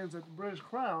text explains that the British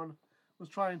Crown was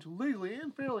trying to legally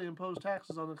and fairly impose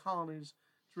taxes on the colonies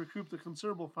to recoup the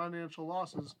considerable financial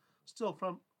losses still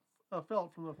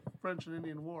felt from the French and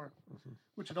Indian War,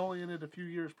 which had only ended a few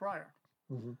years prior.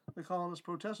 Mm-hmm. The colonists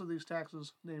protested these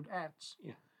taxes, named acts,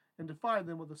 Yeah. and defied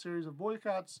them with a series of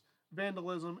boycotts,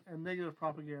 vandalism, and negative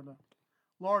propaganda,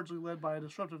 largely led by a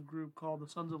disruptive group called the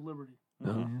Sons of Liberty.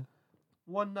 Mm-hmm.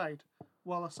 One night,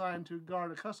 while assigned to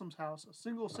guard a customs house, a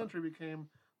single sentry became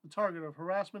the target of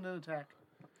harassment and attack.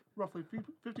 roughly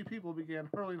 50 people began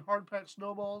hurling hard-packed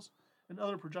snowballs and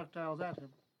other projectiles at him.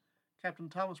 Captain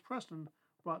Thomas Preston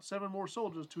brought 7 more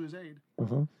soldiers to his aid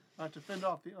to fend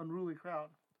off the unruly crowd.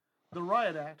 The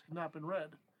Riot Act had not been read,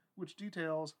 which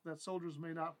details that soldiers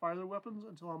may not fire their weapons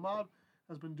until a mob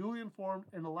has been duly informed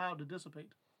and allowed to dissipate.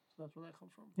 So that's where that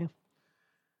comes from. Yeah.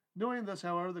 Knowing this,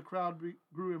 however, the crowd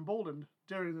grew emboldened,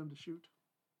 daring them to shoot.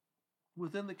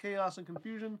 Within the chaos and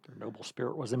confusion, Their noble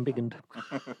spirit was embiggened.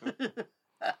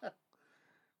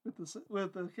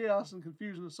 with the chaos and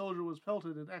confusion, the soldier was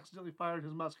pelted and accidentally fired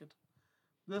his musket.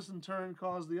 This, in turn,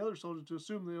 caused the other soldiers to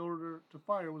assume the order to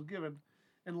fire was given,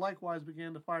 and likewise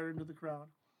began to fire into the crowd.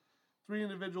 3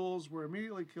 individuals were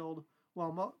immediately killed,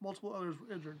 while multiple others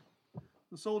were injured.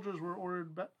 The soldiers were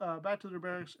ordered back to their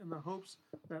barracks in the hopes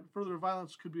that further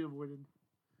violence could be avoided.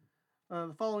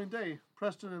 The following day,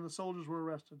 Preston and the soldiers were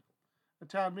arrested. A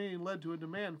town meeting led to a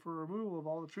demand for removal of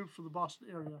all the troops from the Boston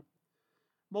area.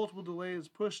 Multiple delays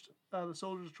pushed the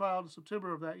soldiers' trial to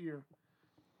September of that year.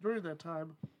 During that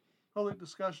time, public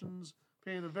discussions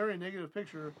painted a very negative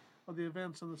picture of the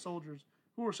events and the soldiers,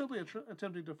 who were simply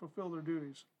attempting to fulfill their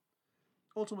duties.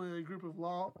 Ultimately, a group of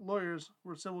lawyers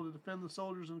were assembled to defend the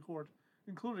soldiers in court,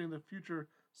 including the future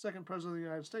second president of the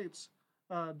United States,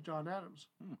 John Adams.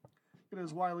 It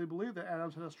is widely believed that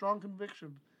Adams had a strong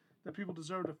conviction that people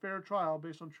deserved a fair trial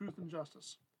based on truth and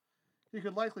justice. He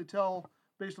could likely tell,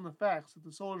 based on the facts, that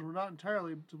the soldiers were not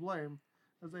entirely to blame,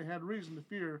 as they had reason to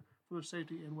fear for their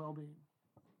safety and well-being.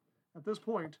 At this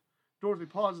point, Dorothy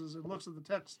pauses and looks at the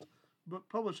textbook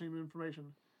publishing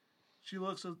information. She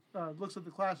looks at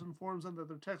the class and informs them that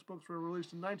their textbooks were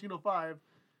released in 1905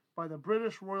 by the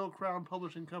British Royal Crown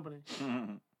Publishing Company.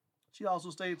 She also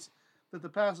states that the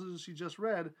passages she just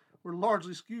read were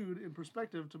largely skewed in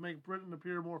perspective to make Britain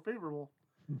appear more favorable.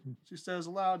 She says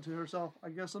aloud to herself,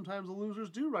 "I guess sometimes the losers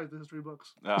do write the history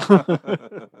books."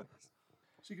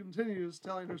 She continues,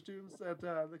 telling her students that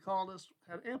the colonists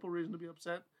had ample reason to be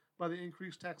upset by the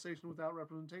increased taxation without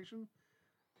representation.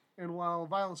 And while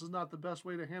violence is not the best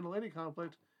way to handle any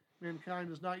conflict, mankind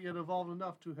has not yet evolved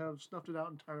enough to have snuffed it out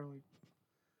entirely.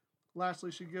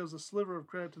 Lastly, she gives a sliver of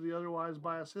credit to the otherwise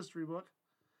biased history book.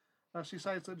 She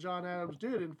cites that John Adams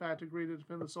did, in fact, agree to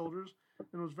defend the soldiers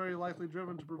and was very likely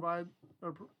driven to provide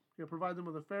them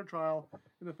with a fair trial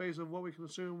in the face of what we can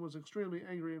assume was extremely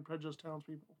angry and prejudiced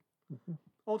townspeople.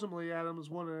 Ultimately, Adams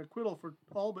won an acquittal for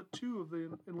all but 2 of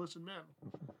the enlisted men.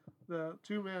 The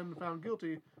 2 men found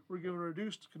guilty were given a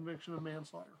reduced conviction of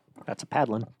manslaughter. That's a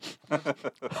paddling.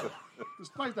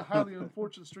 Despite the highly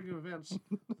unfortunate string of events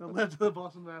that led to the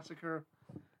Boston Massacre,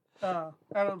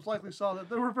 Adams likely saw that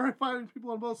there were very fighting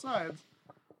people on both sides,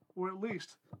 or at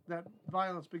least that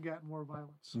violence begat more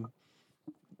violence.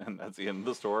 And that's the end of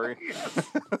the story. Yes.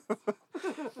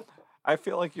 I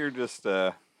feel like you're just,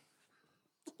 So,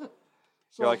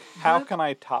 you're like, how Brent- can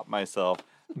I top myself?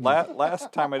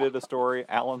 Last time I did a story,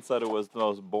 Alan said it was the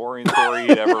most boring story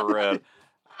he'd ever read.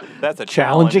 That's a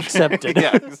Challenge challenge. accepted.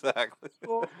 Yeah, exactly.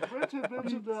 Well, Brent had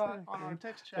mentioned on our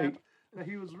text chat that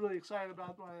he was really excited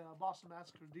about my Boston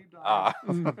Massacre deep dive,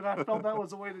 and I felt that was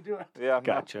the way to do it. Yeah.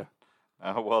 Gotcha.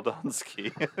 Well done,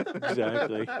 Ski.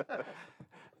 Exactly.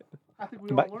 I think we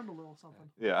all learned a little something.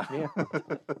 Yeah.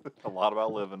 A lot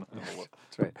about living.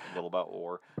 That's right. A little about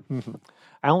war.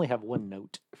 I only have one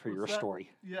note for your What's that? story.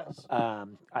 Yes.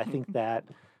 I think that,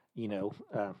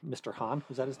 Mr. Hahn,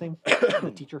 was that his name?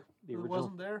 The teacher? The It original?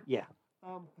 wasn't there? Yeah.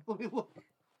 Let me look.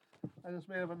 I just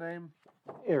made up a name.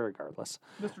 Irregardless.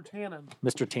 Mr. Tannen.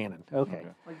 Mr. Tannen. Okay.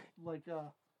 Like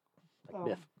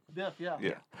Biff. Biff, yeah.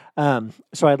 Yeah.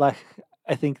 So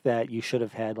I think that you should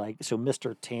have had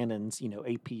Mr. Tannen's,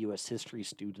 AP US history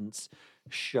students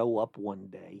show up one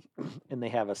day and they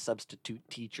have a substitute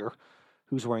teacher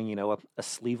who's wearing, a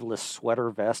sleeveless sweater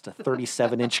vest, a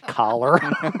 37-inch collar,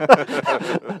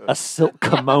 a silk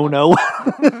kimono,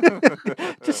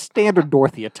 just standard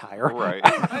Dorothy attire. Right.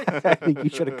 I think you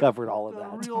should have covered all of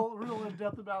that. Real in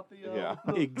depth about the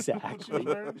Exactly.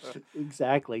 the-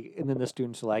 Exactly. And then the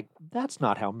students are like, that's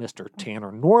not how Mr.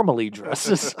 Tanner normally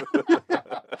dresses.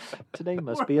 Today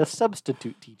must be a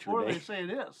substitute teacher Or day. they say it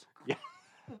is.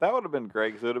 That would have been great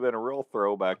because it would have been a real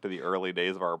throwback to the early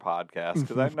days of our podcast.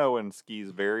 Because I know in Ski's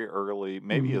very early,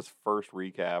 maybe his first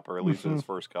recap, or at least his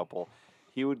first couple,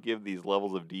 he would give these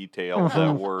levels of detail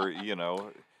that were,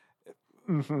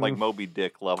 like Moby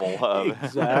Dick level of.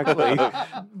 Exactly.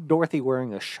 Dorothy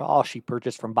wearing a shawl she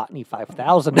purchased from Botany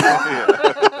 5000. It's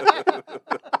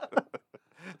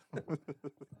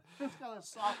got a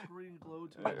soft green glow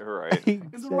to it. Right. In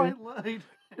the right light.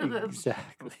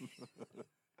 Exactly.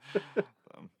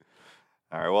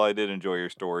 All right. Well, I did enjoy your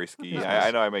story, Ski.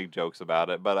 I know I make jokes about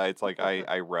it, but it's like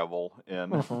I revel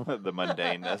in the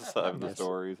mundaneness of the Yes.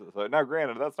 stories. So now,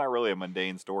 granted, that's not really a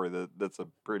mundane story. That's a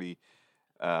pretty,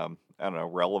 I don't know,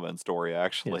 relevant story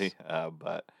actually.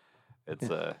 But it's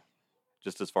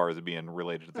just as far as it being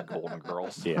related to the Golden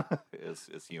Girls,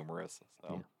 is humorous. So.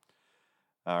 Yeah. Oh,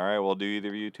 All right. Well, do either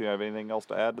of you two have anything else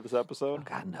to add to this episode? Oh,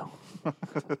 God, no.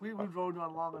 We've rode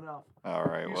on long enough. All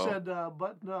right. You well, said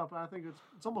button up. I think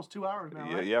it's almost 2 hours now,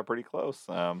 yeah, right? yeah, pretty close.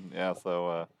 Yeah.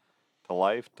 So, to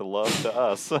life, to love, to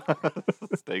us.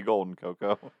 Stay golden,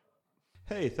 Coco.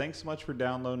 Hey, thanks so much for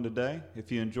downloading today.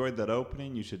 If you enjoyed that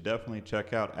opening, you should definitely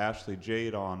check out Ashley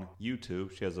Jade on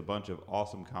YouTube. She has a bunch of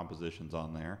awesome compositions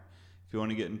on there. If you want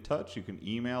to get in touch, you can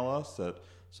email us at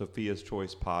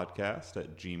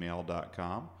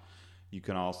sophiaschoicepodcast@gmail.com. You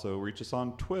can also reach us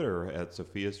on Twitter at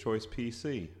Sophia's Choice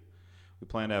PC. We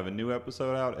plan to have a new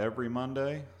episode out every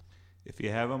Monday. If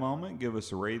you have a moment, give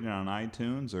us a rating on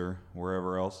iTunes or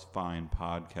wherever else fine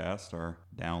podcasts are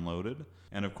downloaded.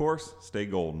 And of course, stay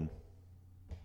golden.